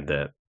goal and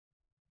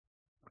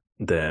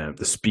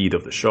the speed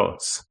of the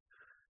shots.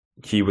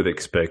 He would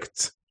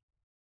expect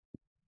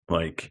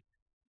like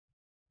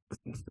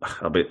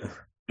a bit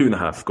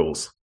 2.5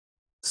 goals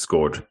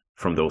scored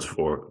from those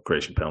 4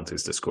 Croatian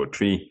penalties. They scored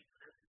 3,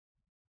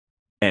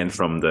 and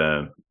from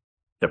the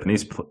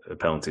Japanese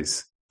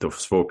penalties,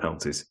 those 4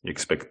 penalties, you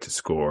expect to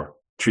score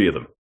 3 of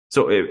them.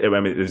 So, I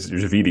mean, there's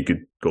really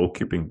good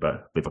goalkeeping by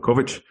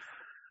Livakovic.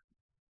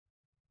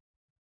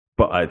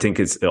 But I think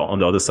it's on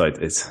the other side,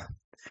 it's,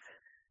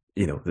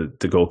 the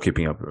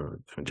goalkeeping of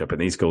a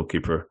Japanese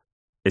goalkeeper.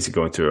 Is he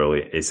going too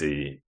early? Is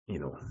he,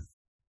 and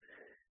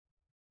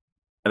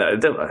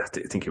I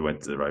think he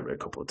went the right way a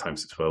couple of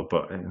times as well.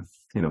 But,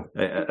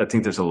 I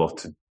think there's a lot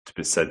to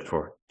be said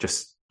for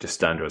just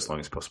stand there as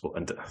long as possible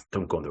and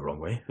don't go in the wrong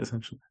way,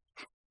 essentially.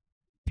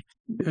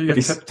 Your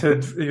tip to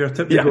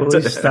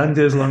goalies, stand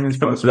there as long as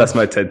possible. That's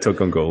my TED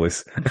talk on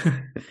goalies.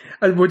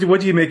 And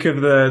what do you make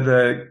of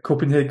the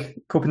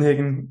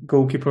Copenhagen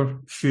goalkeeper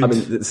shoot? I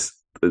mean,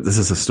 this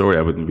is a story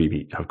I wouldn't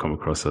really have come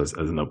across as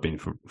not being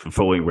from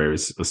following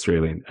various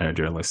Australian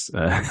journalists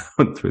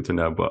on Twitter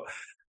now, but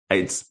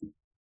it's,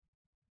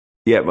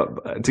 yeah, but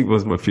I think it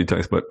was a few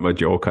times, but my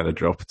jaw kind of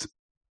dropped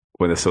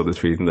when I saw the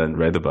tweet and then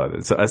read about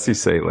it. So as you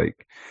say,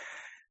 like,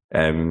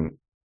 Kamil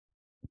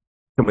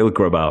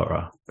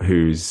Grabara,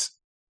 who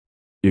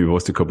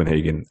was the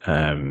Copenhagen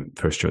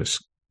first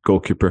choice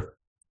goalkeeper,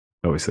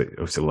 obviously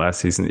last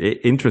season.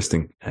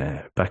 Interesting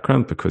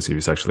background, because he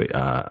was actually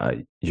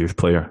a youth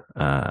player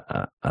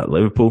at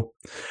Liverpool.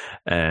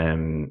 I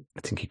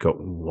think he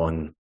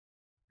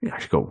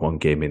actually got one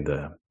game in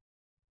the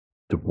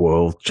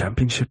World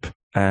Championship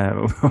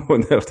after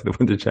they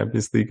won the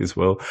Champions League as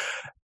well.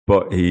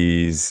 But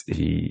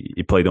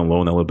he played on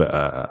loan a little bit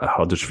at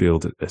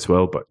Huddersfield as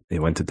well, but he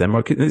went to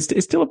Denmark. He's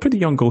still a pretty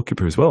young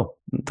goalkeeper as well.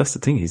 That's the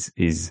thing.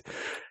 He's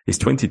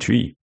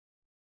 23.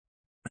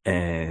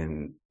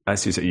 And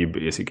as you said, you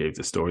basically gave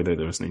the story there.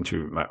 There was an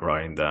interview with Matt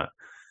Ryan that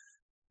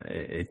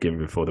it came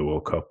before the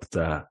World Cup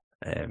that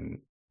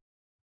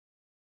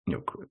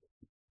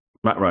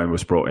Matt Ryan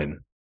was brought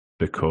in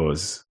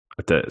because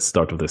at the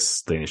start of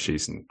this Danish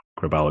season,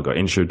 Grabala got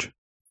injured.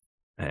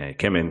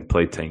 Came in,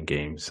 played 10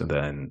 games, and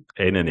then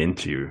in an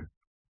interview,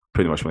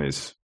 pretty much when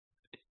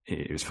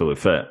he was fully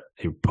fit,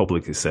 he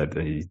publicly said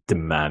that he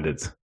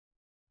demanded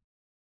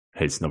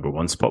his number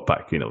one spot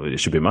back. It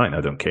should be mine.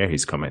 I don't care.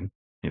 He's come in.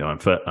 I'm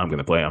fit. I'm going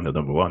to play. I'm the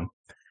number one.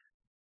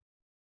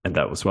 And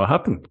that was what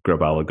happened.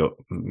 Grabala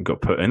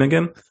got put in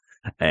again,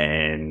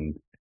 and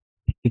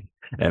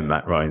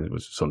Matt Ryan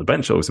was on the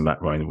bench. Obviously,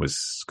 Matt Ryan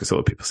was, because a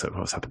lot of people said,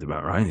 "What's happened to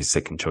Matt Ryan? He's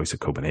second choice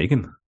at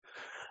Copenhagen."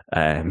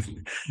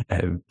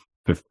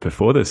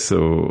 Before this,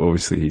 so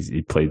obviously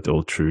he played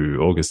all through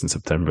August and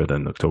September.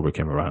 Then October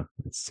came around.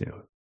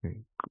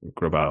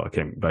 Grabala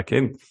came back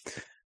in,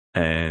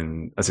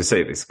 and as I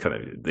say, this kind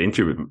of the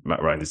interview with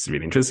Matt Ryan is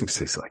really interesting because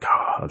he's like,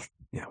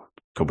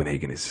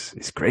 Copenhagen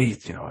is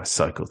great. I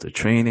cycle to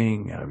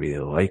training. I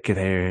really like it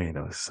here.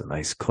 It's a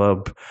nice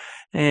club.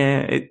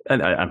 And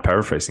I'm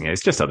paraphrasing it.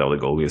 It's just that the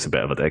goalie is a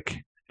bit of a dick.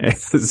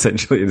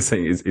 Essentially, the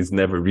thing is, he's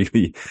never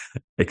really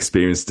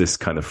experienced this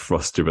kind of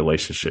frosty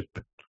relationship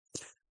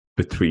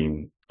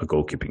between a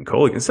goalkeeping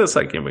colleague. And so it's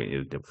like,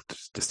 they're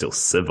still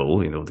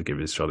civil, to give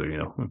each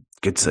other,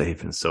 good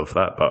save and stuff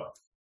like that. But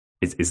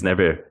it's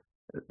never,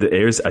 the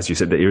errors, as you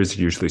said, the errors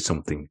are usually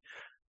something.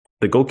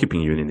 The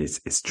goalkeeping union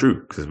is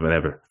true, because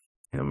whenever,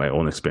 my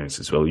own experience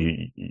as well,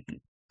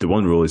 the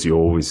one rule is you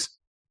always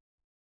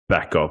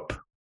back up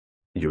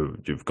your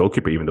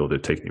goalkeeper, even though they're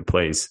taking your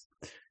place,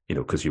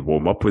 because you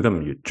warm up with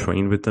them, you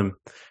train with them,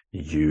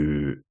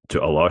 to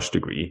a large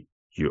degree,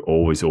 you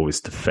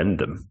always defend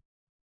them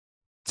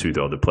to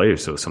the other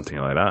players. So something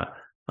like that.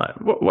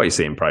 What you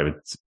say in private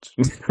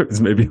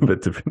is maybe a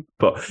bit different,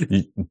 but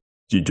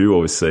you do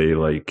always say,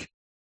 like,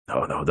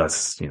 oh no,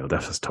 that's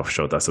a tough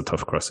shot, that's a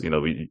tough cross.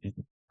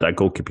 That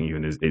goalkeeping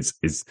unit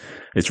is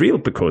real,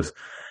 because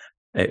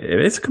it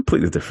is a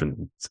completely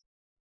different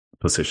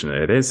position.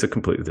 It is a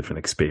completely different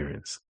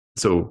experience.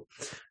 So,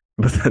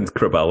 but then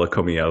Grabala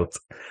coming out,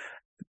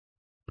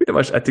 pretty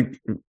much, I think,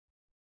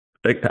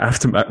 like,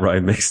 after Matt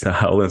Ryan makes the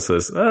howl and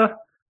says,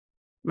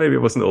 maybe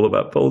it wasn't all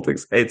about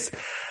politics. It's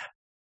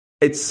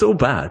so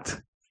bad,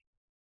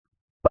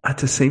 but at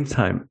the same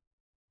time,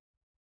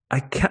 I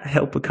can't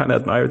help but kind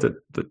of admire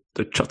the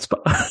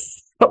chutzpah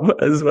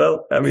as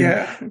well. I mean,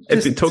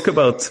 if you talk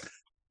about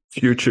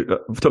future,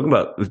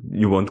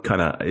 you want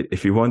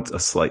if you want a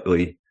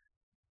slightly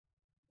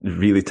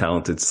really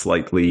talented,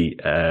 slightly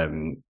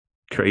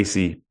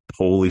crazy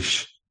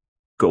Polish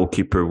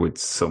goalkeeper with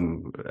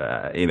some,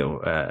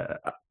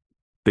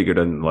 bigger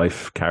than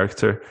life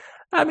character,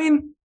 I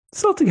mean,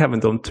 Celtic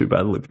haven't done too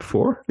badly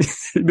before,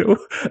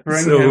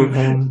 Bring him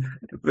home.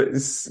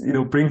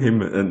 Bring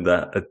him in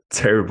that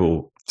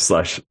terrible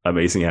 /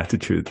 amazing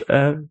attitude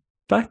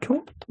back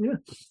home. Yeah.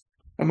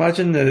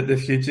 Imagine the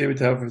feud they would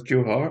have with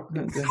Joe Hart.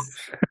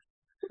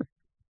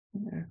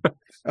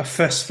 A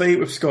fist fight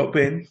with Scott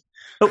Bain.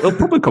 He'll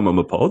probably come on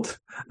the pod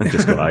and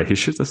just go, he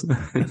should, doesn't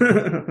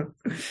it?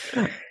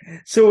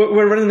 So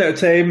we're running out of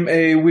time.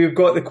 We've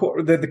got the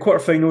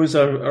quarterfinals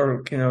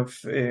are kind of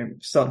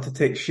starting to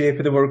take shape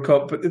of the World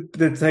Cup. But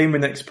the time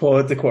of next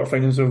pod, the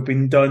quarterfinals have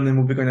been done, and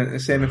we'll be going into the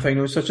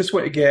semi-finals. So I just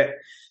want to get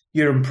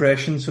your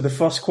impression. So the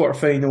first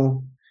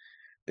quarterfinal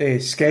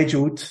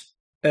scheduled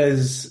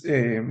is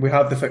we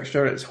have the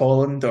fixture. It's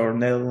Holland or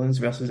Netherlands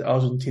versus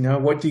Argentina.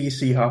 What do you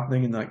see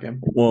happening in that game?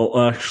 Well,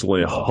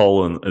 actually,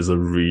 Holland is a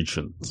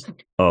region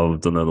of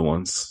the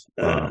Netherlands.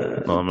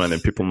 Not many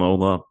people know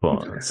that,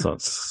 but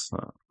that's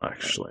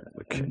actually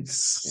the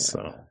case.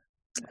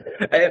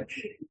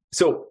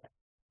 So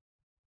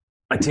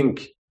I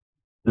think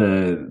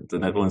the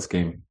Netherlands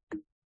game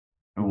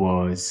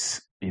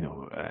was,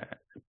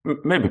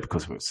 maybe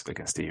because it was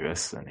against the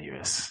US, and the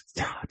US,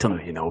 I don't know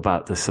if you know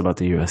about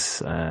the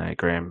US,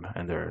 Graham,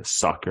 and their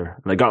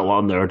soccer. They got a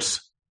lot of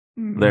nerds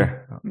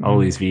there, all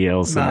these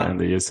VLs and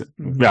they use it.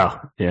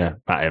 Well, yeah,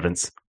 Matt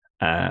Evans.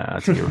 I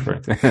think you're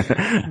referring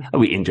to.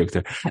 We in-joked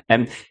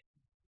there.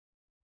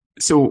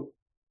 So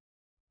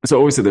So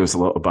obviously there was a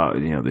lot about,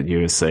 the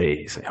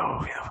USA say,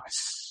 oh,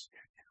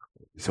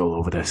 it's all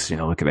over this,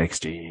 look at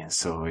XG. And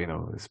so,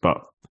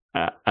 but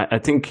I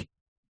think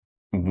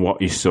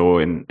what you saw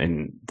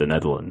in the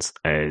Netherlands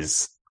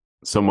is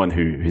someone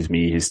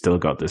who's still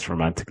got this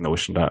romantic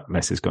notion that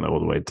Messi's going all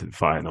the way to the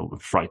final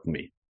would frighten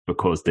me,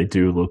 because they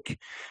do look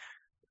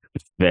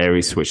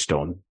very switched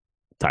on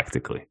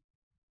tactically.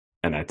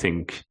 And I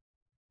think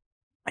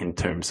in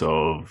terms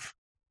of,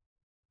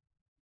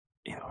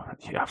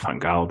 Van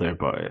Gaal there,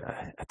 but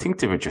I think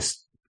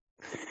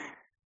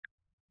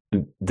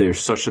they're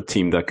such a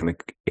team that can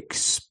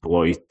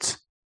exploit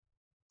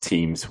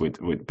teams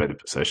with better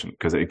possession,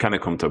 because it kind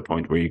of come to a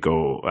point where you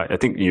go, I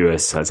think the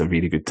US has a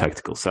really good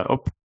tactical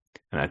setup,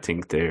 and I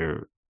think they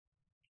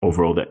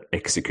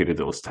executed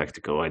those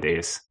tactical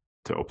ideas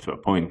up to a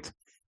point.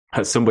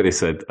 As somebody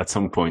said, at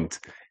some point,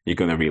 you're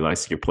going to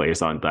realize your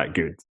players aren't that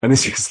good, and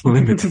it's just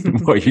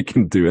limited what you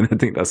can do. And I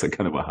think that's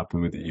kind of what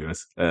happened with the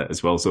US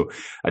as well. So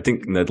I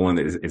think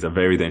Netherlands is a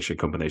very dangerous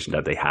combination,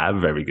 that they have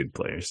very good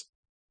players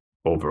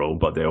overall,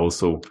 but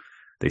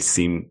they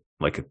seem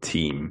like a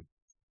team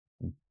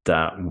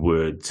that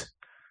would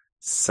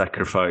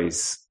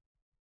sacrifice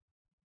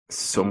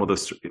some of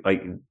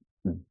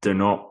they're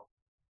not,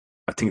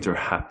 I think they're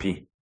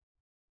happy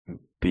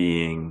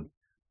being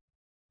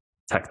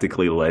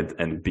tactically led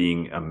and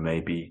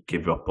maybe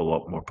give up a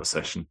lot more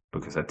possession,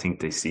 because I think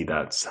they see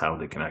that's how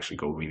they can actually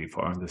go really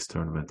far in this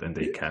tournament, and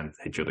they can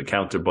hit you the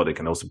counter, but they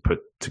can also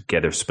put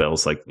together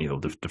spells like,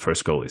 the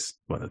first goal is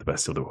one of the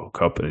best of the World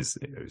Cup. It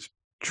was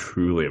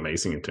truly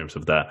amazing in terms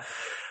of that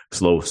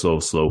slow,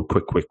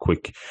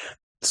 quick,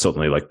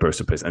 suddenly like burst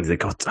of pace, and they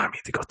got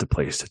the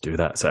players to do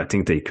that. So I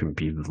think they can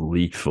be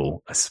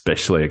lethal,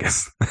 especially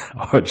against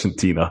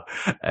Argentina,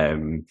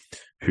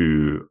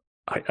 who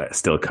I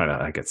still kind of,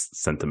 I guess,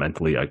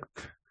 sentimentally, I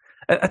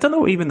don't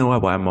know even know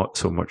why I'm not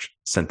so much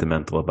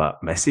sentimental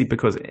about Messi,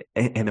 because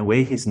in a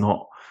way he is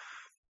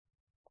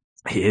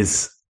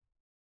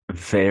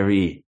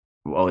very,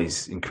 well, he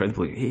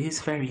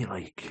is very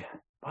like,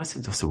 what's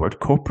the word,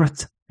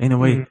 corporate in a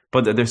way,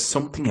 but there's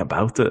something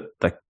about it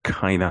that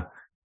kind of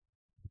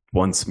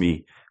wants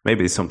me,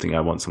 maybe it's something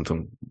I want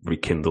something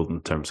rekindled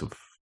in terms of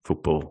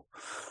football,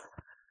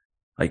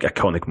 like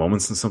iconic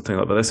moments and something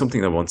like that. But there's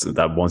something that wants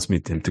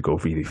him to go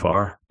really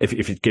far. If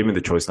you give me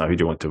the choice now, who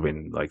do you want to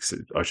win, like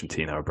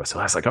Argentina or Brazil?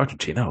 I was like,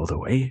 Argentina all the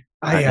way.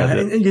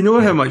 And you know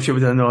how much it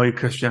would annoy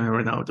Cristiano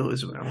Ronaldo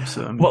as well.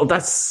 So well,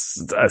 that's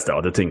the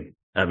other thing.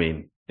 I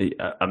mean,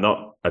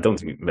 I don't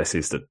think Messi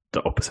is the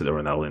opposite of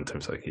Ronaldo in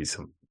terms of like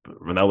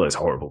Ronaldo is a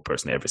horrible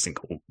person in every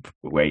single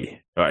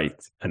way, right?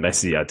 And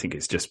Messi, I think,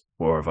 is just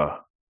more of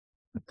a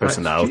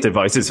personality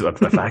devices, a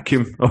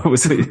vacuum.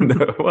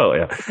 Well,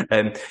 yeah.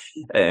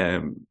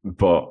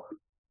 But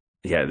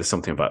yeah, there's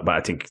something about, but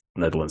I think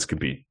Netherlands could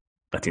be,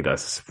 I think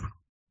that's,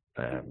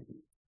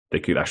 they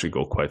could actually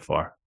go quite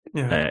far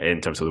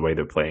in terms of the way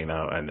they're playing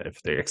now. And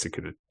if they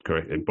execute it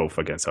correctly, both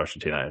against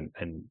Argentina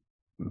and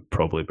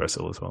probably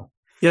Brazil as well.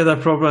 Yeah, they're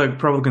probably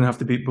going to have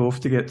to beat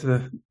both to get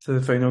to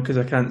the final, because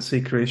I can't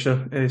see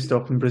Croatia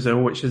stopping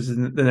Brazil, which is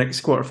the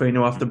next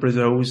quarterfinal after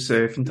Brazil's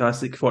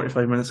fantastic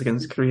 45 minutes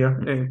against Korea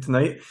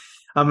tonight.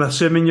 I'm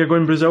assuming you're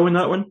going Brazil in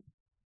that one?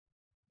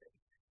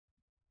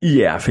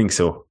 Yeah, I think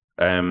so.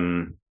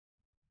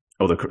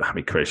 Although,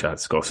 Croatia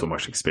has got so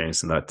much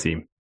experience in that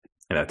team,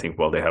 and I think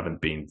while they haven't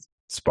been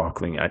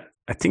sparkling, I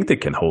think they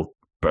can hold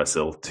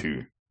Brazil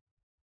to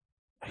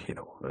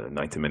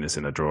 90 minutes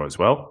in a draw as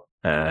well.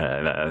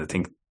 And I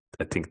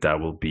think that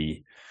will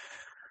be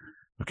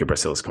okay.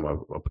 Brazil has come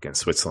up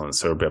against Switzerland and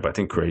Serbia, but I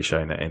think Croatia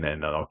in a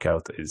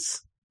knockout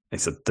is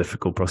a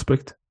difficult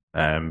prospect.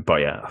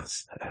 But yeah,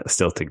 I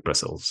still think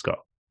Brazil's got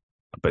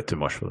a bit too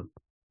much for them.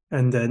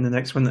 And then the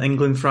next one,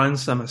 England,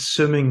 France. I'm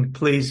assuming,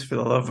 please, for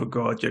the love of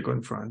God, you're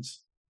going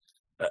France.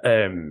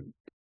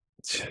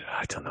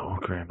 I don't know,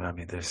 Graham. I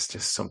mean, there's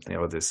just something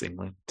about this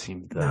England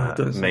team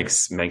that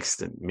makes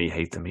me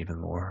hate them even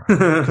more.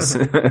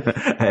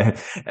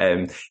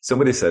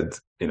 Somebody said,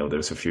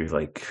 there's a few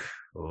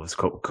there's a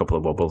couple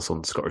of wobbles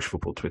on Scottish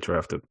football Twitter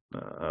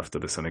after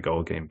the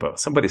Senegal game, but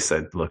somebody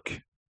said, look,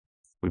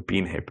 we've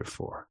been here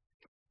before.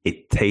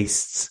 It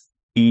tastes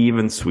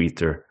even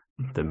sweeter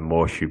the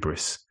more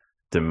hubris,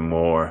 the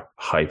more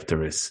hype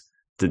there is,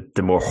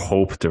 the more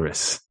hope there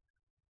is.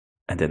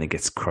 And then it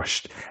gets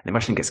crushed. And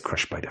imagine it gets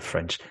crushed by the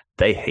French.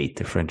 They hate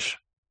the French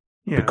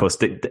because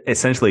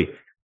essentially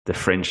the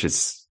French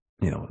is,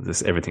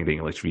 this everything the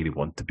English really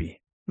want to be,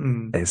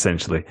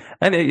 essentially.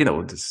 And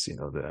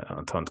the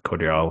Entente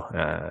Cordiale,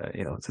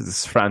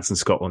 this France and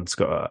Scotland's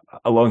got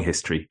a long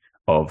history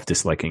of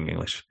disliking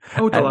English.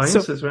 Old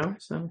alliance as well.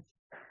 So.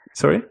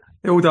 Sorry.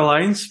 The old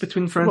alliance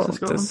between France and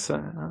Scotland.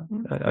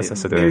 As I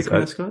said,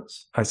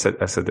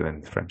 I said it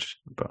in French,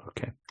 but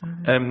okay.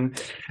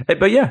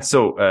 But yeah,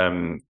 so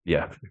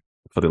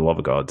for the love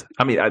of God,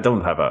 I mean, I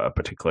don't have a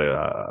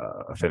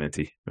particular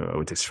affinity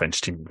with this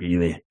French team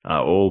really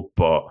at all,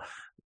 but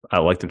I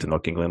like them to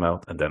knock England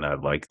out, and then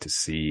I'd like to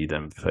see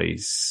them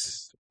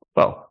face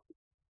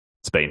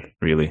Spain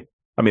really.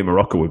 I mean,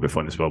 Morocco would be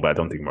fun as well, but I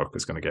don't think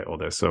Morocco's going to get all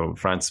there. So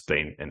France,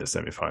 Spain in the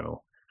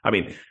semi-final. I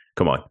mean,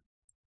 come on.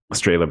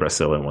 Australia,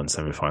 Brazil in one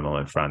semi-final,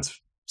 and France,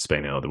 Spain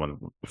in another one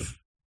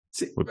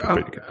would be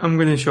pretty good. I'm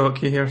going to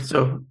shock you here.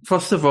 So,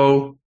 first of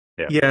all,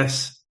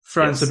 yes,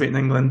 France are beating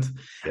England.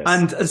 Yes.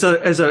 And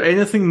is there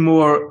anything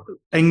more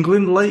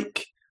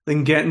England-like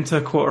than getting to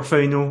a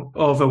quarter-final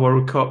of a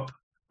World Cup,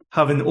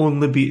 having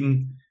only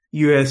beaten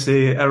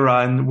USA,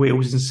 Iran,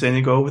 Wales and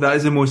Senegal? That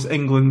is the most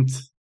England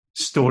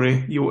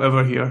story you'll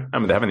ever hear. I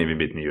mean, they haven't even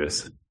beaten the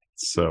US,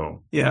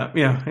 so... Yeah,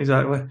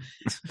 exactly.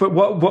 But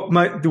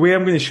the way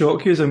I'm going to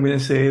shock you is I'm going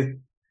to say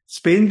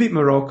Spain beat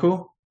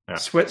Morocco,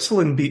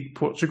 Switzerland beat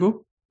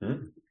Portugal,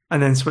 and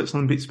then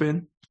Switzerland beat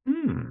Spain. What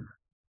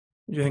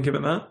do you think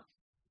about that?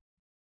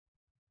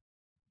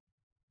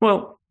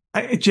 Well,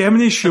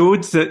 Germany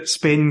showed that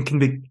Spain can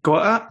be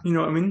got at. You know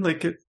what I mean?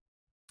 Like,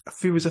 I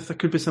feel as if there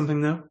could be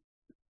something there.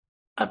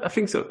 I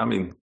think so. I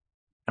mean,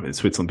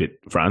 Switzerland beat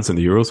France in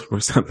the Euros, for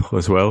example,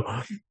 as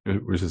well,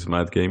 which is a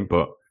mad game.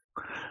 But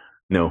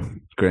no,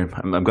 Graham,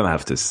 I'm going to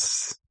have to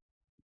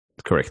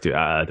correct you.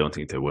 I don't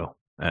think they will.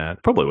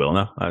 Probably will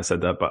now. I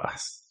said that, but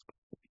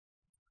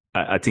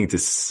I think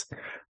there's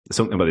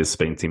something about this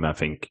Spain team. I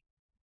think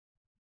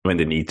when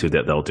they need to,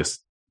 that they'll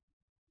just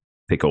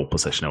take all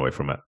possession away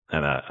from it.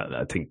 And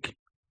I think,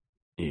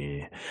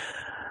 okay,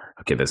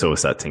 there's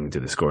always that thing, do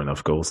they score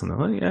enough goals? And they're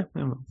like,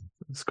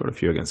 scored a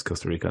few against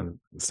Costa Rica and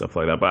stuff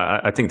like that.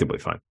 But I think they'll be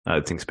fine. I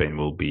think Spain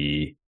will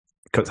be,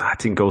 because I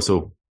think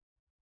also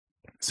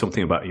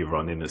something about you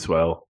running as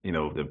well. You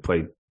know, they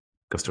played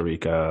Costa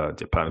Rica,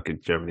 Japan,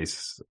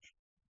 Germany's,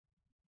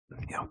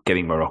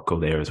 getting Morocco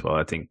there as well.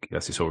 I think,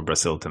 as you saw with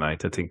Brazil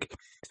tonight, I think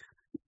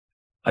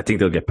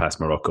they'll get past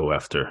Morocco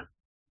after.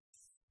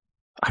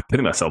 I'm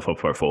putting myself up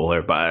for a fall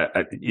here,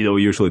 but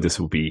usually this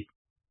will be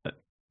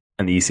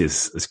an easy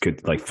as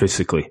good, like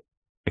physically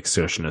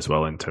exertion as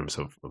well in terms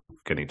of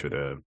getting to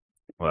the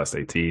last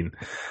 18.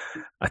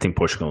 I think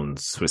Portugal and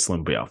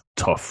Switzerland will be a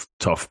tough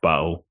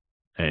battle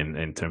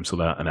in terms of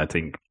that, and I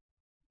think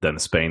then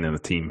Spain and a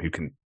team who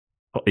can,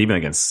 even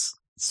against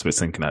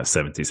Switzerland, can have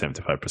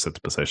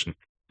 70-75% possession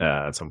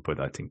at some point.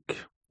 I think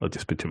it'll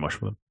just be too much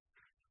for them.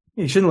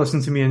 You shouldn't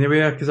listen to me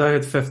anyway, because I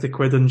had 50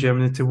 quid on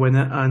Germany to win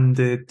it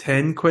and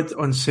 10 quid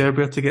on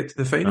Serbia to get to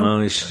the final. Oh,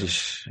 you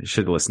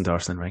should listen to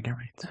Arsene Wenger,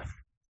 right?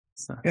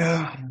 So,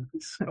 yeah,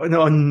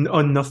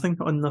 on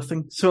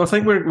nothing. So I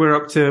think we're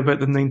up to about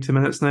the 90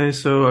 minutes now,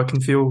 so I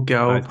can feel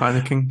Gal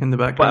panicking in the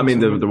background. But I mean,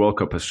 the World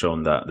Cup has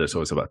shown that there's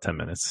always about 10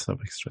 minutes of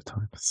extra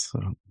time.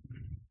 So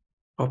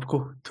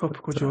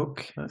topical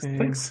joke.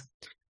 Thanks.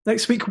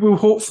 Next week, we'll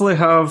hopefully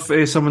have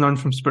someone on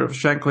from Spirit of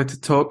Shankly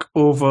to talk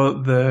over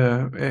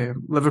the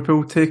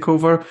Liverpool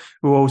takeover.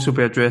 We'll also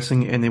be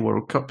addressing any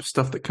World Cup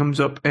stuff that comes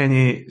up,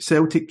 any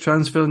Celtic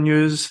transfer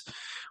news.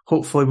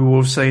 Hopefully, we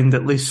will have signed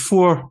at least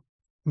 4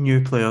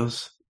 new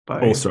players.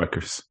 All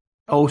strikers.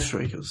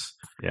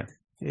 Yeah.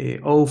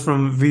 All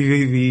from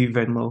VVV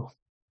Venlo.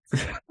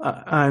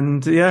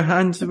 and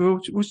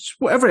we'll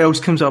whatever else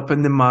comes up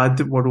in the mad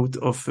world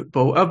of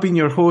football. I've been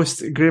your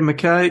host, Graham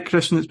Mackay.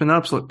 Christian, it's been an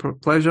absolute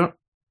pleasure.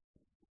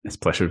 It's a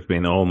pleasure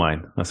being all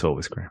mine. That's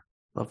always great.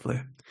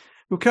 Lovely.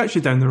 We'll catch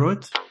you down the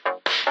road.